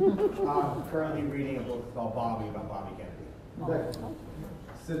 I'm currently reading a book called Bobby about Bobby Kennedy. Okay.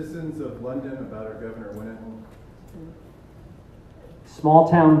 Citizens of London about our Governor Winnet. Small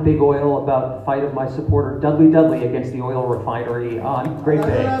Town Big Oil about the fight of my supporter Dudley Dudley against the oil refinery on Great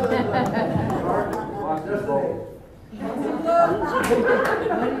Bay.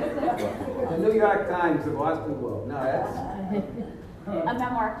 The New York Times, the Boston Globe. No, that's... A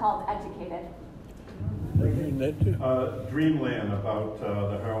memoir called Educated. Dreamland about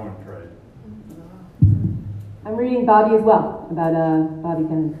the heroin trade. I'm reading Bobby as well, about Bobby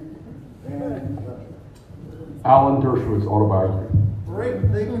Kennedy. Alan Dershowitz autobiography. Great,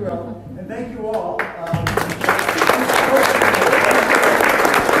 thank you, Alan. And thank you all.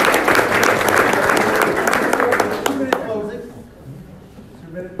 2-minute closing.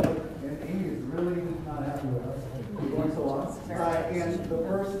 2-minute closing. And Amy is really not happy with us. We're going so long. And the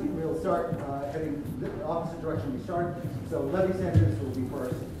first, we'll start heading the opposite direction we started. So Levy Sanders will be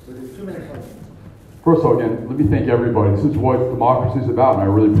first with his 2-minute closing. First of all, again, let me thank everybody. This is what democracy is about, and I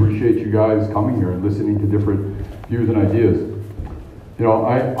really appreciate you guys coming here and listening to different views and ideas. You know,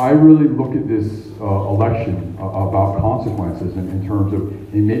 I really look at this election about consequences in terms of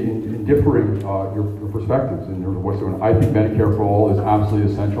in differing your perspectives in terms of what's going on. I think Medicare for all is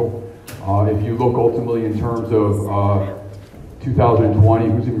absolutely essential. If you look ultimately in terms of 2020,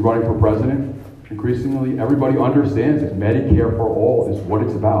 who's going to be running for president, increasingly everybody understands that Medicare for all is what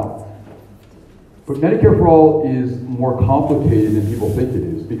it's about. But Medicare for all is more complicated than people think it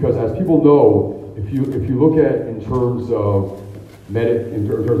is, because as people know, if you look at in terms of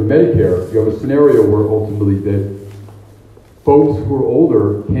Medicare, you have a scenario where ultimately that folks who are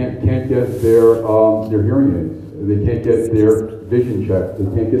older can't get their hearing aids, they can't get their vision checked, they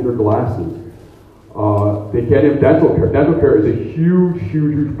can't get their glasses, they can't have dental care. Dental care is a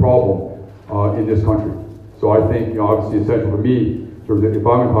huge problem in this country. So I think, obviously, essential for me. Sort of, if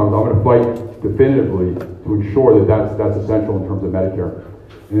I'm in Congress, I'm going to fight definitively to ensure that that's essential in terms of Medicare.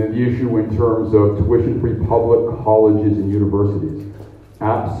 And then the issue in terms of tuition-free public colleges and universities,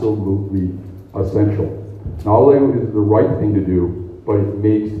 absolutely essential. Not only is it the right thing to do, but it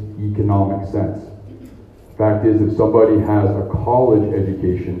makes economic sense. Fact is, if somebody has a college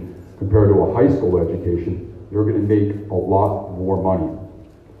education compared to a high school education, they're going to make a lot more money.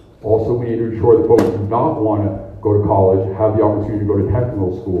 Also, we need to ensure that folks do not want to go to college, have the opportunity to go to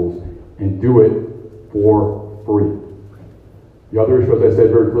technical schools, and do it for free. The other issue, as I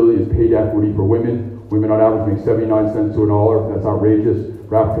said very clearly, is paid equity for women. Women on average make 79 cents to a dollar. That's outrageous.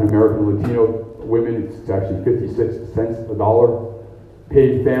 For African American and Latino women, it's actually 56 cents a dollar.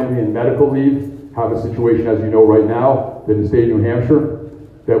 Paid family and medical leave have a situation, as you know right now, in the state of New Hampshire,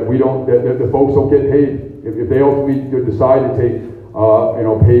 that the folks don't get paid. If they ultimately decide to take,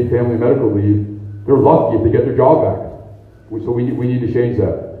 paid family and medical leave, they're lucky if they get their job back. So we need to change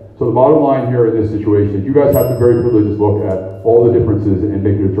that. So the bottom line here in this situation is you guys have to very privileged look at all the differences and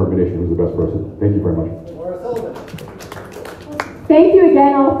make a determination who's the best person. Thank you very much. Thank you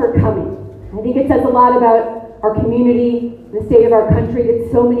again all for coming. I think it says a lot about our community, the state of our country, that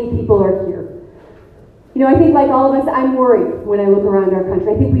so many people are here. You know, I think like all of us, I'm worried when I look around our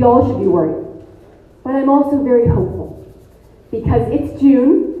country. I think we all should be worried. But I'm also very hopeful because it's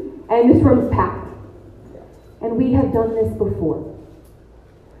June and this room's packed. And we have done this before.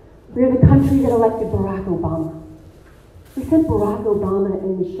 We are the country that elected Barack Obama. We sent Barack Obama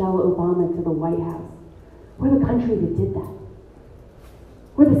and Michelle Obama to the White House. We're the country that did that.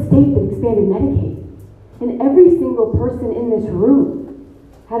 We're the state that expanded Medicaid. And every single person in this room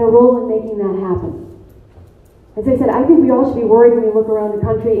had a role in making that happen. As I said, I think we all should be worried when we look around the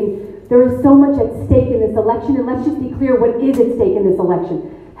country, and there is so much at stake in this election, and let's just be clear what is at stake in this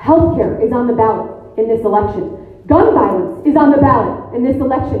election. Healthcare is on the ballot in this election. Gun violence is on the ballot in this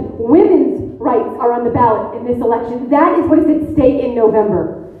election. Women's rights are on the ballot in this election. That is what is at stake in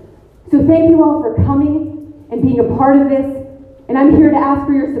November. So thank you all for coming and being a part of this. And I'm here to ask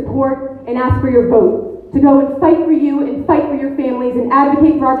for your support and ask for your vote to go and fight for you and fight for your families and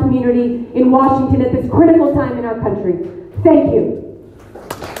advocate for our community in Washington at this critical time in our country. Thank you.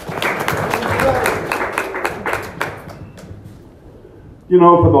 You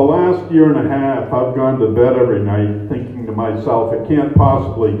know, for the last year and a half, I've gone to bed every night thinking to myself, it can't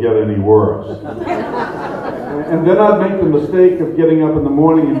possibly get any worse. And then I'd make the mistake of getting up in the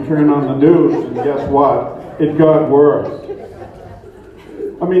morning and turn on the news, and guess what? It got worse.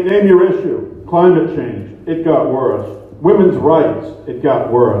 I mean, name your issue. Climate change, it got worse. Women's rights, it got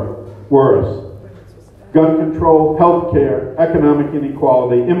worse. Gun control, health care, economic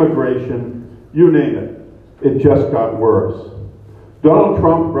inequality, immigration, you name it. It just got worse. Donald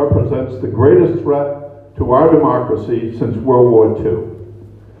Trump represents the greatest threat to our democracy since World War II.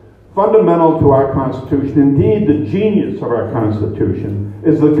 Fundamental to our Constitution, indeed the genius of our Constitution,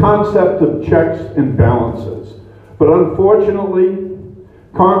 is the concept of checks and balances. But unfortunately,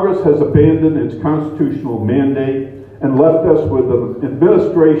 Congress has abandoned its constitutional mandate and left us with an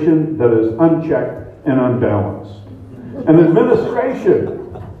administration that is unchecked and unbalanced. An administration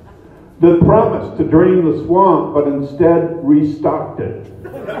that promised to drain the swamp, but instead restocked it.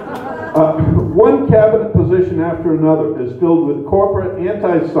 One cabinet position after another is filled with corporate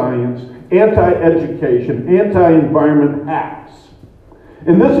anti-science, anti-education, anti-environment hacks.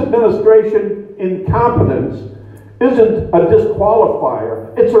 In this administration, incompetence isn't a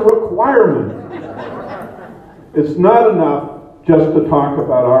disqualifier, it's a requirement. It's not enough just to talk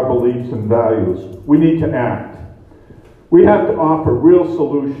about our beliefs and values. We need to act. We have to offer real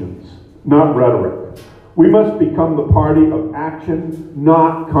solutions, not rhetoric. We must become the party of action,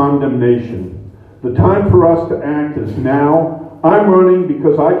 not condemnation. The time for us to act is now. I'm running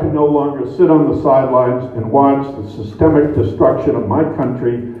because I can no longer sit on the sidelines and watch the systemic destruction of my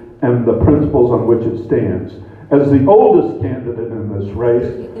country and the principles on which it stands. As the oldest candidate in this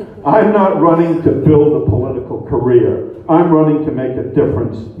race, I'm not running to build a political career. I'm running to make a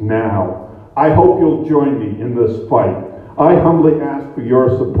difference now. I hope you'll join me in this fight. I humbly ask for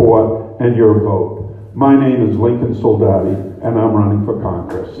your support and your vote. My name is Lincoln Soldati, and I'm running for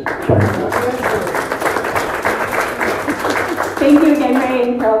Congress. Thank you. Thank you again, Ray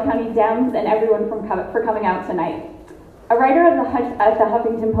and Carroll County Dems and everyone for coming out tonight. A writer at the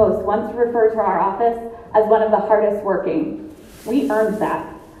Huffington Post once referred to our office as one of the hardest working. We earned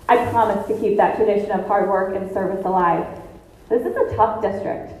that. I promise to keep that tradition of hard work and service alive. This is a tough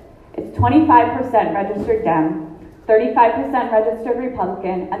district. It's 25% registered Dem, 35% registered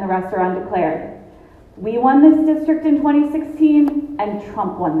Republican, and the rest are undeclared. We won this district in 2016, and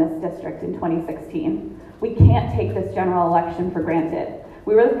Trump won this district in 2016. We can't take this general election for granted.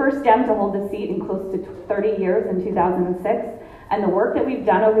 We were the first Dem to hold the seat in close to 30 years in 2006, and the work that we've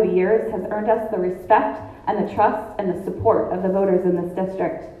done over the years has earned us the respect and the trust and the support of the voters in this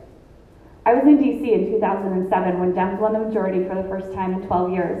district. I was in DC in 2007 when Dems won the majority for the first time in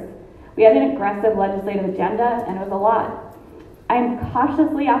 12 years. We had an aggressive legislative agenda, and it was a lot. I am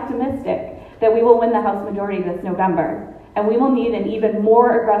cautiously optimistic that we will win the House majority this November, and we will need an even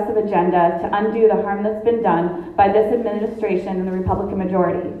more aggressive agenda to undo the harm that's been done by this administration and the Republican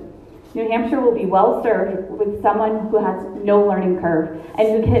majority. New Hampshire will be well served with someone who has no learning curve and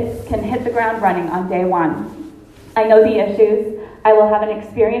who can hit the ground running on day one. I know the issues, I will have an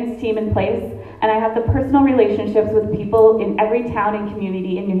experienced team in place, and I have the personal relationships with people in every town and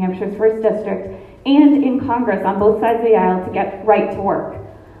community in New Hampshire's 1st District and in Congress on both sides of the aisle to get right to work.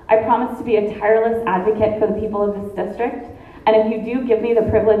 I promise to be a tireless advocate for the people of this district, and if you do give me the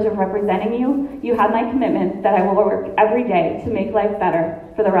privilege of representing you, you have my commitment that I will work every day to make life better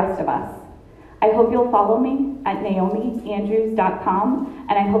for the rest of us. I hope you'll follow me at naomiandrews.com,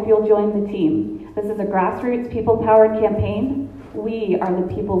 and I hope you'll join the team. This is a grassroots, people-powered campaign. We are the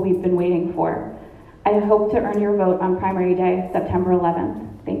people we've been waiting for. I hope to earn your vote on primary day, September 11th.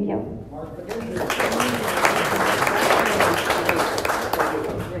 Thank you.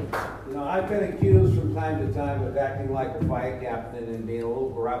 You know, I've been accused from time to time of acting like a fire captain and being a little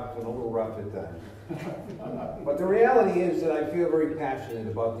gruff and a little rough at times. But the reality is that I feel very passionate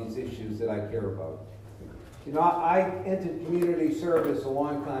about these issues that I care about. You know, I entered community service a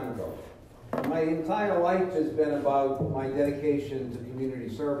long time ago. My entire life has been about my dedication to community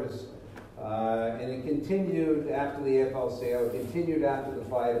service, and it continued after the FLCO, it continued after the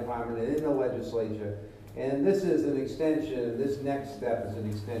fire department and in the legislature. And this is an extension, this next step is an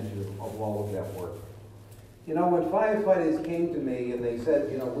extension of all of that work. You know, when firefighters came to me and they said,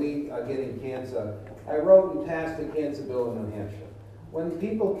 you know, we are getting cancer, I wrote and passed the cancer bill in New Hampshire. When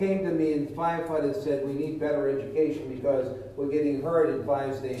people came to me and firefighters said we need better education because we're getting hurt in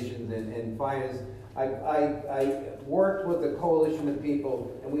fire stations and fires, I worked with a coalition of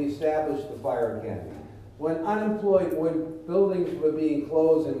people and we established the Fire Academy. When buildings were being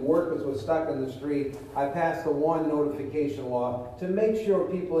closed and workers were stuck in the street, I passed the one notification law to make sure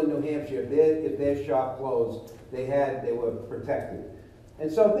people in New Hampshire, if their shop closed, they were protected. And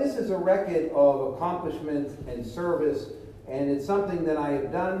so this is a record of accomplishment and service, and it's something that I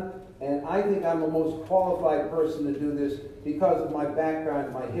have done, and I think I'm the most qualified person to do this because of my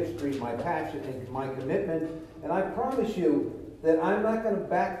background, my history, my passion, and my commitment. And I promise you that I'm not going to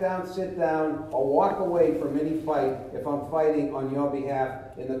back down, sit down, or walk away from any fight if I'm fighting on your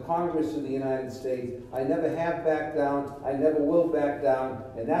behalf in the Congress of the United States. I never have backed down. I never will back down.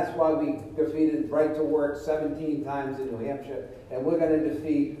 And that's why we defeated Right to Work 17 times in New Hampshire. And we're going to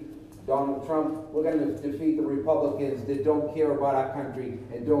defeat Donald Trump. We're going to defeat the Republicans that don't care about our country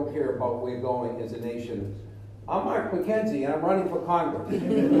and don't care about where we're going as a nation. I'm Mark McKenzie, and I'm running for Congress.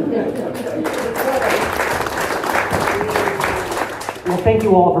 Well, thank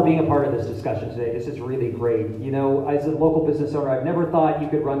you all for being a part of this discussion today. This is really great. You know, as a local business owner, I've never thought you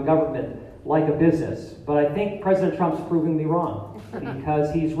could run government like a business, but I think President Trump's proving me wrong because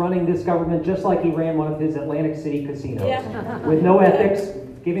he's running this government just like he ran one of his Atlantic City casinos with no ethics,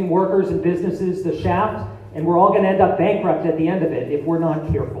 giving workers and businesses the shaft, and we're all going to end up bankrupt at the end of it if we're not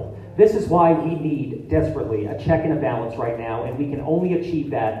careful. This is why we need desperately a check and a balance right now, and we can only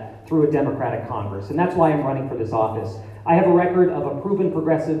achieve that through a Democratic Congress, and that's why I'm running for this office. I have a record of a proven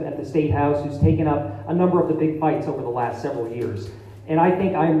progressive at the State House who's taken up a number of the big fights over the last several years. And I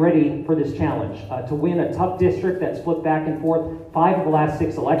think I'm ready for this challenge, to win a tough district that's flipped back and forth 5 of the last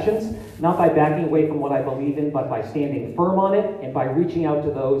 6 elections, not by backing away from what I believe in, but by standing firm on it and by reaching out to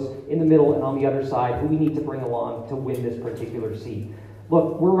those in the middle and on the other side who we need to bring along to win this particular seat.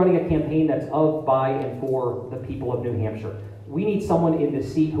 Look, we're running a campaign that's of, by, and for the people of New Hampshire. We need someone in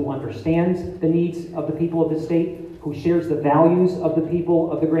this seat who understands the needs of the people of the state, who shares the values of the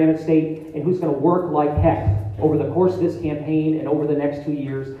people of the Granite State, and who's going to work like heck over the course of this campaign and over the next 2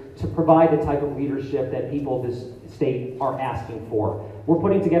 years to provide the type of leadership that people of this state are asking for. We're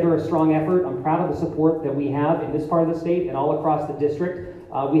putting together a strong effort. I'm proud of the support that we have in this part of the state and all across the district.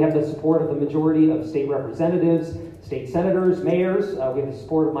 We have the support of the majority of state representatives, state senators, mayors. We have the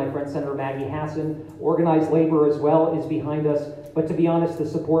support of my friend Senator Maggie Hassan. Organized labor as well is behind us. But to be honest, the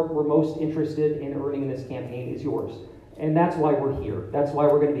support we're most interested in earning in this campaign is yours. And that's why we're here. That's why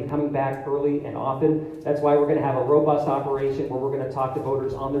we're going to be coming back early and often. That's why we're going to have a robust operation where we're going to talk to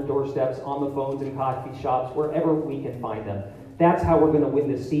voters on their doorsteps, on the phones, in coffee shops, wherever we can find them. That's how we're going to win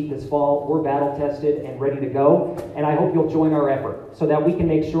this seat this fall. We're battle-tested and ready to go. And I hope you'll join our effort so that we can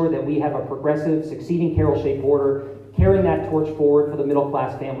make sure that we have a progressive, succeeding Carroll-shaped border, carrying that torch forward for the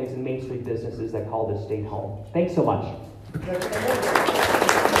middle-class families and Main Street businesses that call this state home. Thanks so much. Thanks,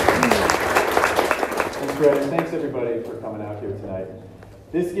 Fred, and thanks everybody for coming out here tonight.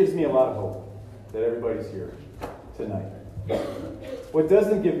 This gives me a lot of hope that everybody's here tonight. What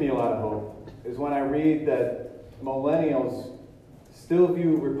doesn't give me a lot of hope is when I read that millennials still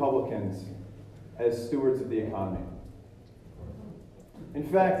view Republicans as stewards of the economy. In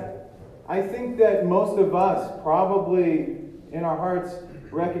fact, I think that most of us probably in our hearts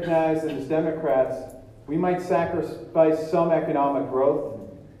recognize that as Democrats, we might sacrifice some economic growth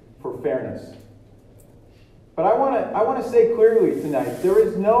for fairness. But I want to say clearly tonight, there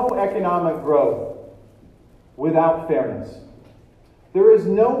is no economic growth without fairness. There is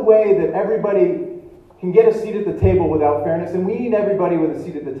no way that everybody can get a seat at the table without fairness, and we need everybody with a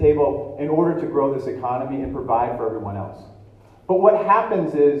seat at the table in order to grow this economy and provide for everyone else. But what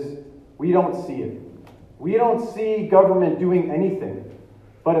happens is we don't see it. We don't see government doing anything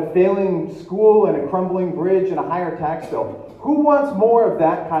but a failing school and a crumbling bridge and a higher tax bill. Who wants more of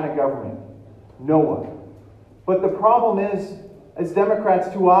that kind of government? No one. But the problem is, as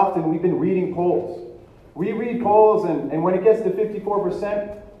Democrats too often, we've been reading polls. We read polls, and when it gets to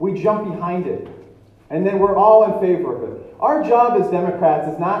 54%, we jump behind it. And then we're all in favor of it. Our job as Democrats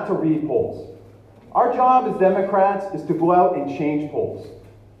is not to read polls. Our job as Democrats is to go out and change polls.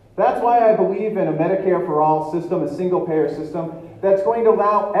 That's why I believe in a Medicare for all system, a single-payer system, that's going to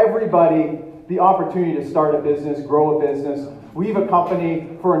allow everybody the opportunity to start a business, grow a business, leave a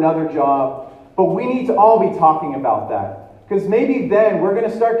company for another job. But we need to all be talking about that. Because maybe then we're going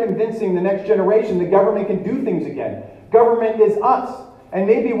to start convincing the next generation that government can do things again. Government is us. And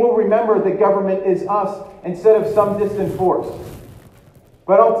maybe we'll remember that government is us instead of some distant force.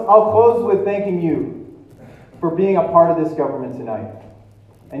 But I'll close with thanking you for being a part of this government tonight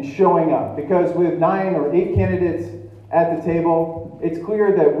and showing up. Because with 9 or 8 candidates at the table, it's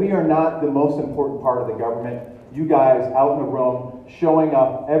clear that we are not the most important part of the government. You guys out in the room showing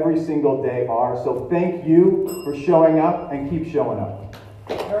up every single day are. So thank you for showing up and keep showing up.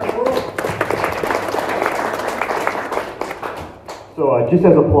 So just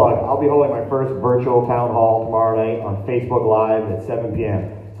as a plug, I'll be holding my first virtual town hall tomorrow night on Facebook Live at 7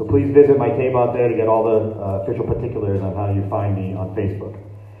 p.m. So please visit my table out there to get all the official particulars on how you find me on Facebook.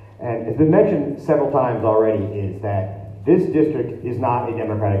 And it's been mentioned several times already is that this district is not a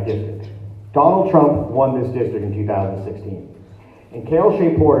Democratic district. Donald Trump won this district in 2016. And Carol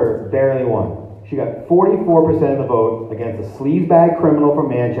Shea Porter barely won. She got 44% of the vote against a sleazebag criminal from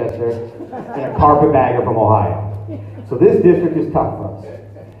Manchester and a carpetbagger from Ohio. So this district is tough for us.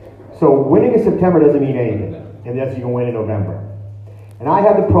 So winning in September doesn't mean anything, unless you can win in November. And I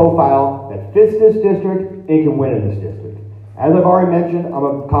have the profile that fits this district and can win in this district. As I've already mentioned, I'm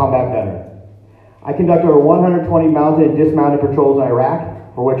a combat veteran. I conducted over 120 mounted and dismounted patrols in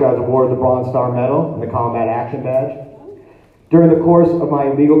Iraq, for which I was awarded the Bronze Star Medal and the Combat Action Badge. During the course of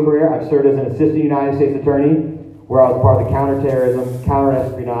my legal career, I've served as an assistant United States attorney, where I was part of the counterterrorism,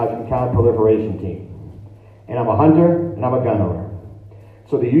 counterespionage, and counterproliferation team. And I'm a hunter, and I'm a gun owner.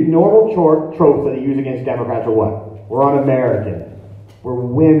 So the normal tropes that they use against Democrats are what? We're un-American. We're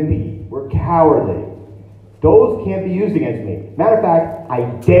wimpy. We're cowardly. Those can't be used against me. Matter of fact, I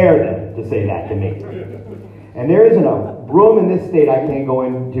dare them to say that to me. And there isn't a room in this state I can't go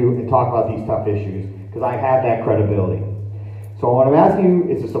into and talk about these tough issues, because I have that credibility. So what I'm asking you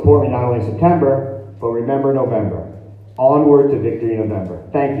is to support me not only in September, but remember November. Onward to victory in November.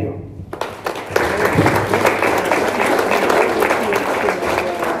 Thank you.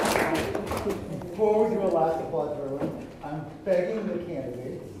 Before we do a last applause for everyone, I'm begging the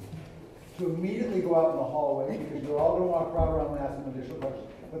candidates to immediately go out in the hallway, because you're all going to walk around and ask them additional questions.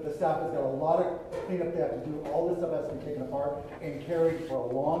 But the staff has got a lot of cleanup they have to do. All this stuff has to be taken apart and carried for a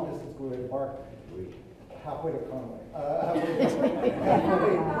long distance to the park, halfway to Conway.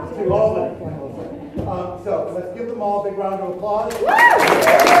 Halfway to Albany. So let's give them all a big round of applause.